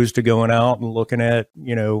opposed to going out and looking at,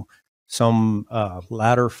 some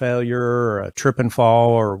ladder failure or a trip and fall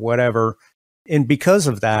or whatever. And because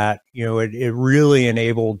of that, it really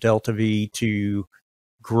enabled Delta V to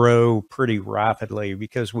grow pretty rapidly,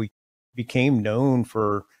 because we became known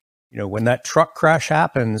for, when that truck crash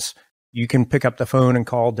happens, you can pick up the phone and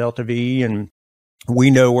call Delta V, and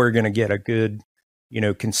we know we're going to get a good,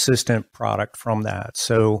 consistent product from that.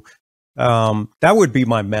 So that would be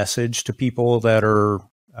my message to people that are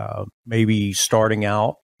maybe starting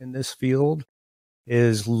out in this field,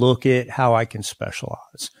 is look at how I can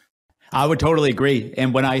specialize. I would totally agree.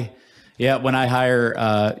 And when I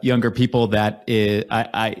hire younger people, that is,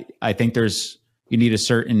 I think you need a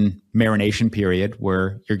certain marination period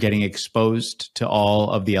where you're getting exposed to all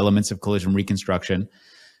of the elements of collision reconstruction.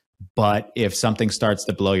 But if something starts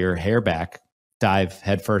to blow your hair back, dive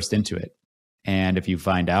headfirst into it. And if you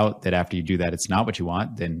find out that after you do that, it's not what you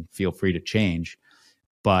want, then feel free to change.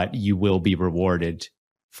 But you will be rewarded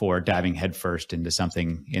for diving headfirst into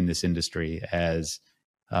something in this industry, as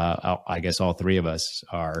I guess all three of us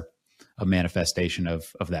are a manifestation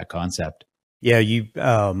of that concept. Yeah, you,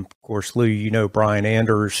 of course, Lou, Brian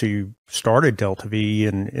Anders, who started Delta V,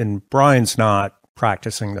 and Brian's not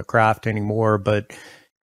practicing the craft anymore, but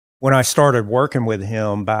when I started working with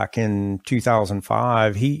him back in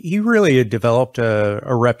 2005, he really had developed a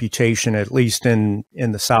reputation, at least in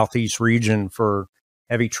the Southeast region, for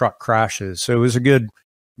heavy truck crashes. So it was a good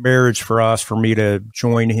marriage for me to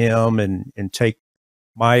join him and take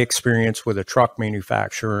my experience with a truck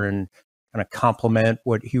manufacturer and kind of complement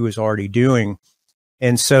what he was already doing.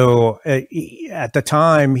 And so at the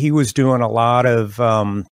time, he was doing a lot of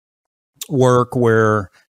work where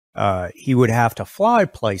he would have to fly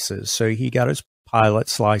places. So he got his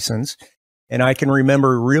pilot's license. And I can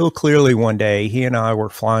remember real clearly one day, he and I were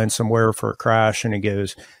flying somewhere for a crash, and he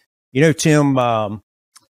goes, Tim,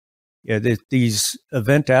 these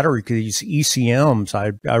event data, these ECMs,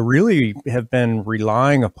 I really have been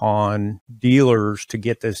relying upon dealers to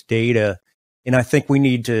get this data. And I think we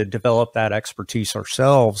need to develop that expertise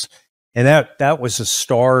ourselves. And that was the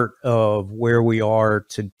start of where we are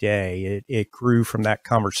today. It grew from that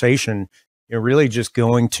conversation, really just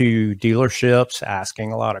going to dealerships,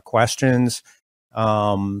 asking a lot of questions.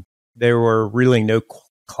 There were really no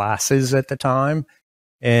classes at the time,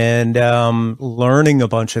 and learning a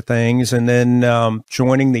bunch of things, and then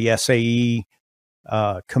joining the SAE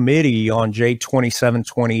committee on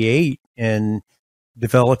J2728 and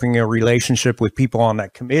developing a relationship with people on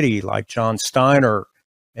that committee like John Steiner.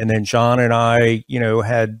 And then John and I,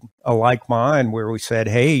 had a like mind where we said,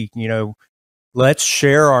 hey, let's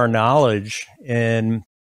share our knowledge. And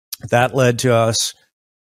that led to us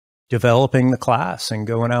developing the class and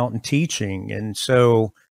going out and teaching. And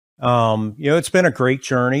so, it's been a great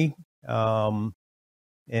journey. And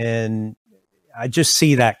I just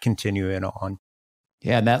see that continuing on.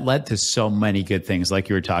 Yeah, and that led to so many good things, like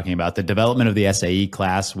you were talking about, the development of the SAE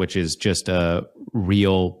class, which is just a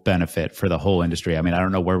real benefit for the whole industry. I mean, I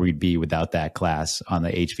don't know where we'd be without that class on the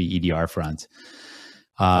HVEDR front.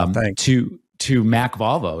 To Mac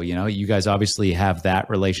Volvo, you guys obviously have that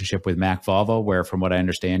relationship with Mac Volvo, where from what I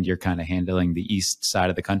understand, you're kind of handling the east side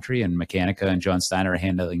of the country, and Mechanica and John Steiner are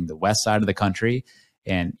handling the west side of the country,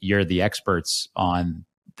 and you're the experts on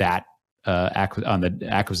that on the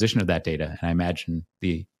acquisition of that data, and I imagine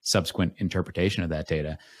the subsequent interpretation of that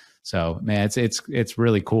data. So, man, it's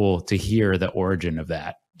really cool to hear the origin of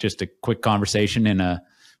that. Just a quick conversation in a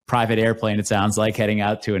private airplane, it sounds like, heading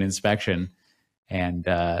out to an inspection, and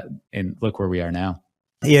look where we are now.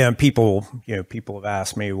 Yeah, and people have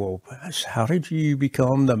asked me, well, gosh, how did you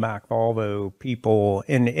become the Mac Volvo people?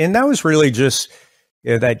 And that was really just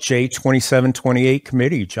that J2728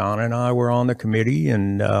 committee. John and I were on the committee,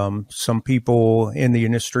 and some people in the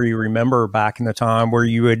industry remember back in the time where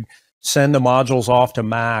you would send the modules off to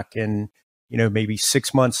Mac, and maybe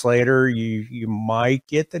 6 months later you might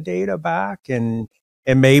get the data back, and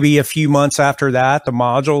maybe a few months after that the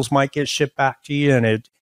modules might get shipped back to you, and it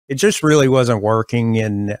just really wasn't working.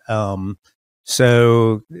 And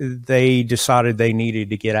so they decided they needed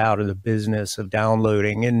to get out of the business of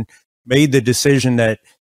downloading, and made the decision that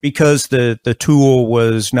because the tool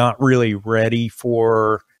was not really ready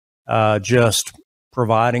for just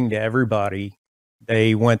providing to everybody,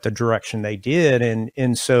 they went the direction they did.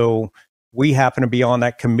 And so we happened to be on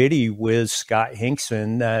that committee with Scott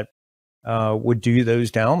Hinkson that would do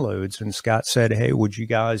those downloads. And Scott said, hey, would you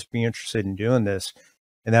guys be interested in doing this?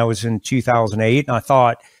 And that was in 2008. And I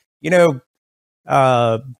thought,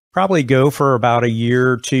 probably go for about a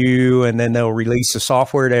year or two, and then they'll release the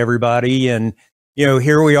software to everybody. And,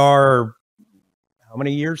 here we are, how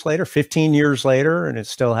many years later? 15 years later, and it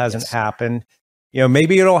still hasn't happened.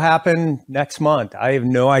 Maybe it'll happen next month. I have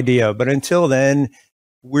no idea. But until then,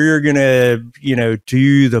 we're going to,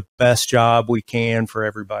 do the best job we can for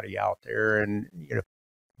everybody out there, and,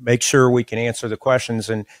 make sure we can answer the questions.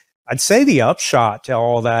 And I'd say the upshot to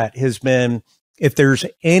all that has been, if there's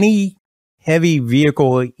any heavy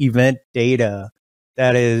vehicle event data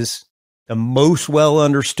that is the most well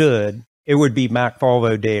understood, it would be Mac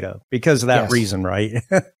Volvo data, because of that reason, right?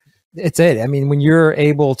 It's it. I mean, when you're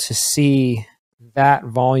able to see that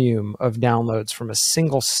volume of downloads from a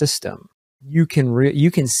single system, you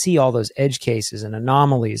can see all those edge cases and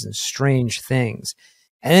anomalies and strange things.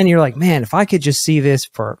 And then you're like, man, if I could just see this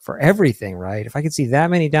for everything, right? If I could see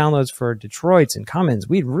that many downloads for Detroits and Cummins,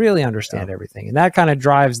 we'd really understand everything. And that kind of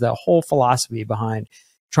drives the whole philosophy behind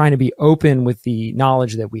trying to be open with the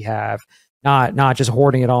knowledge that we have, not just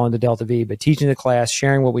hoarding it all into Delta V, but teaching the class,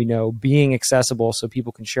 sharing what we know, being accessible so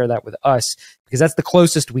people can share that with us, because that's the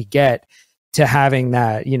closest we get to having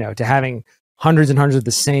that, to having hundreds and hundreds of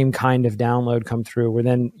the same kind of download come through, where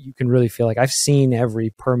then you can really feel like I've seen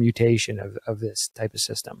every permutation of this type of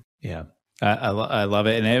system. Yeah. I love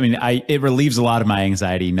it. And I mean, it relieves a lot of my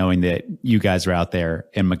anxiety knowing that you guys are out there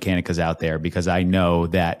and Mechanica's out there, because I know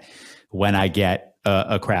that when I get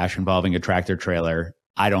a crash involving a tractor trailer,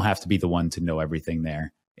 I don't have to be the one to know everything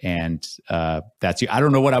there. And that's, I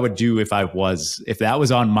don't know what I would do if that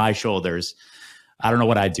was on my shoulders. I don't know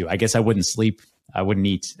what I'd do. I guess I wouldn't sleep. I wouldn't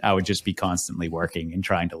eat. I would just be constantly working and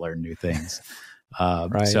trying to learn new things.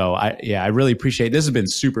 Right. So I really appreciate, this has been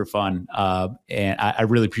super fun. And I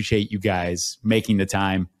really appreciate you guys making the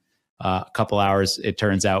time, a couple hours. It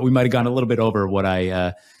turns out we might've gone a little bit over what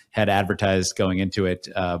I had advertised going into it.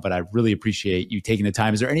 But I really appreciate you taking the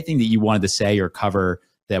time. Is there anything that you wanted to say or cover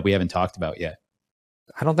that we haven't talked about yet?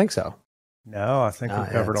 I don't think so. No, I think we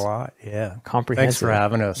covered a lot. Yeah. Comprehensive. Thanks for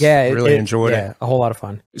having us. Yeah. Really enjoyed it. A whole lot of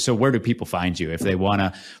fun. So where do people find you? If they want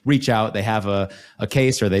to reach out, they have a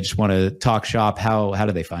case, or they just want to talk shop, how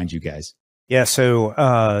do they find you guys? Yeah. So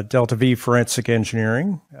Delta V Forensic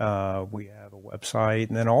Engineering, we have a website.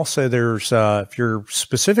 And then also there's, if you're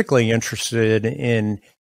specifically interested in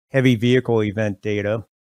heavy vehicle event data,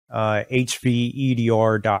 HVEDR.com.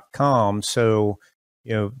 So,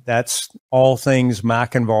 that's all things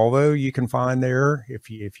Mac and Volvo you can find there. If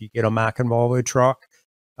you get a Mac and Volvo truck,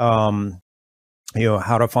 how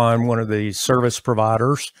to find one of the service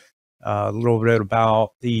providers, a little bit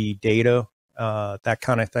about the data, that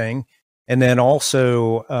kind of thing. And then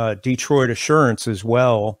also Detroit Assurance as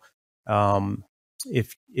well.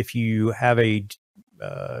 If you have a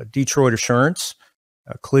Detroit Assurance,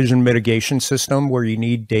 a collision mitigation system where you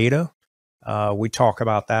need data, we talk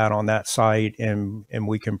about that on that site, and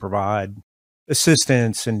we can provide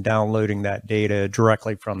assistance in downloading that data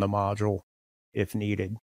directly from the module if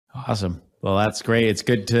needed. Awesome. Well, that's great. It's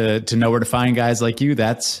good to know where to find guys like you.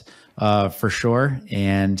 That's for sure.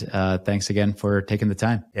 And thanks again for taking the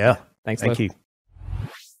time. Yeah. Thank you.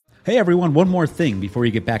 Hey, everyone. One more thing before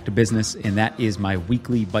you get back to business, and that is my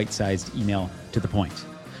weekly bite-sized email to the point.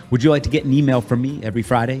 Would you like to get an email from me every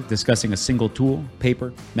Friday discussing a single tool,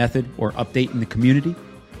 paper, method, or update in the community?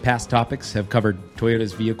 Past topics have covered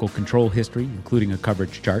Toyota's vehicle control history, including a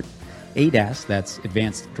coverage chart, ADAS, that's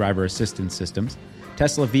Advanced Driver Assistance Systems,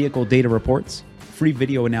 Tesla vehicle data reports, free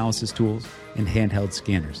video analysis tools, and handheld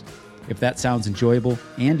scanners. If that sounds enjoyable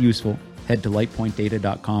and useful, head to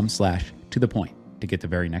lightpointdata.com/to-the-point to get the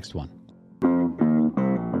very next one.